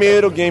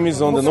primeiro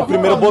no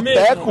primeiro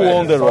Boteco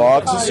on the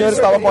Rocks, o senhor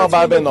estava com uma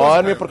barba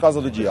enorme por causa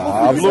do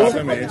Diablo.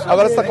 Exatamente.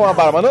 Agora você está com uma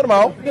barba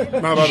normal.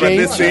 Uma barba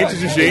decente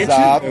de gente.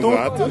 Exato.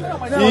 Exato.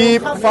 E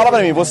fala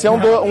pra mim, você é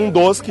um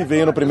dos que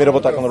veio no primeiro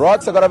Boteco on the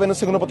Rocks, agora vem no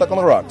segundo Boteco on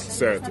the Rocks.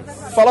 Certo.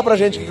 Fala pra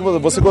gente que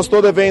você gostou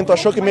do evento,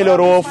 achou que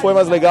melhorou, foi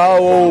mais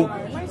legal ou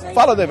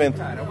Fala do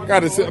evento.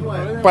 Cara,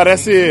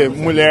 parece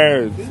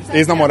mulher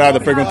ex-namorada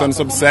perguntando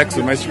sobre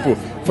sexo, mas, tipo,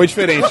 foi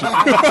diferente.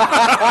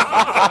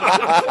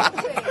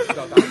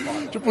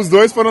 Tipo, os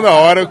dois foram da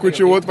hora, eu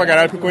curti o outro pra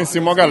caralho, porque eu conheci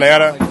uma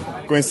galera.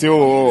 Conheci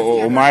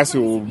o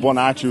Márcio, o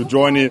Bonatti, o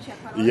Johnny,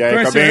 e aí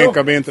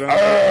acabei entrando.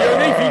 Eu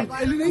nem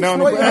vi. Não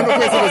conheci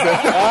você.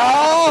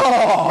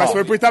 Mas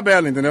foi por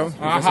tabela, entendeu?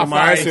 Conheci o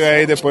Márcio, e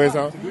aí depois...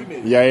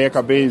 E aí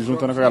acabei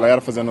juntando com a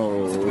galera, fazendo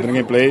o Drink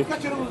and Play.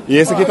 E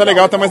esse aqui tá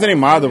legal, tá mais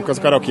animado, por causa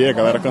do karaokê, a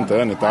galera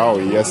cantando e tal.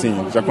 E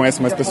assim, já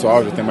conhece mais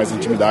pessoal, já tem mais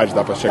intimidade,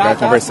 dá pra chegar e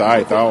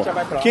conversar e tal.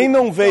 Quem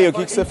não veio, o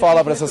que você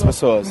fala pra essas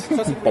pessoas?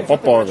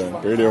 Popopó, velho.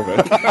 Perdeu,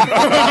 velho.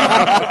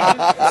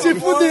 Se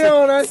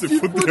fudeu, né? Se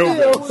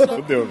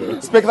fudeu, velho.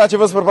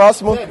 Expectativas pro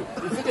próximo?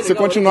 Se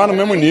continuar no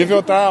mesmo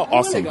nível, tá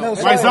awesome.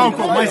 Mais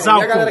álcool.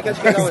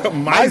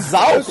 Mais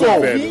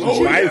álcool?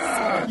 Velho. Mais...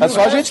 É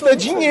só a gente ter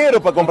dinheiro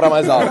pra comprar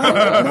mais álcool.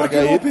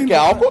 Porque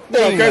álcool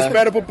tem, O que eu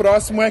espero pro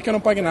próximo é que eu não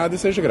pague nada e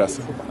seja de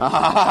graça.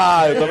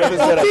 Eu tô vendo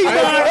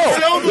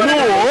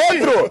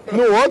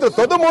No outro,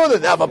 todo mundo.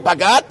 Vou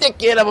pagar a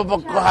tequila, vou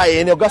pagar a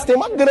N. Eu gastei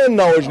uma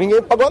grana hoje,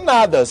 ninguém pagou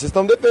nada. Vocês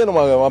estão devendo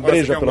uma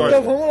breja, pelo menos.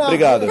 Então vamos lá.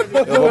 Obrigado.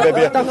 Eu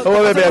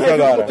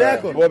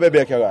vou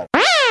beber aqui agora.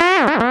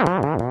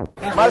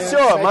 Márcio.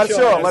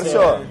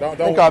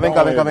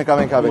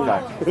 Vem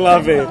cá. Lá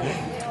vem.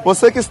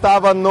 Você que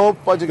estava no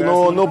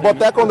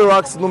Boteco on the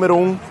Rocks número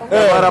 1,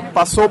 agora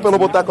passou pelo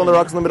Boteco on the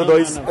Rocks número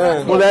 2,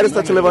 Mulheres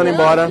está te levando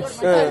embora.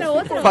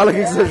 Fala o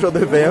que você achou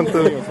do evento.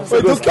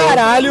 Foi do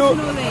caralho.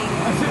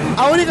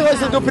 A única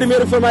coisa do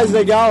primeiro foi mais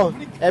legal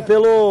é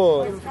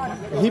pelo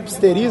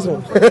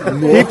hipsterismo.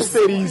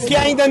 Que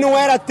ainda não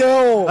era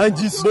tão...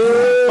 Desculpa.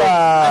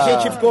 A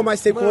gente ficou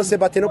mais tempo com você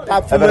batendo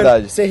papo. É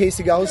verdade. Você rei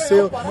cigarro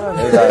seu.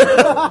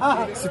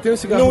 Você tem um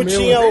cigarro Não meu,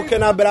 tinha o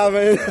Cana Brava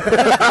ainda.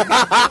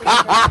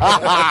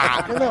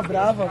 Cana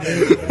Brava,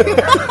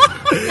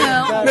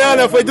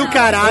 Não, foi do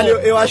caralho.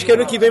 Eu acho que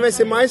ano que vem vai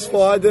ser mais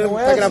foda.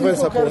 Tá gravando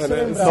essa porra,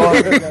 né?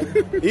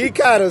 E,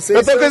 cara,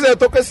 vocês... Eu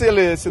tô com esse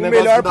negócio. O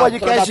melhor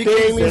podcast de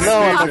games.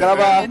 Não, pra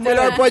gravar. O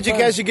melhor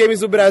podcast de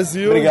games do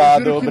Brasil.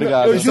 Obrigado.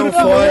 Eu juro que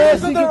não é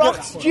The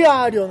Rocks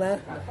diário, né?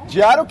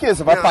 Diário o quê?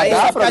 Você vai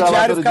pagar pra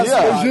gravar todo dia?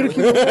 Eu juro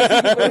que não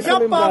é. Já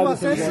paga,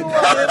 acesso.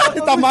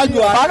 Ele tá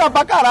magoado. Paga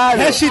pra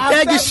caralho.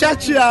 Hashtag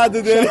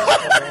chateado dele.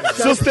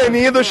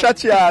 Sustenido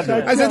chateado.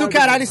 Mas é do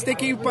caralho, você tem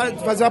que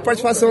fazer uma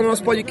participação no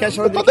nosso podcast.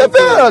 Eu tô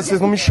devendo,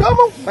 vocês não me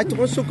chamam? Vai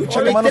tomar no seu cu, te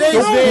chamei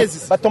 3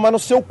 vezes. Vai tomar no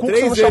seu cu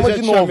que você não chama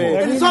de novo.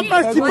 Ele só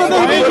participa da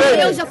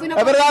Eu já fui na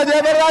É verdade.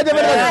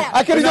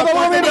 Aquele dia eu tava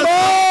com a minha irmã.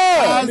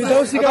 Me dá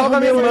um cigarro pra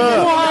minha irmã.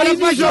 Aí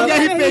pra jogar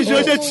RPG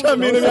eu já te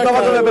chamei na minha Você tava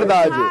falando a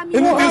verdade.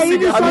 Eu não tenho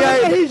cigarro. A minha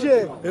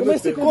RG.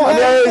 Comecei com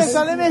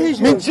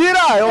RG. Mentira!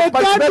 Eu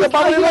participei do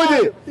Papo de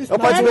Noob! Eu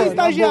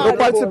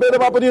participei do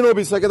Papo de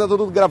Noob, isso aqui tá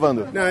tudo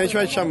gravando. Não, a gente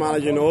vai te chamar lá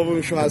de novo,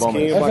 um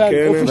churrasquinho bacana.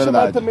 Eu fui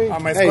chamado também.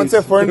 Mas quando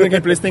você for no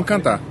gameplay, você tem que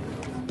cantar.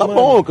 Tá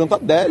bom, eu canto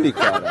Adele,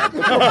 cara.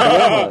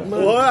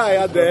 Ué,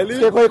 a Adele...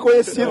 Fiquei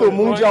reconhecido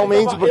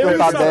mundialmente por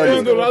cantar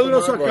Adele. do lado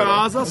da sua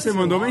casa, você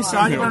mandou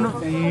mensagem pra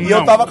não... E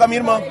eu tava com a minha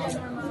irmã.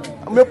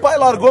 Meu pai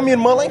largou minha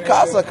irmã lá em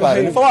casa, cara.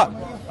 Ele falou,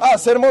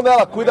 você é irmão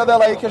dela, cuida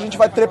dela aí que a gente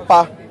vai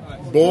trepar.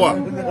 Boa.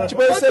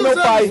 Tipo, esse é meu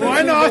pai.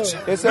 Why not?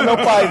 Esse é meu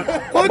pai.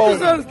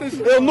 Quantos anos tem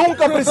esse? Eu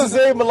nunca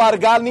precisei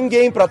largar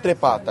ninguém pra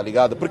trepar, tá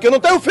ligado? Porque eu não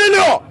tenho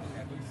filho!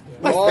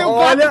 Mas tem um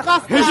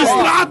gato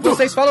Registrado!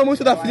 Vocês falam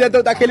muito da filha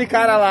daquele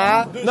cara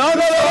lá. Não.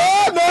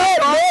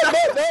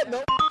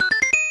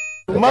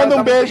 Manda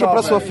um beijo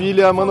pra sua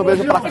filha, manda um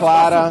beijo pra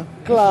Clara.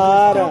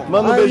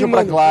 Manda um beijo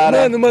pra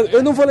Clara. Mano,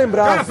 eu não vou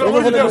lembrar. Eu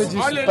não vou lembrar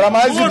disso. Pra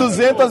mais de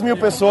 200 mil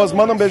pessoas,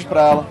 manda um beijo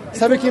pra ela.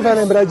 Sabe quem vai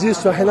lembrar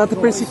disso? A Renata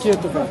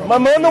Persiqueto, velho.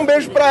 Mas manda um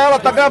beijo pra ela,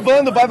 tá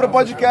gravando, vai pro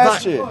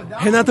podcast.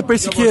 Renata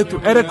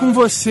Persiqueto, era com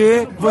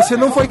você, você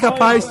não foi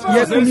capaz e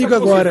é comigo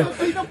agora.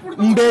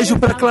 Um beijo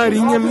pra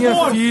Clarinha,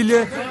 minha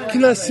filha, que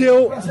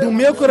nasceu do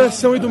meu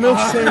coração e do meu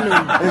sêmen.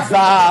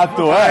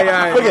 Exato,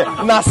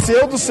 Porque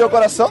nasceu do seu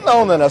coração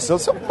não, né? Nasceu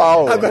do seu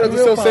pau. Agora do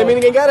seu sêmen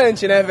ninguém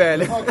garante, né,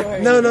 velho?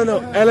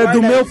 Não. Ela é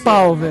do meu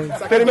pau, velho.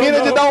 Termina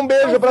de dar um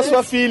beijo pra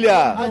sua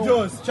filha.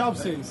 Adiós, tchau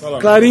pra vocês.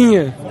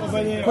 Clarinha,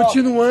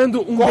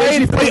 continuando, um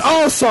beijo. Foi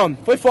awesome,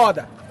 foi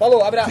foda.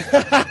 Falou, abraço.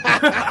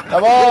 Tá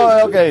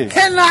bom, ok.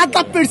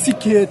 Renata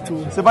Persiqueto.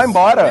 Você vai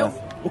embora.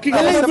 O que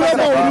ela lembrou,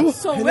 Mauro?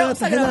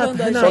 Renata.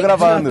 Estou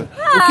gravando.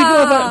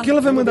 O que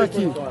ela vai mandar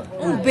aqui?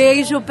 Um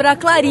beijo pra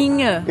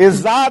Clarinha.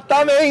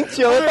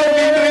 Exatamente, eu tô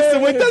ouvindo isso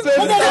muitas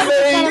vezes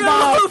também.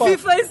 Eu ouvi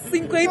faz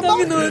 50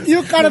 minutos. E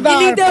o cara da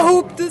harpa?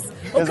 Ininterruptos.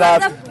 O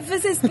cara da...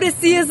 Vocês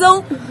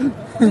precisam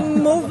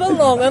move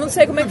along. Eu não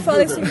sei como é que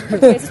fala isso em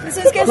português. Vocês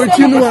precisam esquecer.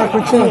 Continua.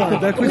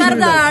 O cara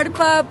da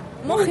harpa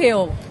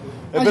morreu.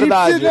 É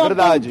verdade.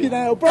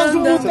 O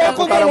próximo você tá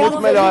com um cara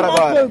muito melhor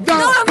agora.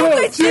 Não, eu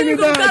nunca estive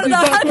com o cara da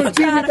harpa,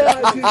 cara.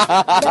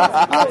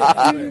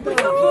 Por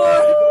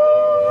favor.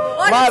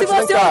 Olha, Marcos, se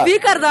você ouvir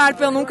cara da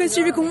harpa, eu nunca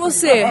estive com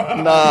você.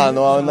 Na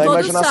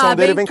imaginação sabem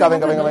dele, vem cá.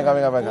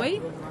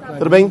 Oi?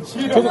 Tudo bem?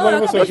 Tudo bem,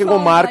 você? Tô aqui com o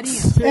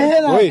Marx.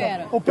 Oi.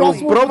 Eu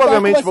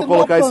provavelmente vou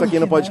colocar isso aqui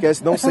no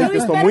podcast, não sei, porque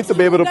eu estou muito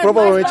bêbado.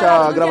 Provavelmente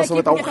a gravação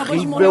vai estar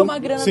horrível.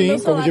 Sim,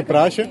 como de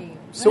praxe.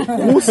 Seu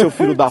cu, seu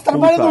filho da puta.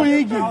 Trabalha no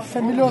IG, você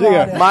é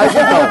milionário. Mas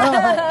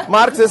então,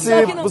 Marcos,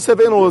 você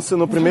veio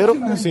no primeiro?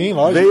 Sim,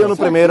 lógico. Veio no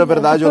primeiro, é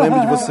verdade, eu lembro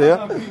de você.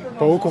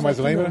 Pouco, mas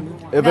lembra?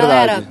 É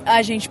verdade. Galera,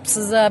 a gente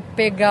precisa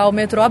pegar o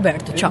metrô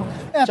aberto. Tchau.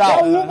 Até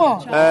uma.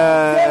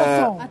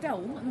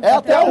 É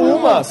até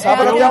uma,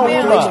 sábado até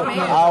uma.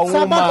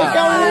 Sábado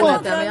até uma.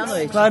 Até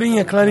meia-noite.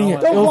 Clarinha,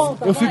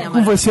 eu fico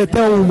com você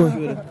até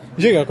uma.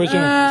 Diga,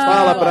 continua.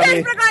 Fala pra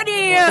mim.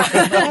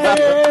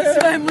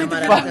 Isso é muito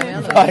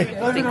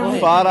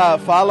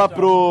Fala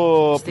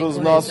pros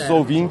nossos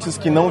ouvintes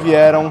que não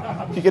vieram,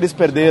 o que eles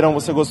perderam,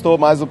 você gostou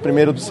mais do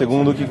primeiro ou do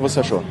segundo, o que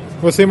você achou?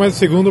 Gostei mais do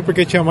segundo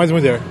porque tinha mais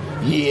mulher.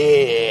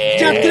 Yeah!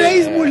 Tinha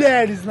 3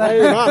 mulheres,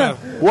 né?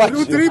 What?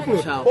 O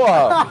triplo.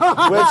 Porra,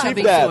 we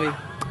achieved that.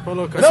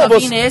 Eu só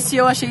vim nesse e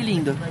eu achei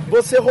lindo.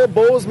 Você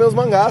roubou os meus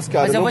mangás,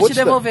 cara. Mas eu vou te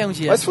devolver um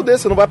dia. Vai se fuder,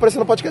 você não vai aparecer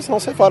no podcast, não,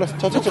 sai fora.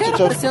 Tchau.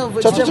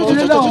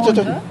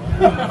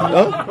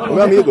 O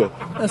meu amigo.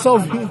 É só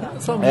ouvir.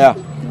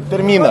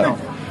 Termina.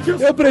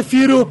 Eu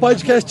prefiro o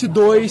podcast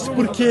 2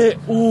 porque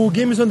o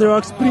Games on the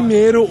Rocks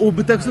primeiro, o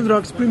Boteco on the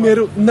Rocks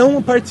primeiro,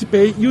 não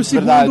participei. E o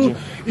segundo, Verdade.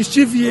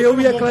 Estive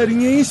eu e a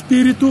Clarinha em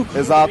espírito.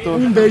 Exato.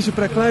 Um beijo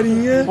pra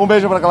Clarinha. Um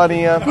beijo pra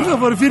Clarinha. Por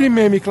favor, vire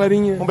meme,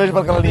 Clarinha. Um beijo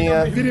pra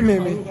Clarinha. Vire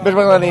meme. Um beijo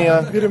pra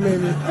Clarinha. Vire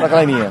meme. Pra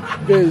Clarinha.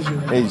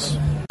 Beijo. É isso.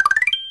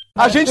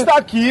 A gente tá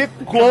aqui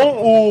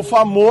com o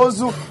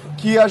famoso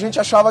que a gente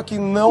achava que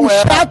não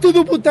era... O chato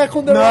do Boteco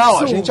on the Rocks.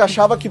 Não, a gente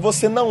achava que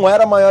você não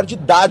era maior de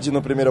idade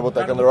no primeiro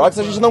Boteco on the Rocks.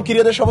 A gente não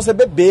queria deixar você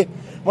beber.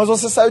 Mas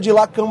você saiu de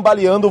lá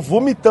cambaleando,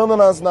 vomitando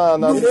nas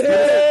esquinas.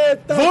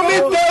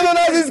 Vomitando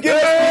nas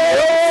esquinas!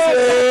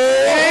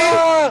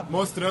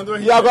 Mostrando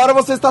E agora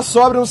você está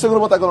sóbrio no segundo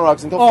Boteco on the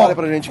Rocks. Então fale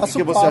pra gente o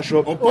que você achou.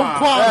 Opa!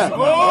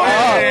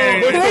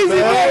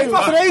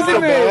 3,5. Muito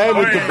bem.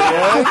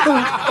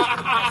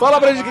 Fala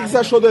pra gente o que você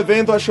achou do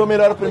evento. Achou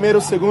melhor o primeiro,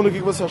 o segundo, o que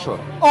você achou?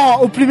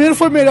 Ó, o primeiro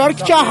foi melhor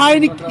que tinha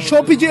Heineken,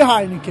 chopp de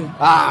Heineken.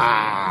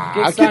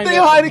 Aqui tem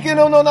Heineken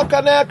na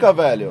caneca,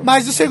 velho.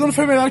 Mas o segundo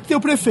foi melhor que tem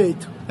o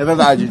prefeito. É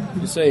verdade.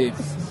 Isso aí.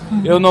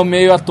 Eu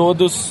nomeio a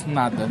todos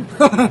nada.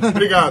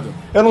 Obrigado.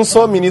 Eu não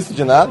sou ministro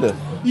de nada.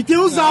 E tem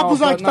o Zabus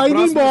lá que tá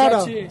indo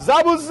embora.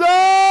 Zabuzão!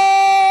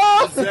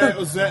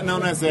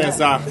 Não é Zé, é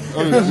Zá.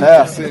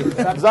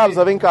 Zabus,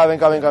 vem cá.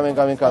 Você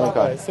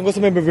não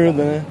gostou da minha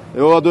bermuda, né?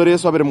 Eu adorei a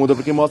sua bermuda,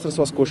 porque mostra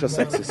suas coxas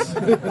sexys.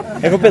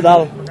 É que eu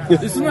pedalo.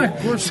 Isso não é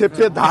curso. Você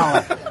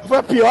pedala. Foi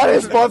a pior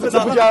resposta que você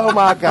podia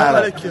arrumar,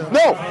 cara.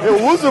 Não,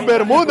 eu uso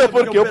bermuda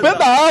porque eu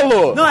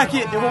pedalo. Não, é que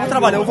eu vou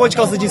trabalhar, eu vou de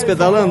calça jeans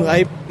pedalando,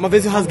 aí uma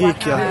vez eu rasguei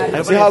aqui, ó.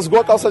 Aí Você rasgou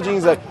a calça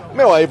jeans aí.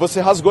 Meu, aí você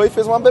rasgou e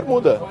fez uma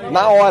bermuda.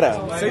 Na hora.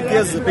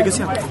 Certeza, eu peguei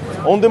assim,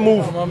 ó. On the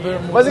move.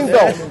 Mas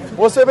então,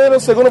 você veio no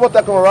segundo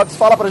Boteco on the Rocks,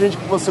 fala pra gente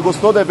que você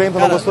gostou do evento,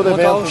 não gostou do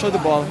evento. Show de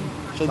bola.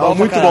 Show de Tá bola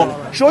muito pra bom.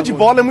 caralho. Show de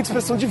bola é muita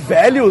expressão de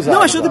velhos. Não,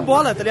 Zabza. é show de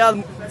bola, tá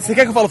ligado? Você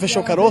quer que eu fale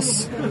fechou o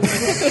caroço?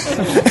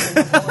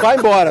 Vai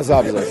embora,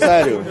 Zabza.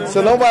 Sério.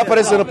 Você não vai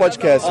aparecer no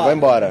podcast, vai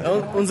embora.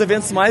 É um dos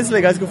eventos mais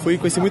legais que eu fui,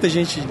 conheci muita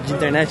gente de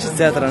internet,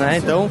 etc, né?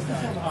 Então,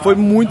 foi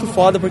muito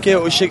foda, porque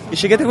eu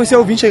cheguei até a conhecer o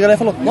ouvinte, cheguei lá e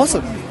falou,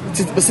 nossa,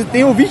 você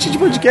tem ouvinte de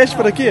podcast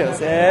por aqui?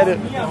 Sério.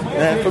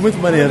 Foi muito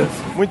maneiro.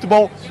 Muito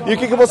bom. E o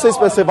que você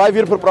espera? Você vai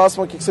vir pro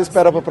próximo? O que você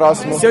espera pro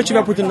próximo? Se eu tiver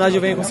oportunidade,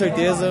 eu venho com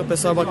certeza. O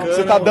pessoal é bacana.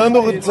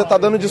 Você tá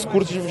dando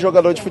discurso de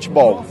jogador de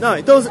futebol. Não,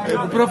 então...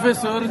 O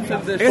professor...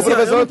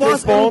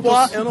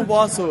 Eu não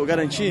posso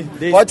garantir.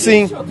 Pode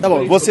sim. Tá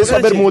bom. Você e sua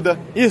bermuda.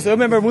 Isso, eu e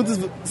minha bermuda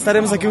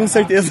estaremos aqui com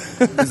certeza.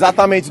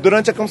 Exatamente,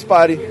 durante a Campus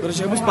Party.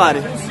 Durante a Campus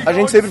Party. A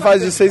gente sempre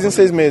faz de 6 em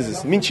 6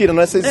 meses. Mentira,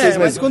 não é 6 em 6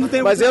 meses.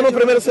 Mas eu no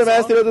primeiro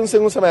semestre e eu no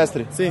segundo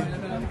semestre. Sim.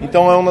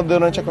 Então é uma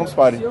durante a Campus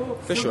Party.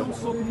 Fechou.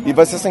 E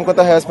vai ser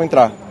R$50 pra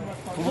entrar.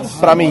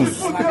 Pra mim.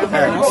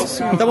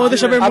 Então vamos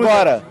deixar a bermuda.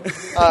 Agora,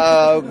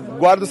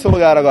 guarda o seu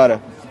lugar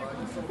agora.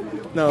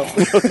 Não.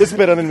 Eu tô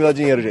esperando ele me dar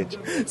dinheiro, gente.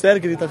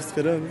 Sério que ele tava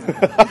esperando?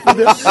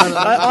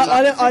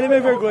 olha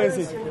minha vergonha,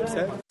 assim.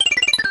 Sério?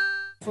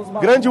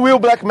 Grande Will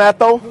Black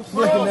Metal,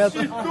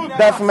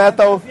 Death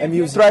Metal,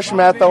 Thrash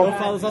Metal, Eu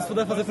falo só se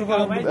puder fazer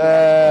propaganda.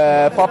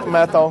 Pop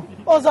Metal.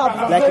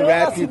 Black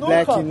Rap,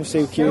 Black não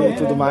sei o que e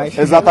tudo mais.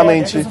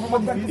 Exatamente.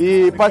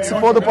 E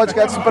participou do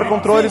podcast Super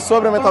Controle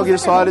sobre a Metal Gear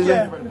Solid.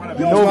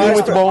 Eu ouvi,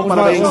 muito bom,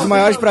 parabéns. Um dos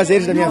maiores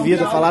prazeres da minha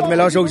vida, falar do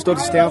melhor jogo de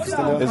todos os tempos,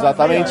 entendeu?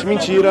 Exatamente,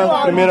 mentira.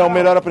 Primeiro é o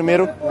melhor a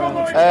primeiro.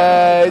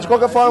 De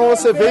qualquer forma,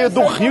 você veio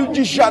do Rio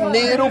de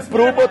Janeiro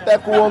pro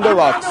Boteco on the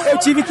Rocks. Eu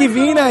tive que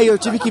vir, né? Eu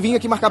tive que vir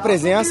aqui marcar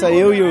presença,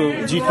 eu e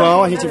o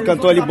Dicão, a gente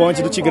cantou ali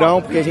Bonde do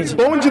Tigrão, porque a gente...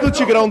 Bonde do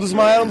Tigrão, um dos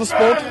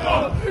pontos...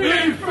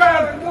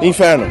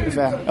 Inferno.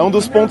 É um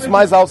dos pontos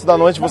mais altos da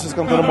noite, vocês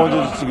cantando Bonde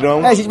do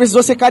Tigrão. A gente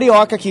precisou ser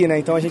carioca aqui, né?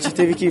 Então a gente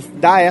teve que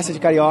dar essa de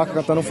carioca,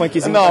 cantando um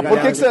funkzinho. Não, por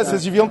que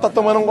vocês deviam estar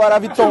tomando um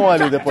Guaraviton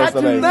ali depois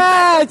também?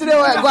 Não,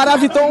 entendeu?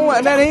 Guaraviton não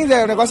é nem...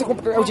 O negócio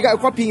é o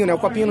copinho, né? O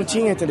copinho não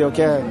tinha, entendeu?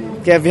 Que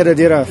é a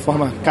verdadeira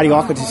forma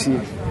carioca de se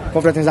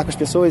confraternizar com as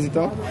pessoas,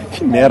 então.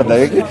 Que merda,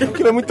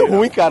 aquilo é muito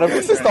ruim, cara. Por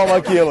que vocês tomam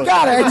aquilo?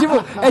 Cara,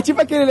 é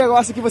tipo aquele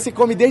negócio que você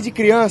come desde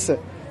criança,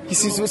 que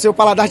se o seu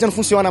paladar já não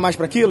funciona mais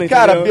pra aquilo, entendeu?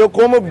 Cara, eu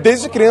como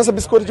desde criança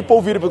biscoito de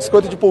polvilho, porque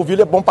biscoito de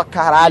polvilho é bom pra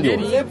caralho.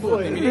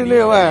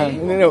 Entendeu?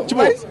 Entendeu?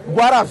 Tipo,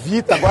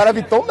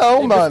 Guaravitão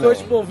não, mano.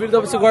 Biscoito de polvilho dá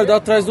pra você guardar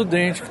atrás do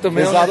dente, que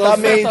também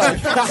Exatamente.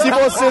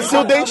 Se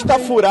o dente tá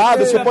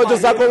furado, você pode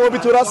usar como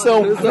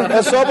obturação.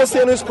 É só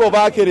você não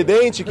escovar aquele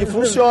dente que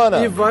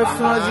funciona. E vai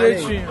funcionar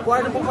direitinho.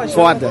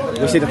 Foda,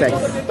 gostei da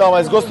técnica. Então,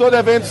 mas gostou do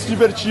evento, se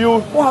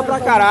divertiu? Porra, pra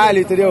caralho,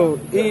 entendeu?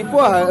 E,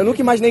 porra, eu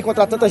nunca imaginei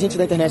encontrar tanta gente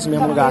da internet no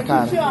mesmo lugar,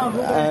 cara.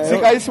 Se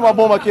caísse uma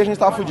bomba aqui, a gente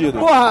tava fudido.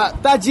 Porra,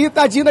 tadinho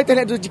da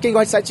internet de quem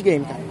gosta de site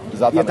game, cara.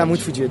 Exatamente. Ia tá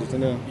muito fudido,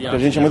 entendeu? Porque a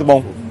gente é muito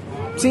bom.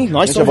 Sim,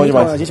 nós somos bom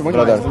demais. A gente é bom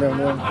demais, entendeu?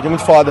 A gente é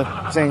muito foda.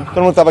 Sim.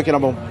 Todo mundo tava aqui na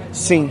bom.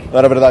 Sim. Não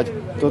era verdade?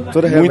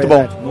 Toda muito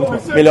bom. Muito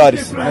bom.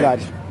 Melhores.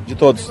 De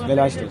todos.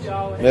 Melhores de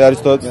todos. Melhores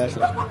de todos.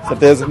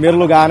 Certeza? Primeiro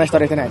lugar na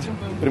história da internet.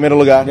 Primeiro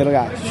lugar.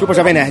 Chupa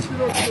Jovem Nerd.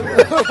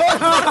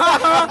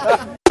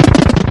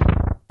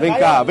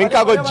 Vem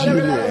cá,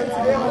 Godinho.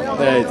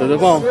 Tudo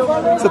bom?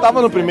 Você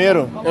tava no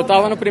primeiro? Eu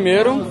tava no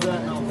primeiro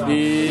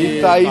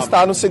e aí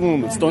está no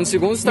segundo. Estou no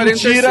segundo, estarei no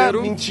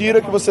terceiro.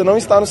 Mentira que você não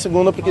está no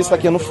segundo, porque isso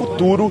aqui é no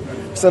futuro,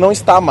 você não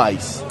está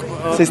mais.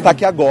 Você está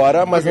aqui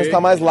agora, mas não está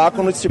mais lá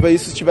quando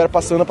isso estiver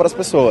passando para as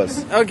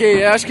pessoas.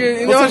 Ok, acho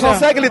que... Você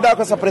consegue lidar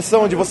com essa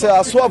pressão de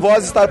a sua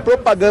voz estar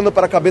propagando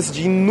para a cabeça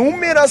de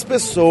inúmeras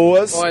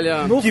pessoas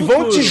que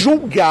vão te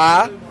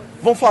julgar,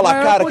 vão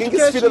falar, cara, quem que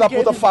esse filho da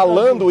puta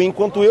falando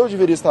enquanto eu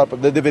deveria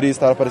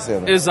estar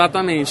aparecendo?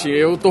 Exatamente,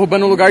 eu tô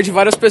roubando o lugar de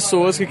várias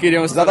pessoas que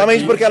queriam estar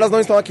Exatamente, porque elas não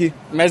estão aqui.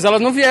 Mas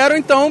elas não vieram,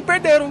 então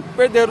perderam.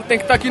 Tem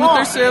que estar aqui no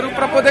terceiro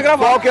pra poder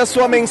gravar. Qual que é a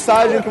sua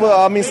mensagem,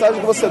 a mensagem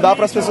que você dá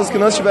para as pessoas que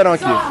não estiveram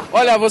aqui?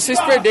 Olha, vocês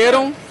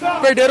perderam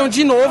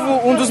de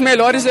novo um dos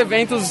melhores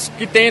eventos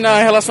que tem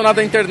relacionado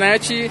à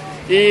internet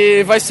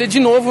e vai ser de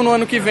novo no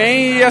ano que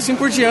vem e assim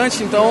por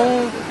diante,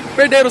 então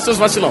perderam seus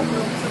vacilão.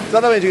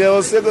 Exatamente,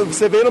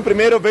 você veio no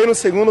primeiro, veio no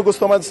segundo,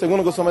 gostou mais do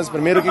segundo, gostou mais do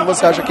primeiro, o que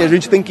você acha que a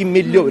gente tem que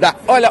melhorar?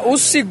 Olha, o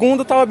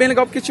segundo tava bem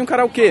legal porque tinha um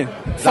karaokê.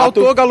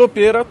 Faltou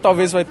galopeira,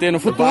 talvez vai ter no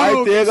futuro. Vai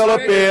ter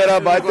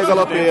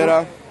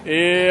galopeira.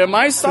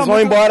 Mas vocês vão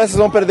embora, vocês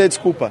vão perder,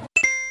 desculpa.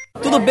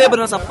 Tudo bêbado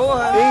nessa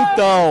porra?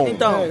 Então.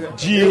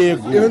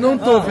 Diego. Eu não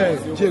tô, velho.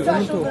 Diego, eu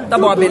não tô. Tá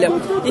bom, abelha.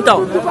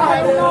 Então.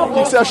 O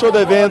que você achou do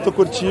evento?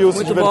 Curtiu?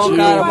 Se divertiu? Muito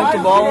bom, cara, muito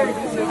bom.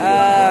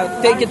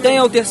 Que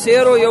tenha o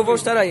terceiro e eu vou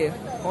estar aí.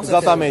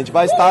 Exatamente,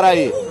 vai estar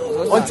aí.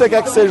 Onde você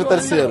quer que seja o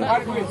terceiro?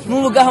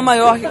 Num lugar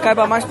maior que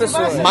caiba mais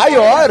pessoas.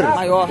 Maior?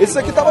 Esse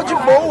aqui tava de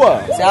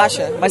boa. Você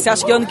acha? Mas você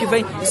acha que ano que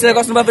vem esse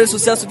negócio não vai fazer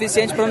sucesso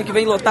suficiente pra ano que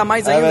vem lotar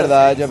mais ainda?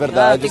 É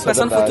verdade. Tem que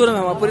pensar no futuro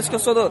mesmo. É por isso que eu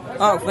sou do...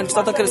 o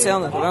Kickstarter tá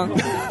crescendo, tá vendo?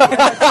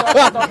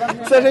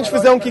 Se a gente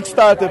fizer um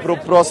Kickstarter pro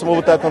próximo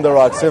Boteco on the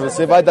Rocks,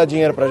 você vai dar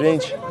dinheiro pra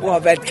gente? Porra,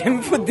 velho, quer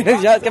me fuder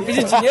já? Quer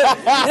pedir dinheiro?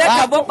 Ele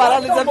acabou a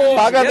parada, ele sabe.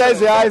 Paga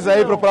R$10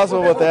 aí pro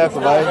próximo Boteco,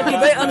 vai.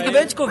 Ano que vem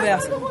a gente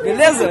conversa,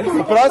 beleza?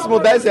 O próximo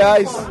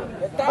R$10.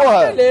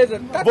 Porra,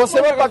 beleza.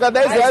 Você vai pagar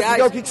R$10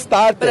 porque é o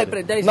Kickstarter.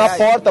 Peraí, 10 Na reais.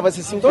 porta vai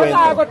ser 50. Toda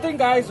água tem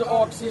gás,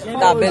 oxigênio.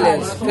 Tá,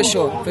 beleza.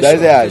 Fechou.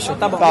 R$10. Fechou.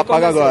 Tá bom. Tá,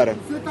 paga agora.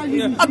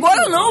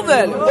 Agora não,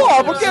 velho.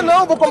 Porra, por que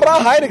não? Vou comprar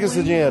uma Heineken com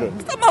esse dinheiro.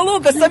 Você tá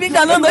maluco? Você tá me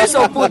enganando aí,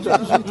 seu puto?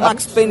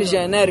 Max Payne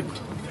genérico.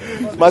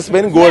 Mas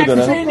bem gordo,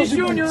 né?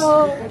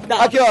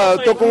 Aqui, ó, eu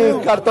tô com um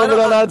cartão do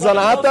Leonardo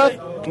Zanata,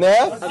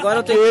 né? Agora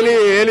eu tenho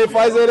ele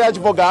é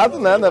advogado,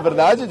 né? Na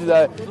verdade,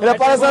 ele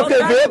aparece na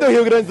TV do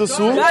Rio Grande do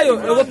Sul. Caio,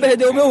 eu vou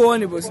perder o meu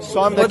ônibus.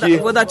 Some daqui.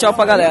 Vou dar tchau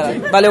pra galera.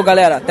 Valeu,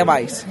 galera. Até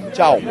mais.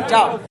 Tchau.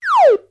 Tchau.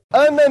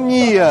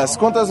 Ananias,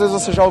 quantas vezes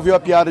você já ouviu a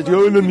piada de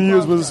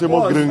Ananias, mas você é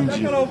mó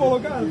grande?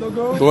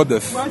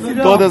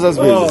 Todas as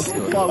vezes.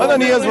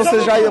 Ananias,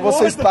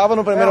 você estava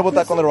no primeiro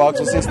Boteco on the Rocks,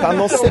 você está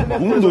no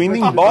segundo, indo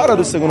embora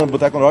do segundo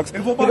Boteco on the Rocks,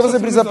 porque você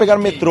precisa pegar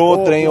metrô,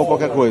 trem ou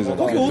qualquer coisa.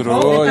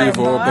 Metrô e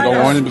vou pegar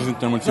um ônibus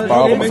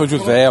intermunicipal, vou pra São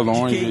José,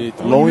 longe.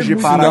 Longe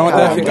para Não,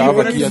 até cá.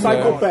 ficava aqui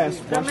até.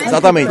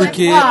 Exatamente.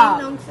 Porque,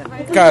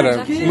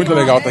 cara, muito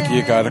legal estar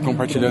aqui, cara,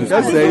 compartilhando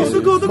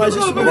isso.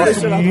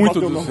 Gosto muito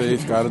de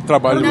vocês, cara, o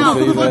trabalho de vocês.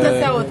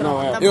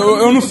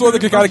 Eu não sou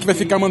daquele cara que vai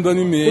ficar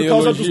mandando e-mail,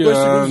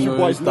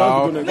 elogiando e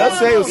tal. Eu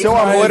sei, o seu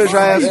amor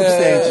já é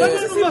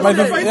suficiente. Mas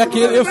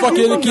eu sou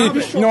aquele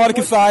que, na hora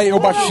que sai, eu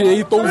baixei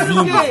e tô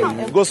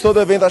ouvindo. Gostou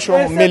do evento?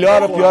 Achou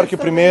melhor ou pior que o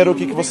primeiro? O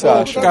que você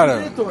acha?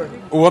 Cara,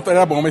 o outro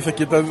era bom, mas esse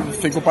aqui tá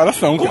sem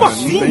comparação, cara.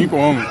 Não tem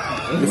como.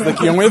 Esse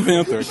daqui é um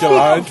evento. Aqui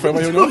lá a gente foi uma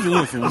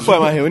reuniãozinha, assim. Foi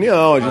uma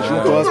reunião, a gente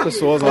juntou as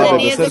pessoas lá,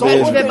 beber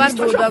cerveja. Beber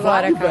barbudo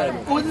agora, cara.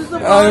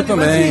 Eu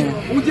também.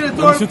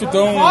 Eu me sinto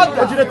tão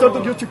diretor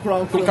do Guilty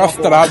Crown. Tô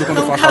castrado quando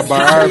eu faço a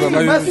barba,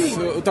 mas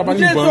eu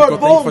trabalho em banco, eu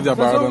tenho que fazer a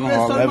barba, não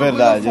rola. É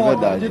verdade, é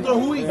verdade.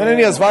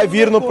 Ananias, vai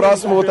vir no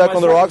próximo Boteco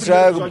on the Rocks, já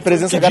é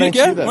presença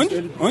garantida.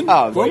 Onde?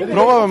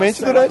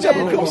 Provavelmente durante a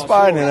Campus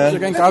Party, né?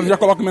 Chegar em casa e já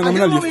coloco meu nome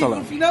na lista lá.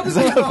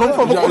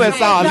 Vamos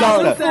começar uma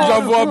lista. Já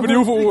vou abrir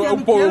o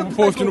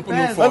post no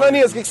fórum.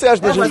 Ananias, o que você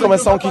acha da gente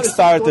começar um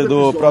Kickstarter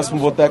do próximo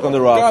Boteco on the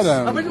Rocks?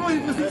 Cara,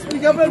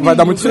 vai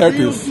dar muito certo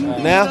isso.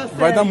 Né?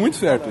 Vai dar muito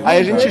certo. Aí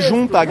a gente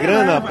junta a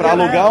grana pra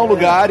alugar um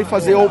lugar e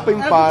fazer open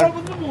par.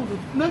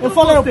 Eu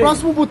falei, o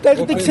próximo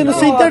boteco tem que ser no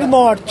Center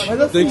Norte.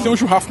 Tem que ser um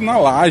churrasco na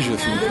laje,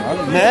 assim,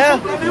 sabe? Né?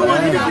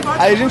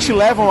 Aí a gente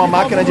leva uma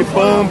máquina de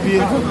pump.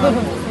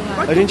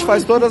 A gente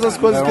faz todas as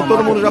coisas que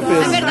todo mundo já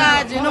fez. É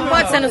verdade, não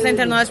pode ser no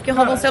Center Norte porque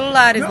roubam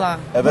celulares lá.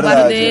 É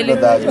verdade, é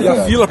verdade. E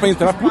a fila pra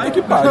entrar, puta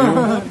que pariu.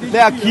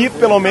 Aqui,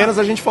 pelo menos,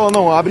 a gente falou,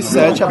 não, abre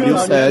 7, abriu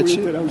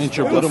 7. A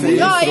gente todo mundo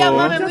entrou. E a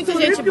Mama é muito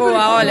gente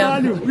boa,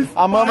 olha.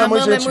 A Mama é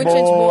muito gente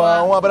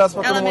boa. Um abraço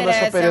pra todo mundo da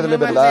Choperia da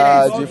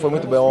Liberdade. Foi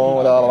muito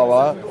bom,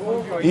 lá.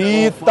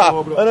 E tá,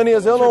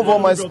 Ananias, eu não vou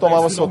mais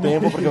tomar o seu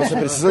tempo, porque você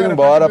precisa ir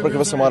embora, porque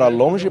você mora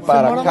longe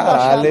para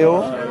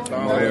caralho.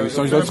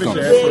 São José dos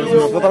Campos.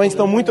 Exatamente,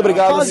 então muito obrigado.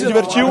 Se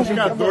divertiu?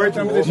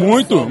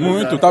 Muito.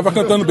 Tava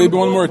cantando Baby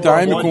One More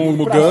Time com o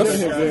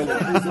Gus.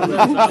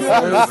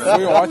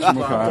 Foi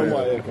ótimo,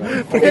 cara.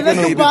 Porque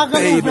não paga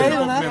no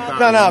meio, né?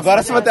 Não,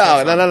 agora você vai ter.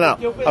 Não.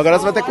 Agora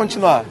você vai ter que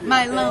continuar.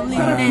 My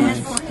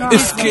loneliness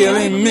is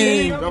killing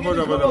me.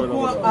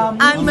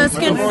 I must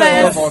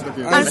confess,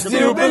 I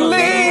still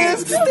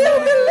believe.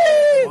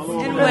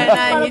 And when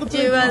I hit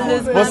you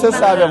as a Você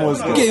sabe a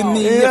música. Give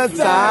me a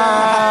time.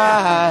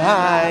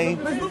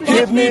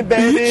 Give me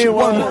baby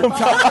one.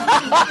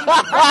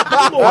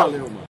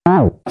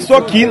 Estou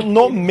aqui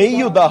no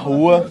meio da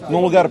rua,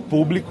 num lugar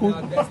público.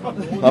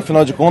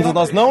 Afinal de contas,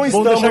 nós não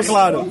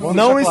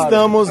estamos,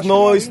 estamos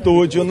no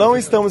estúdio, não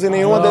estamos em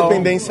nenhuma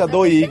dependência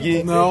do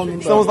IG.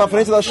 Estamos na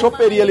frente da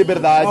Choperia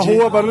Liberdade. Na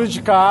rua, barulho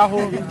de carro.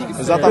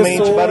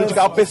 Exatamente, barulho de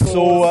carro,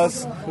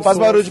 pessoas. Faz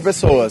barulho de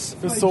pessoas.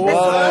 Pessoas.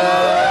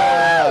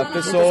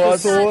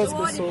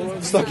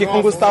 Estou aqui com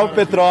o Gustavo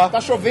Petró.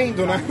 Tá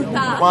chovendo, né?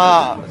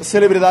 Uma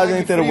celebridade na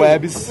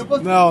interwebs.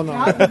 Não.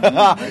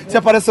 Você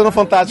apareceu no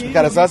Fantástico,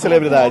 cara, você é uma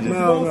celebridade.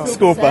 Não.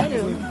 Desculpa.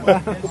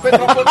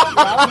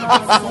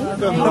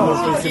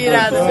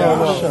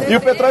 E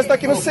o Petró está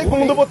aqui no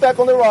segundo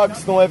Boteco on the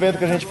Rocks, num evento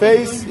que a gente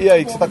fez. E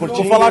aí, que você está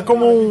curtindo? Vou falar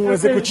como um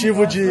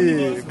executivo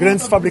de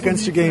grandes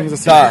fabricantes de games,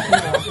 assim. Tá.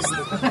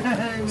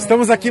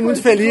 Estamos aqui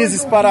muito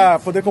felizes para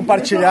poder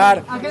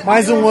compartilhar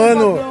mais um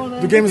ano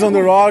do Games on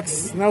the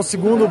Rocks, né, o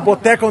segundo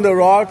Boteco on the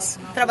Rocks,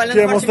 que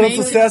é mostrando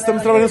sucesso.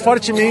 Estamos trabalhando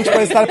fortemente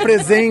para estar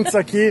presentes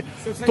aqui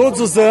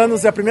todos os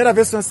anos. É a primeira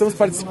vez que nós estamos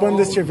participando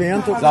deste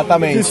evento.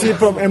 Exatamente. Isso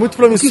é muito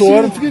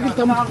promissor. Significa que ele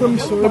tá muito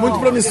promissor. É muito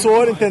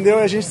promissor, entendeu?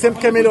 A gente sempre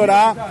quer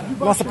melhorar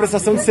nossa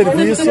prestação de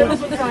serviço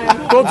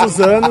todos os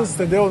anos,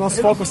 entendeu? O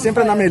nosso foco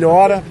sempre é na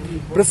melhora,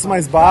 preços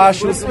mais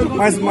baixos,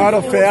 maior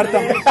oferta,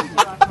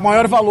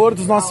 maior valor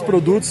dos nossos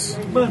produtos.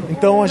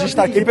 Então a gente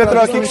está aqui. E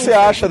Pedro, o que você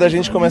acha da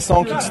gente começar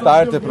um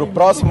Kickstarter para o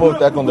próximo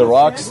Boteco on the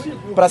Rocks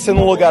para ser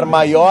num lugar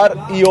maior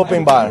e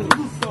open bar?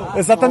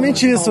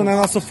 Exatamente isso, né?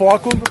 Nosso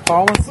foco,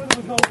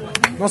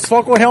 nosso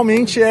foco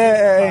realmente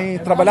é em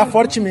trabalhar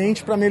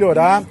fortemente para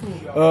melhorar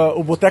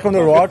o Boteco on the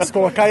Rocks,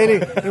 colocar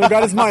ele em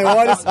lugares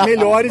maiores,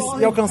 melhores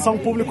e alcançar um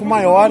público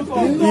maior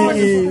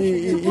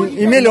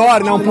e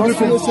melhor, né? Um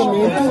público.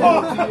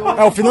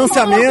 O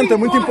financiamento é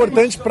muito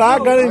importante para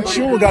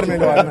garantir um lugar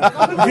melhor, né?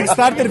 O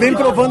Kickstarter vem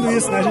provando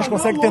isso, né? A gente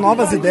consegue ter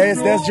novas ideias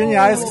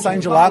geniais que saem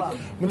de lá.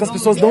 Muitas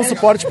pessoas dão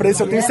suporte para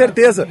isso. Eu tenho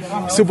certeza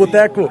que se o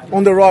Boteco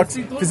on the Rocks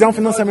fizer um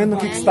financiamento no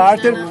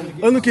Kickstarter,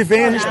 ano que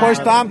vem a gente pode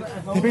estar,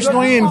 de repente,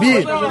 no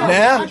AMB,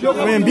 né?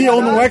 No AMB ou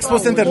no Expo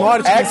Center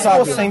Norte, quem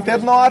sabe? Expo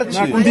Center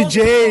Norte. Né? Com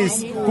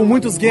DJs, com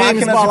muitos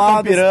games,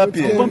 baladas,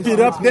 Pump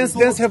It Up,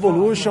 Dance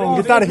Revolution,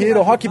 Guitar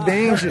Hero, Rock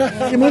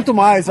Band e muito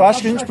mais. Eu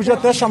acho que a gente podia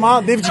até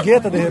chamar David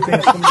Guetta, de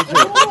repente, como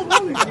DJ.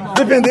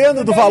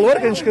 Dependendo do valor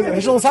que a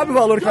gente não sabe o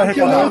valor que vai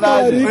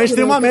arrecadar. A gente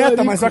tem uma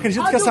meta, mas eu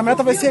acredito que essa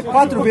meta vai ser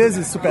 4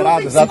 vezes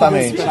superada.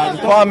 Exatamente. Então,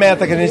 qual a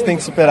meta que a gente tem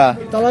que superar?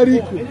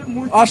 Talarico.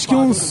 Acho que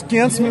uns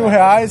 500 mil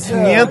reais.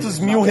 500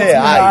 mil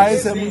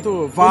reais é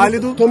muito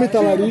válido. Tome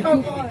talarico.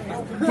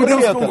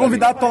 Podemos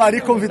convidar o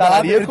Talarico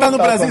convidado. Ele está no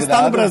Brasil,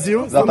 está no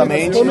Brasil.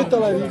 Exatamente.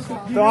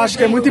 Então acho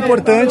que é muito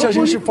importante a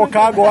gente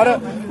focar agora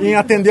em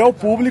atender ao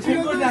público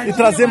e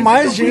trazer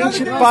mais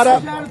gente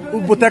para o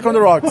Boteco on the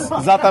Rocks.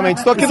 Exatamente.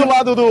 Estou aqui do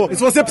lado do... E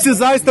se você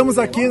precisar, estamos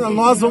aqui.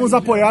 Nós vamos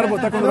apoiar o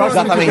Boteco on the Rocks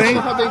ano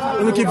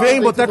que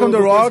vem. Boteco on the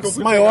Rocks,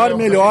 maior,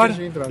 melhor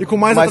e com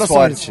mais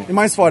atrações. Forte. E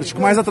mais forte.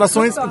 Com mais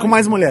atrações e com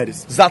mais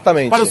mulheres.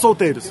 Exatamente. Para os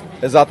solteiros.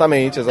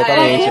 Exatamente.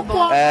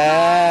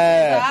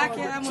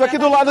 Estou aqui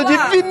do lado de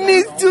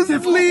Vinícius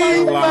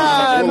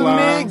Lima,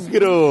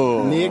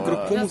 negro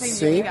como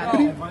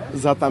sempre.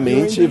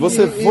 Exatamente.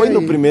 Você foi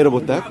no primeiro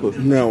boteco?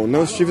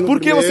 Não estive no primeiro. Por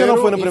que você não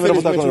foi no primeiro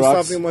Boteco on the Rocks?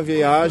 Eu estava em uma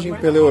viagem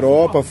pela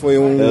Europa, foi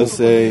um... Eu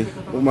sei.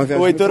 Uma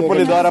viagem o Heitor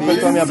Polidoro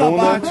apertou a minha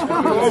bunda.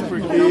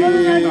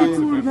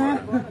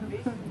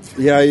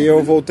 E aí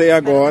eu voltei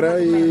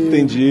agora e...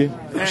 Entendi.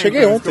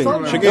 Cheguei ontem.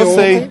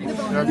 Sei.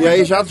 E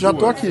aí já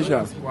tô aqui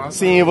já.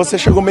 Sim, você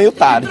chegou meio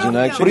tarde,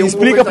 né?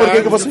 Explica por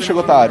que você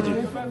chegou tarde.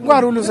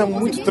 Guarulhos é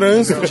muito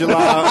trânsito de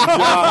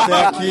lá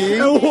até aqui.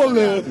 É um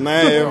rolê.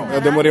 Né?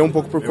 Eu demorei um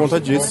pouco por conta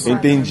disso.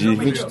 Entendi.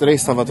 23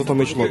 estava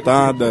totalmente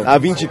lotada. A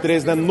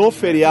 23, né? No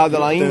feriado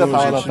ela ainda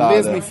estava lotada.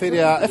 Mesmo em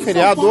feriado. É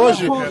feriado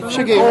hoje?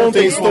 Cheguei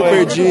ontem, estou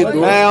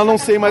perdido. Eu não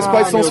sei mais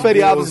quais são os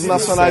feriados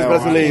nacionais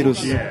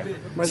brasileiros.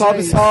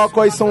 Sabe só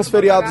quais são os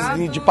feriados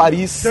de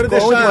Paris?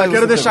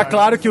 Quero deixar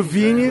claro que o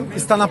Vini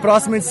está na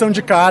próxima edição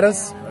de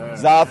Caras.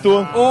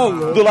 Exato.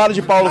 Do lado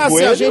de Paulo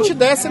Coelho. A gente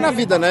desce na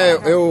vida, né?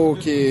 Eu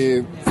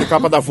que fui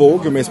capa da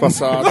Vogue o mês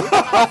passado,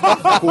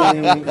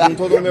 com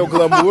todo o meu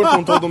glamour,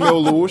 com todo o meu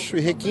luxo e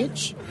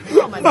requinte.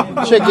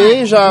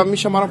 Cheguei, já me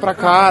chamaram pra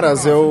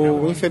Caras.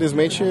 Eu,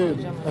 infelizmente,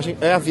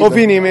 é a vida. Ô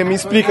Vini, me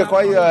explica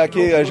qual é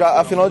que, já,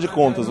 afinal de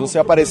contas, você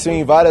apareceu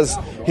em várias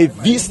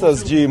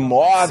revistas de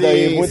moda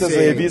e muitas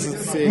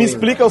revistas. Sim. Me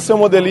explica o seu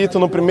modelito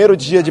no primeiro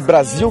dia de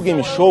Brasil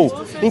Game Show,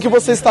 em que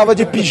você estava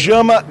de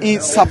pijama e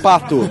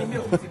sapato.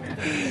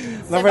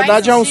 Na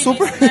verdade é um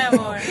super...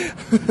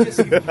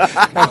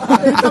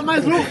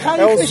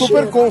 É um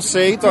super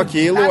conceito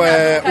aquilo.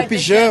 O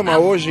pijama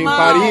hoje em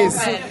Paris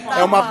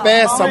é uma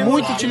peça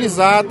muito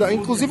utilizada,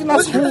 inclusive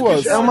nas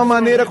ruas. É uma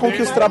maneira com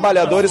que os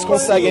trabalhadores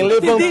conseguem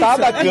levantar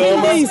da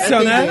cama,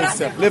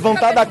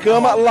 levantar da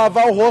cama,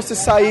 lavar o rosto e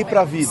sair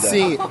pra vida.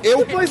 Sim,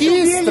 eu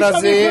quis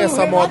trazer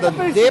essa moda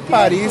de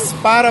Paris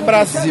para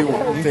Brasil,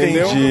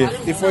 entendeu? Entendi.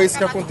 E foi isso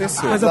que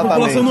aconteceu. Mas a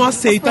população não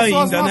aceita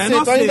ainda, né?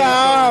 Não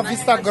aceita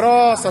vista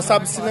grossa,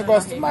 sabe, esse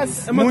negócio.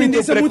 Mas é uma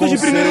tendência muito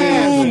de primeiro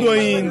mundo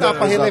ainda. Dá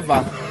pra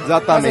relevar.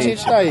 Exatamente. Mas a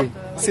gente tá aí.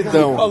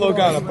 Sidão. Falou,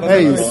 cara. É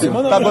isso.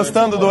 Tá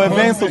gostando do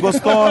evento?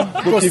 Gostou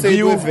do que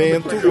viu? Do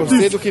evento,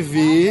 gostei do que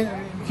vi.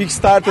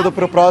 Kickstarter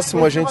pro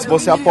próximo, se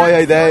você apoia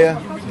a ideia.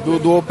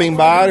 Do Open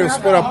Bar, eu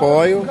super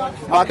apoio.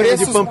 Máquina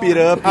de Pump It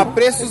Up. A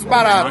preços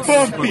baratos.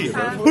 Pump!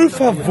 Por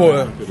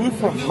favor.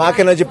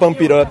 Máquina de Pump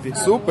It Up.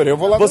 Super, eu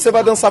vou lá. Você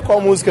vai dançar qual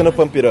música no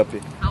Pump It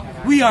Up?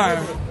 We Are.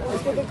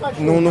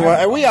 Não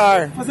é We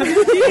Are. Fazer a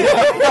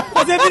viradinha.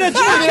 Fazer a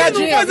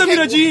viradinha. Faz a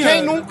viradinha.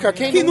 Quem nunca?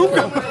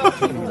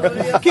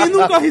 Quem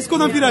nunca arriscou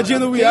na viradinha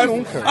no We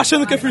Are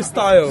achando que é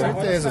freestyle?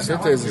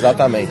 Certeza.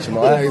 Exatamente,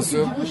 não é? Isso.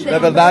 Na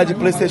verdade,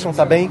 PlayStation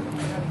tá bem?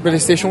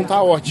 PlayStation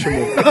tá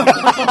ótimo.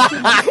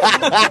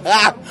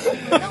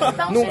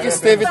 Nunca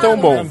esteve tão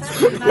bom.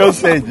 Eu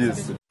sei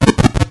disso.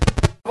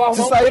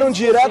 Vocês saíram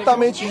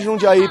diretamente de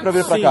Jundiaí pra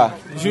vir pra cá?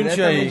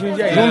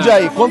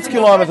 Jundiaí. Quantos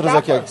quilômetros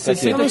aqui?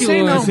 60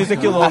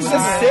 quilômetros.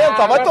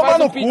 60? Vai tomar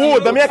no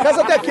cu. Da minha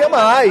casa até aqui é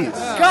mais.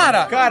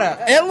 Cara,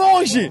 é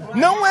longe.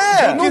 Não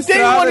é. Não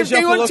tem onde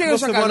chega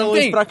essa casa. Não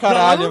tem. Pra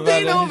caralho, não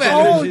tem não,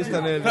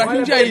 velho. Pra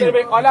Jundiaí.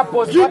 Olha a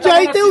pose.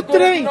 Jundiaí tem o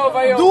trem.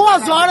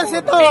 2 horas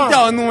você tá lá.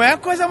 Então, não é a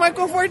coisa mais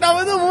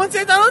confortável do mundo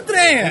você tá no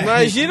trem.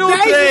 Imagina um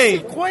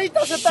trem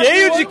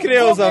cheio de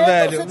creusa,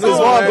 velho.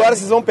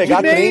 Vocês vão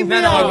pegar trem?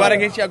 Não, agora a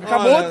gente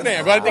acabou o trem.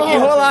 Agora tem que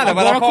enrolar, né?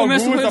 Vai lá pra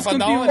Augusta pra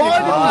dar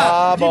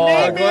uma... Bom.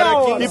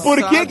 E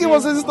por que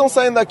vocês estão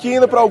saindo daqui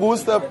indo pra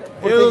Augusta?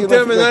 Eu não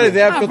tenho a menor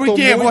ideia,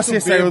 porque você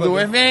saiu do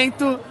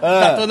evento,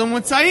 tá todo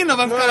mundo saindo,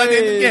 vai ficar lá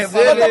dentro do quê?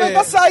 Você também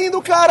tá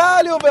saindo,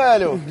 caralho,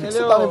 velho.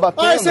 Você tá me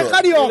batendo? Ah, esse é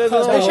carioca,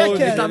 deixa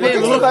quieto. Por que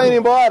você tá indo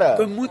embora?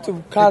 Foi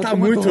muito, cara, tá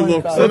muito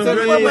louco. Você não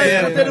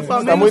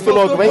viu Tá muito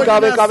louco. Vem cá,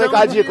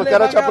 Dico. Eu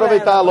quero te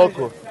aproveitar,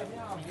 louco.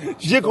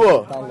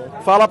 Dico,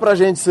 fala pra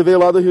gente, você veio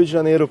lá do Rio de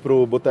Janeiro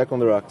pro Boteco on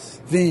the Rocks.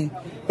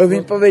 Eu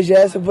vim pro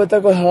BGS, pro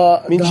Boteco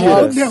Rock.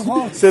 Mentira,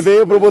 você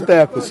veio pro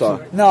Boteco só.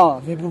 Não,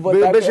 vim pro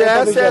Boteco. O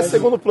BGS é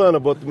segundo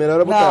plano, melhor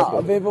é Boteco.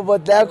 Não, vim pro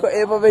Boteco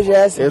e pro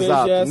BGS.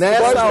 Exato.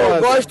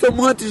 Eu gosto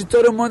muito de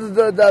todo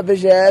mundo da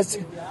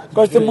BGS.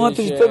 Gosto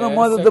muito de todo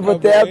mundo do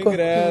Boteco.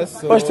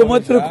 Gosto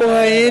muito do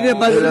Corraine,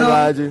 mas ele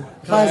não...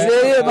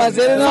 Mas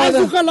ele não... Faz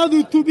o canal do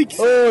YouTube que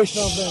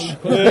Oxi.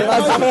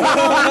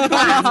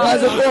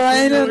 Mas o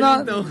Corraine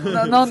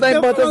não dá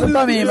importância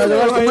pra mim, mas eu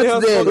gosto muito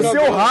dele. O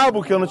seu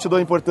rabo que eu não te dou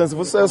importância.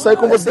 Eu saí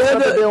com você pra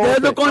beber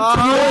ontem.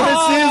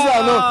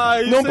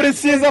 Não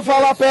precisa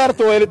falar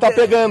perto, ele tá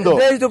pegando.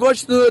 Desde o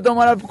gosto do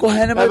moral pro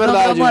Corraine, mas não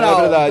dá moral.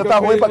 É verdade. Tá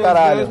ruim pra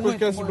caralho.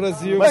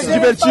 Mas se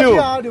divertiu?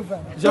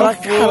 Já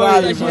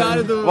caralho,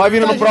 vai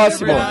vindo no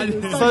próximo.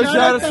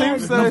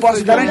 Não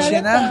posso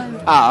garantir, né?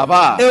 Ah,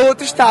 vá. É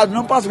outro estado,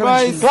 não posso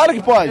garantir. Claro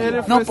que pode.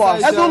 Não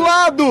posso. É do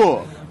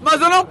lado.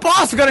 Mas eu não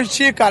posso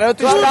garantir, cara. É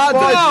outro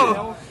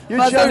estado.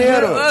 Rio de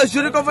Janeiro. Eu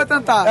juro que eu vou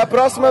tentar. É a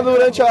próxima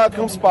durante a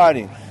Campus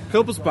Party.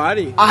 Campus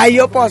Party? Aí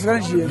eu posso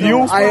garantir.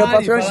 Viu? Aí eu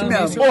posso garantir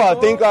mesmo. Pô,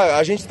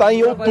 a gente tá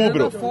em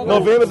outubro.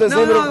 Novembro,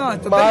 dezembro,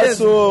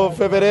 março,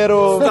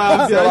 fevereiro.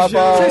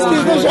 Vocês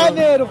estão em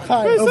janeiro,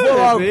 cara. Eu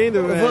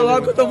vou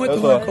logo que eu tô muito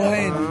louco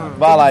correndo.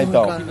 Vai lá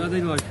então.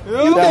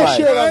 E o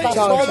Teixeira, tá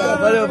Tchau.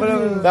 Valeu.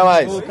 Até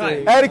mais.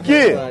 Eric,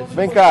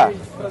 vem cá.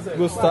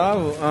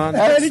 Gustavo?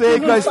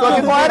 Seika, estou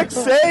aqui com o Eric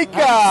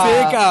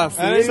Seika.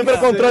 Super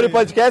Controle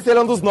Podcast, ele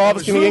é um dos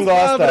novos que ninguém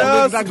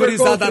gosta. A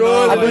gurizada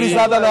nova. A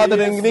gurizada nova,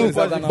 ninguém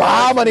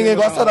mas ninguém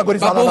gosta da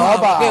gurizada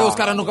nova. Os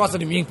caras não gostam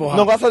de mim, porra.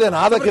 Não gosta de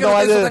nada, que não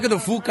é de... do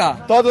Fuca.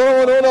 Todo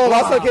mundo não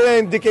gosta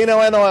de quem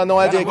não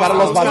é de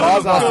Carlos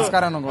Barbosa. Os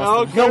caras não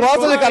gostam. Não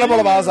gosta de Carlos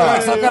Barbosa.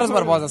 Só Carlos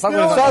Barbosa, só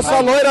Só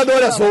loira do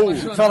olho azul.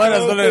 Só loira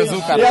do olho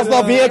azul, cara. E as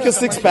novinhas que o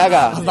Six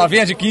pega. As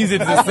novinhas de 15,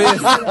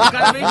 16. O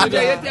cara vem de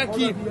aí até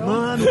aqui.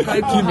 Mano, o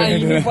Caio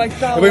Corraine vai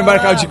estar lá. Eu vou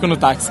embarcar o Dico no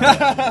táxi.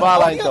 Vai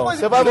lá então.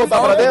 Você vai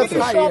voltar pra dentro?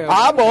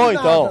 Ah, bom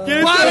então.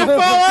 Para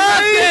falar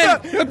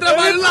ainda! Eu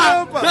trabalho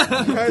lá.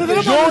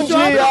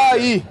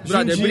 Jundiaí.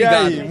 Brother,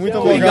 obrigado. Muito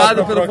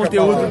obrigado pelo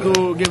conteúdo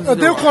do Games Eu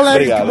tenho um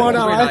colega que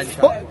mora lá.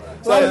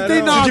 Não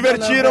tem nada. Se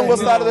divertiram,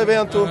 gostaram do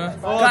evento?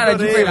 Cara,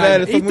 de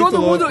verdade. E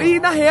todo mundo, e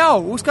na real,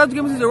 os caras do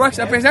Games on the Rocks,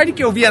 apesar de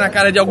que eu via na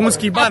cara de alguns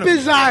que, mano,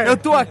 eu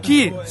tô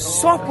aqui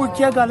só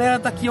porque a galera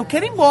tá aqui. Eu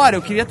quero ir embora,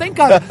 eu queria estar em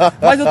casa.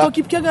 Mas eu tô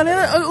aqui porque a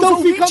galera,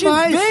 então fica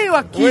mais. veio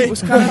aqui.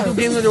 Os caras do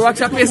Games on the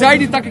Rocks, apesar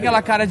de estar com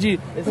aquela cara de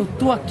eu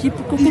tô aqui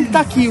porque eu tenho que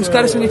estar aqui. Os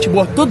caras são gente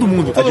boa, todo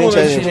mundo. A gente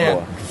é gente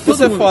boa.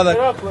 Você é foda.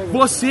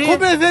 Você.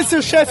 Como é ver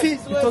seu chefe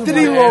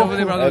trilou?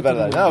 É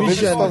verdade. Não, eu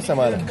vejo isso toda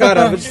semana.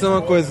 Cara, vou te dizer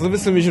uma coisa. Toda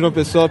vez que você mija numa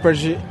pessoa,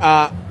 perde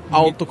a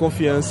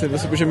autoconfiança.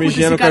 Você puxa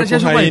mijando, cara já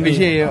jogou Raine.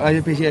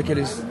 RPG,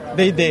 aqueles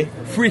D&D.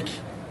 Freak.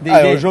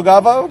 Eu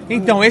jogava.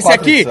 Então, esse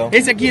aqui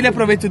ele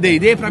aproveita o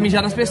D&D pra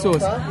mijar nas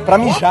pessoas. Pra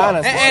mijar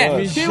nas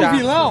pessoas? Tem um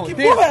vilão. Que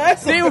porra é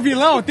essa? Tem um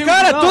vilão.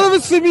 Cara, toda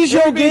vez que você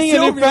mija alguém,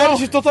 ele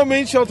perde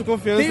totalmente a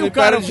autoconfiança. Tem um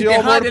cara que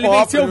errado, ele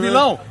venceu o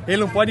vilão, ele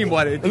não pode ir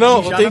embora.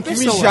 Não, tem que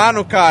mijar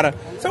no cara.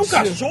 Você é um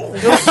cachorro?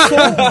 Eu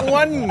sou um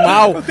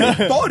animal.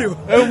 Território?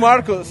 Eu,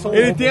 Marco, sou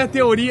Ele tem a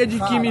teoria de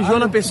que mijou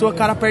na pessoa, o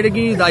cara perde a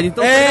dignidade.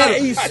 Então, é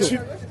isso.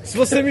 Se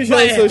você mijar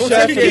no seu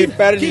chefe, ele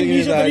perde Quem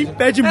mija também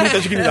perde muita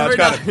dignidade,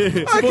 cara.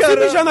 Se você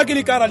mijar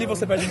naquele cara ali,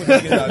 você perde muita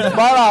dignidade.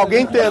 Vai lá,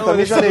 alguém tenta,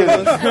 mija nele.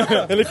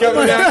 Ele quer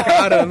ver minha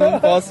cara, não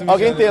posso mijar.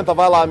 Alguém tenta,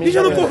 vai lá,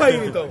 mija no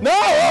Corraine, então.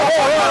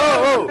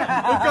 Não!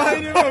 O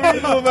Corraine é meu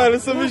amigo, velho.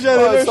 Se eu mijar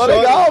nele, eu só choro.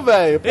 legal,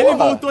 velho. Ele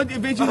voltou de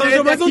vez de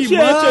ideia daqui,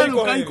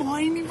 mano. O Caio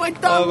Corraine vai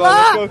estar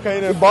lá.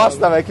 Que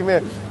bosta, velho.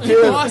 Que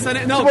bosta,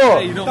 né? Não,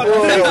 peraí, não.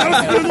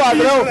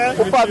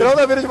 O padrão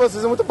da vida de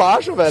vocês é muito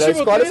baixo, velho.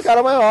 Escolhe esse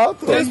cara mais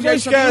alto.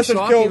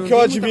 Que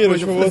eu admiro,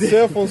 tipo,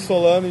 você, Afonso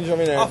Solano e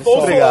Jovem Nerd.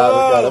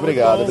 Obrigado, cara,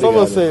 obrigado. Só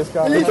vocês,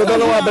 cara. Eu tô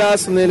dando um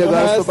abraço nele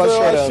agora, estou quase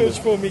chorando. Eu acho,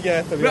 tipo,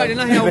 Miguel, tá ligado?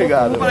 Na real,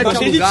 obrigado. Tá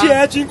cheio de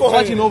tiete, hein,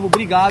 Corraine? Só de novo,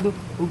 obrigado.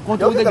 O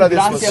conteúdo é de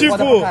graça e é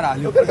foda pra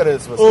caralho. Eu que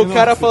agradeço você. O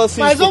cara fala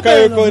assim, tipo, o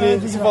Caio Corraine,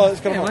 você fala,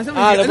 dá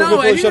pra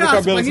ver puxando o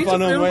cabelo, você fala,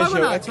 não, mas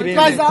é creme.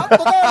 Mas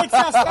toda hora que você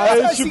acessa,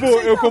 Aí, tipo,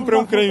 eu comprei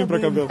um creme pra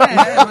cabelo.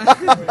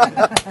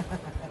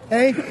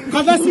 Hein?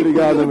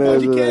 Obrigado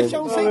mesmo. Podcast é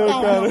um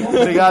centavo.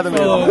 Obrigado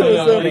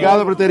mesmo.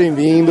 Obrigado por terem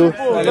vindo.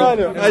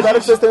 Espero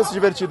que vocês tenham se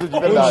divertido de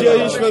verdade. Um dia a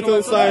gente vai ter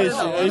um site,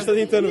 a gente tá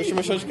tentando,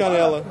 chama chá de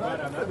canela.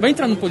 Vai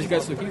entrar no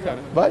podcast isso aqui, cara?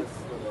 Vai.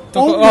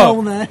 Então, Ou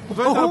não, né?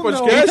 Vai entrar no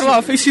podcast? Entra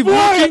lá,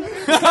 Facebook.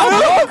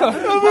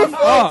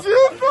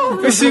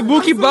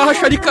 Facebook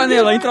 /chá de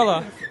canela, entra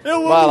lá.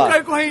 Eu amo o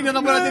Caio Corraine, a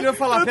namorada dele vai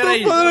falar,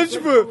 peraí. Eu tô falando,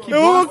 tipo,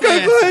 eu amo o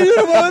Caio Corraine, a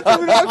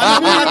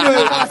namorada dele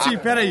vai falar assim,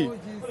 peraí.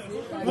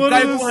 O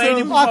Caio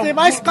Corraine tem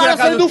mais caras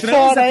saindo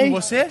fora, hein?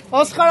 Com você?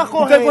 Olha os caras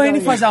correndo. O Caio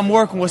Corraine faz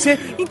amor com você?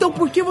 Então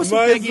por que você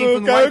pega e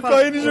o Caio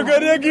Corraine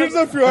jogaria Gears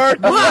of War.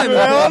 Mano,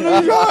 ela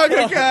não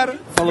joga, cara.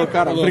 Falou,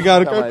 cara.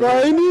 Obrigado, Caio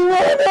Corraine.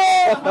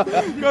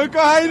 Caio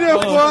Corraine é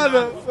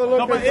foda.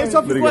 Ele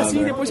só ficou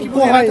assim depois que o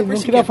Corraine, não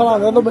queria falar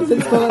nada, mas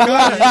ele falou.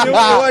 Cara,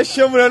 eu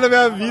achei a mulher da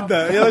minha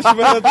vida. E ela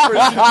chama ela do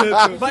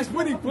Mas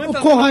por enquanto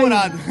ela tá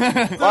namorada.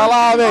 Vai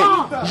lá,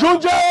 velho.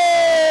 Jundiaí!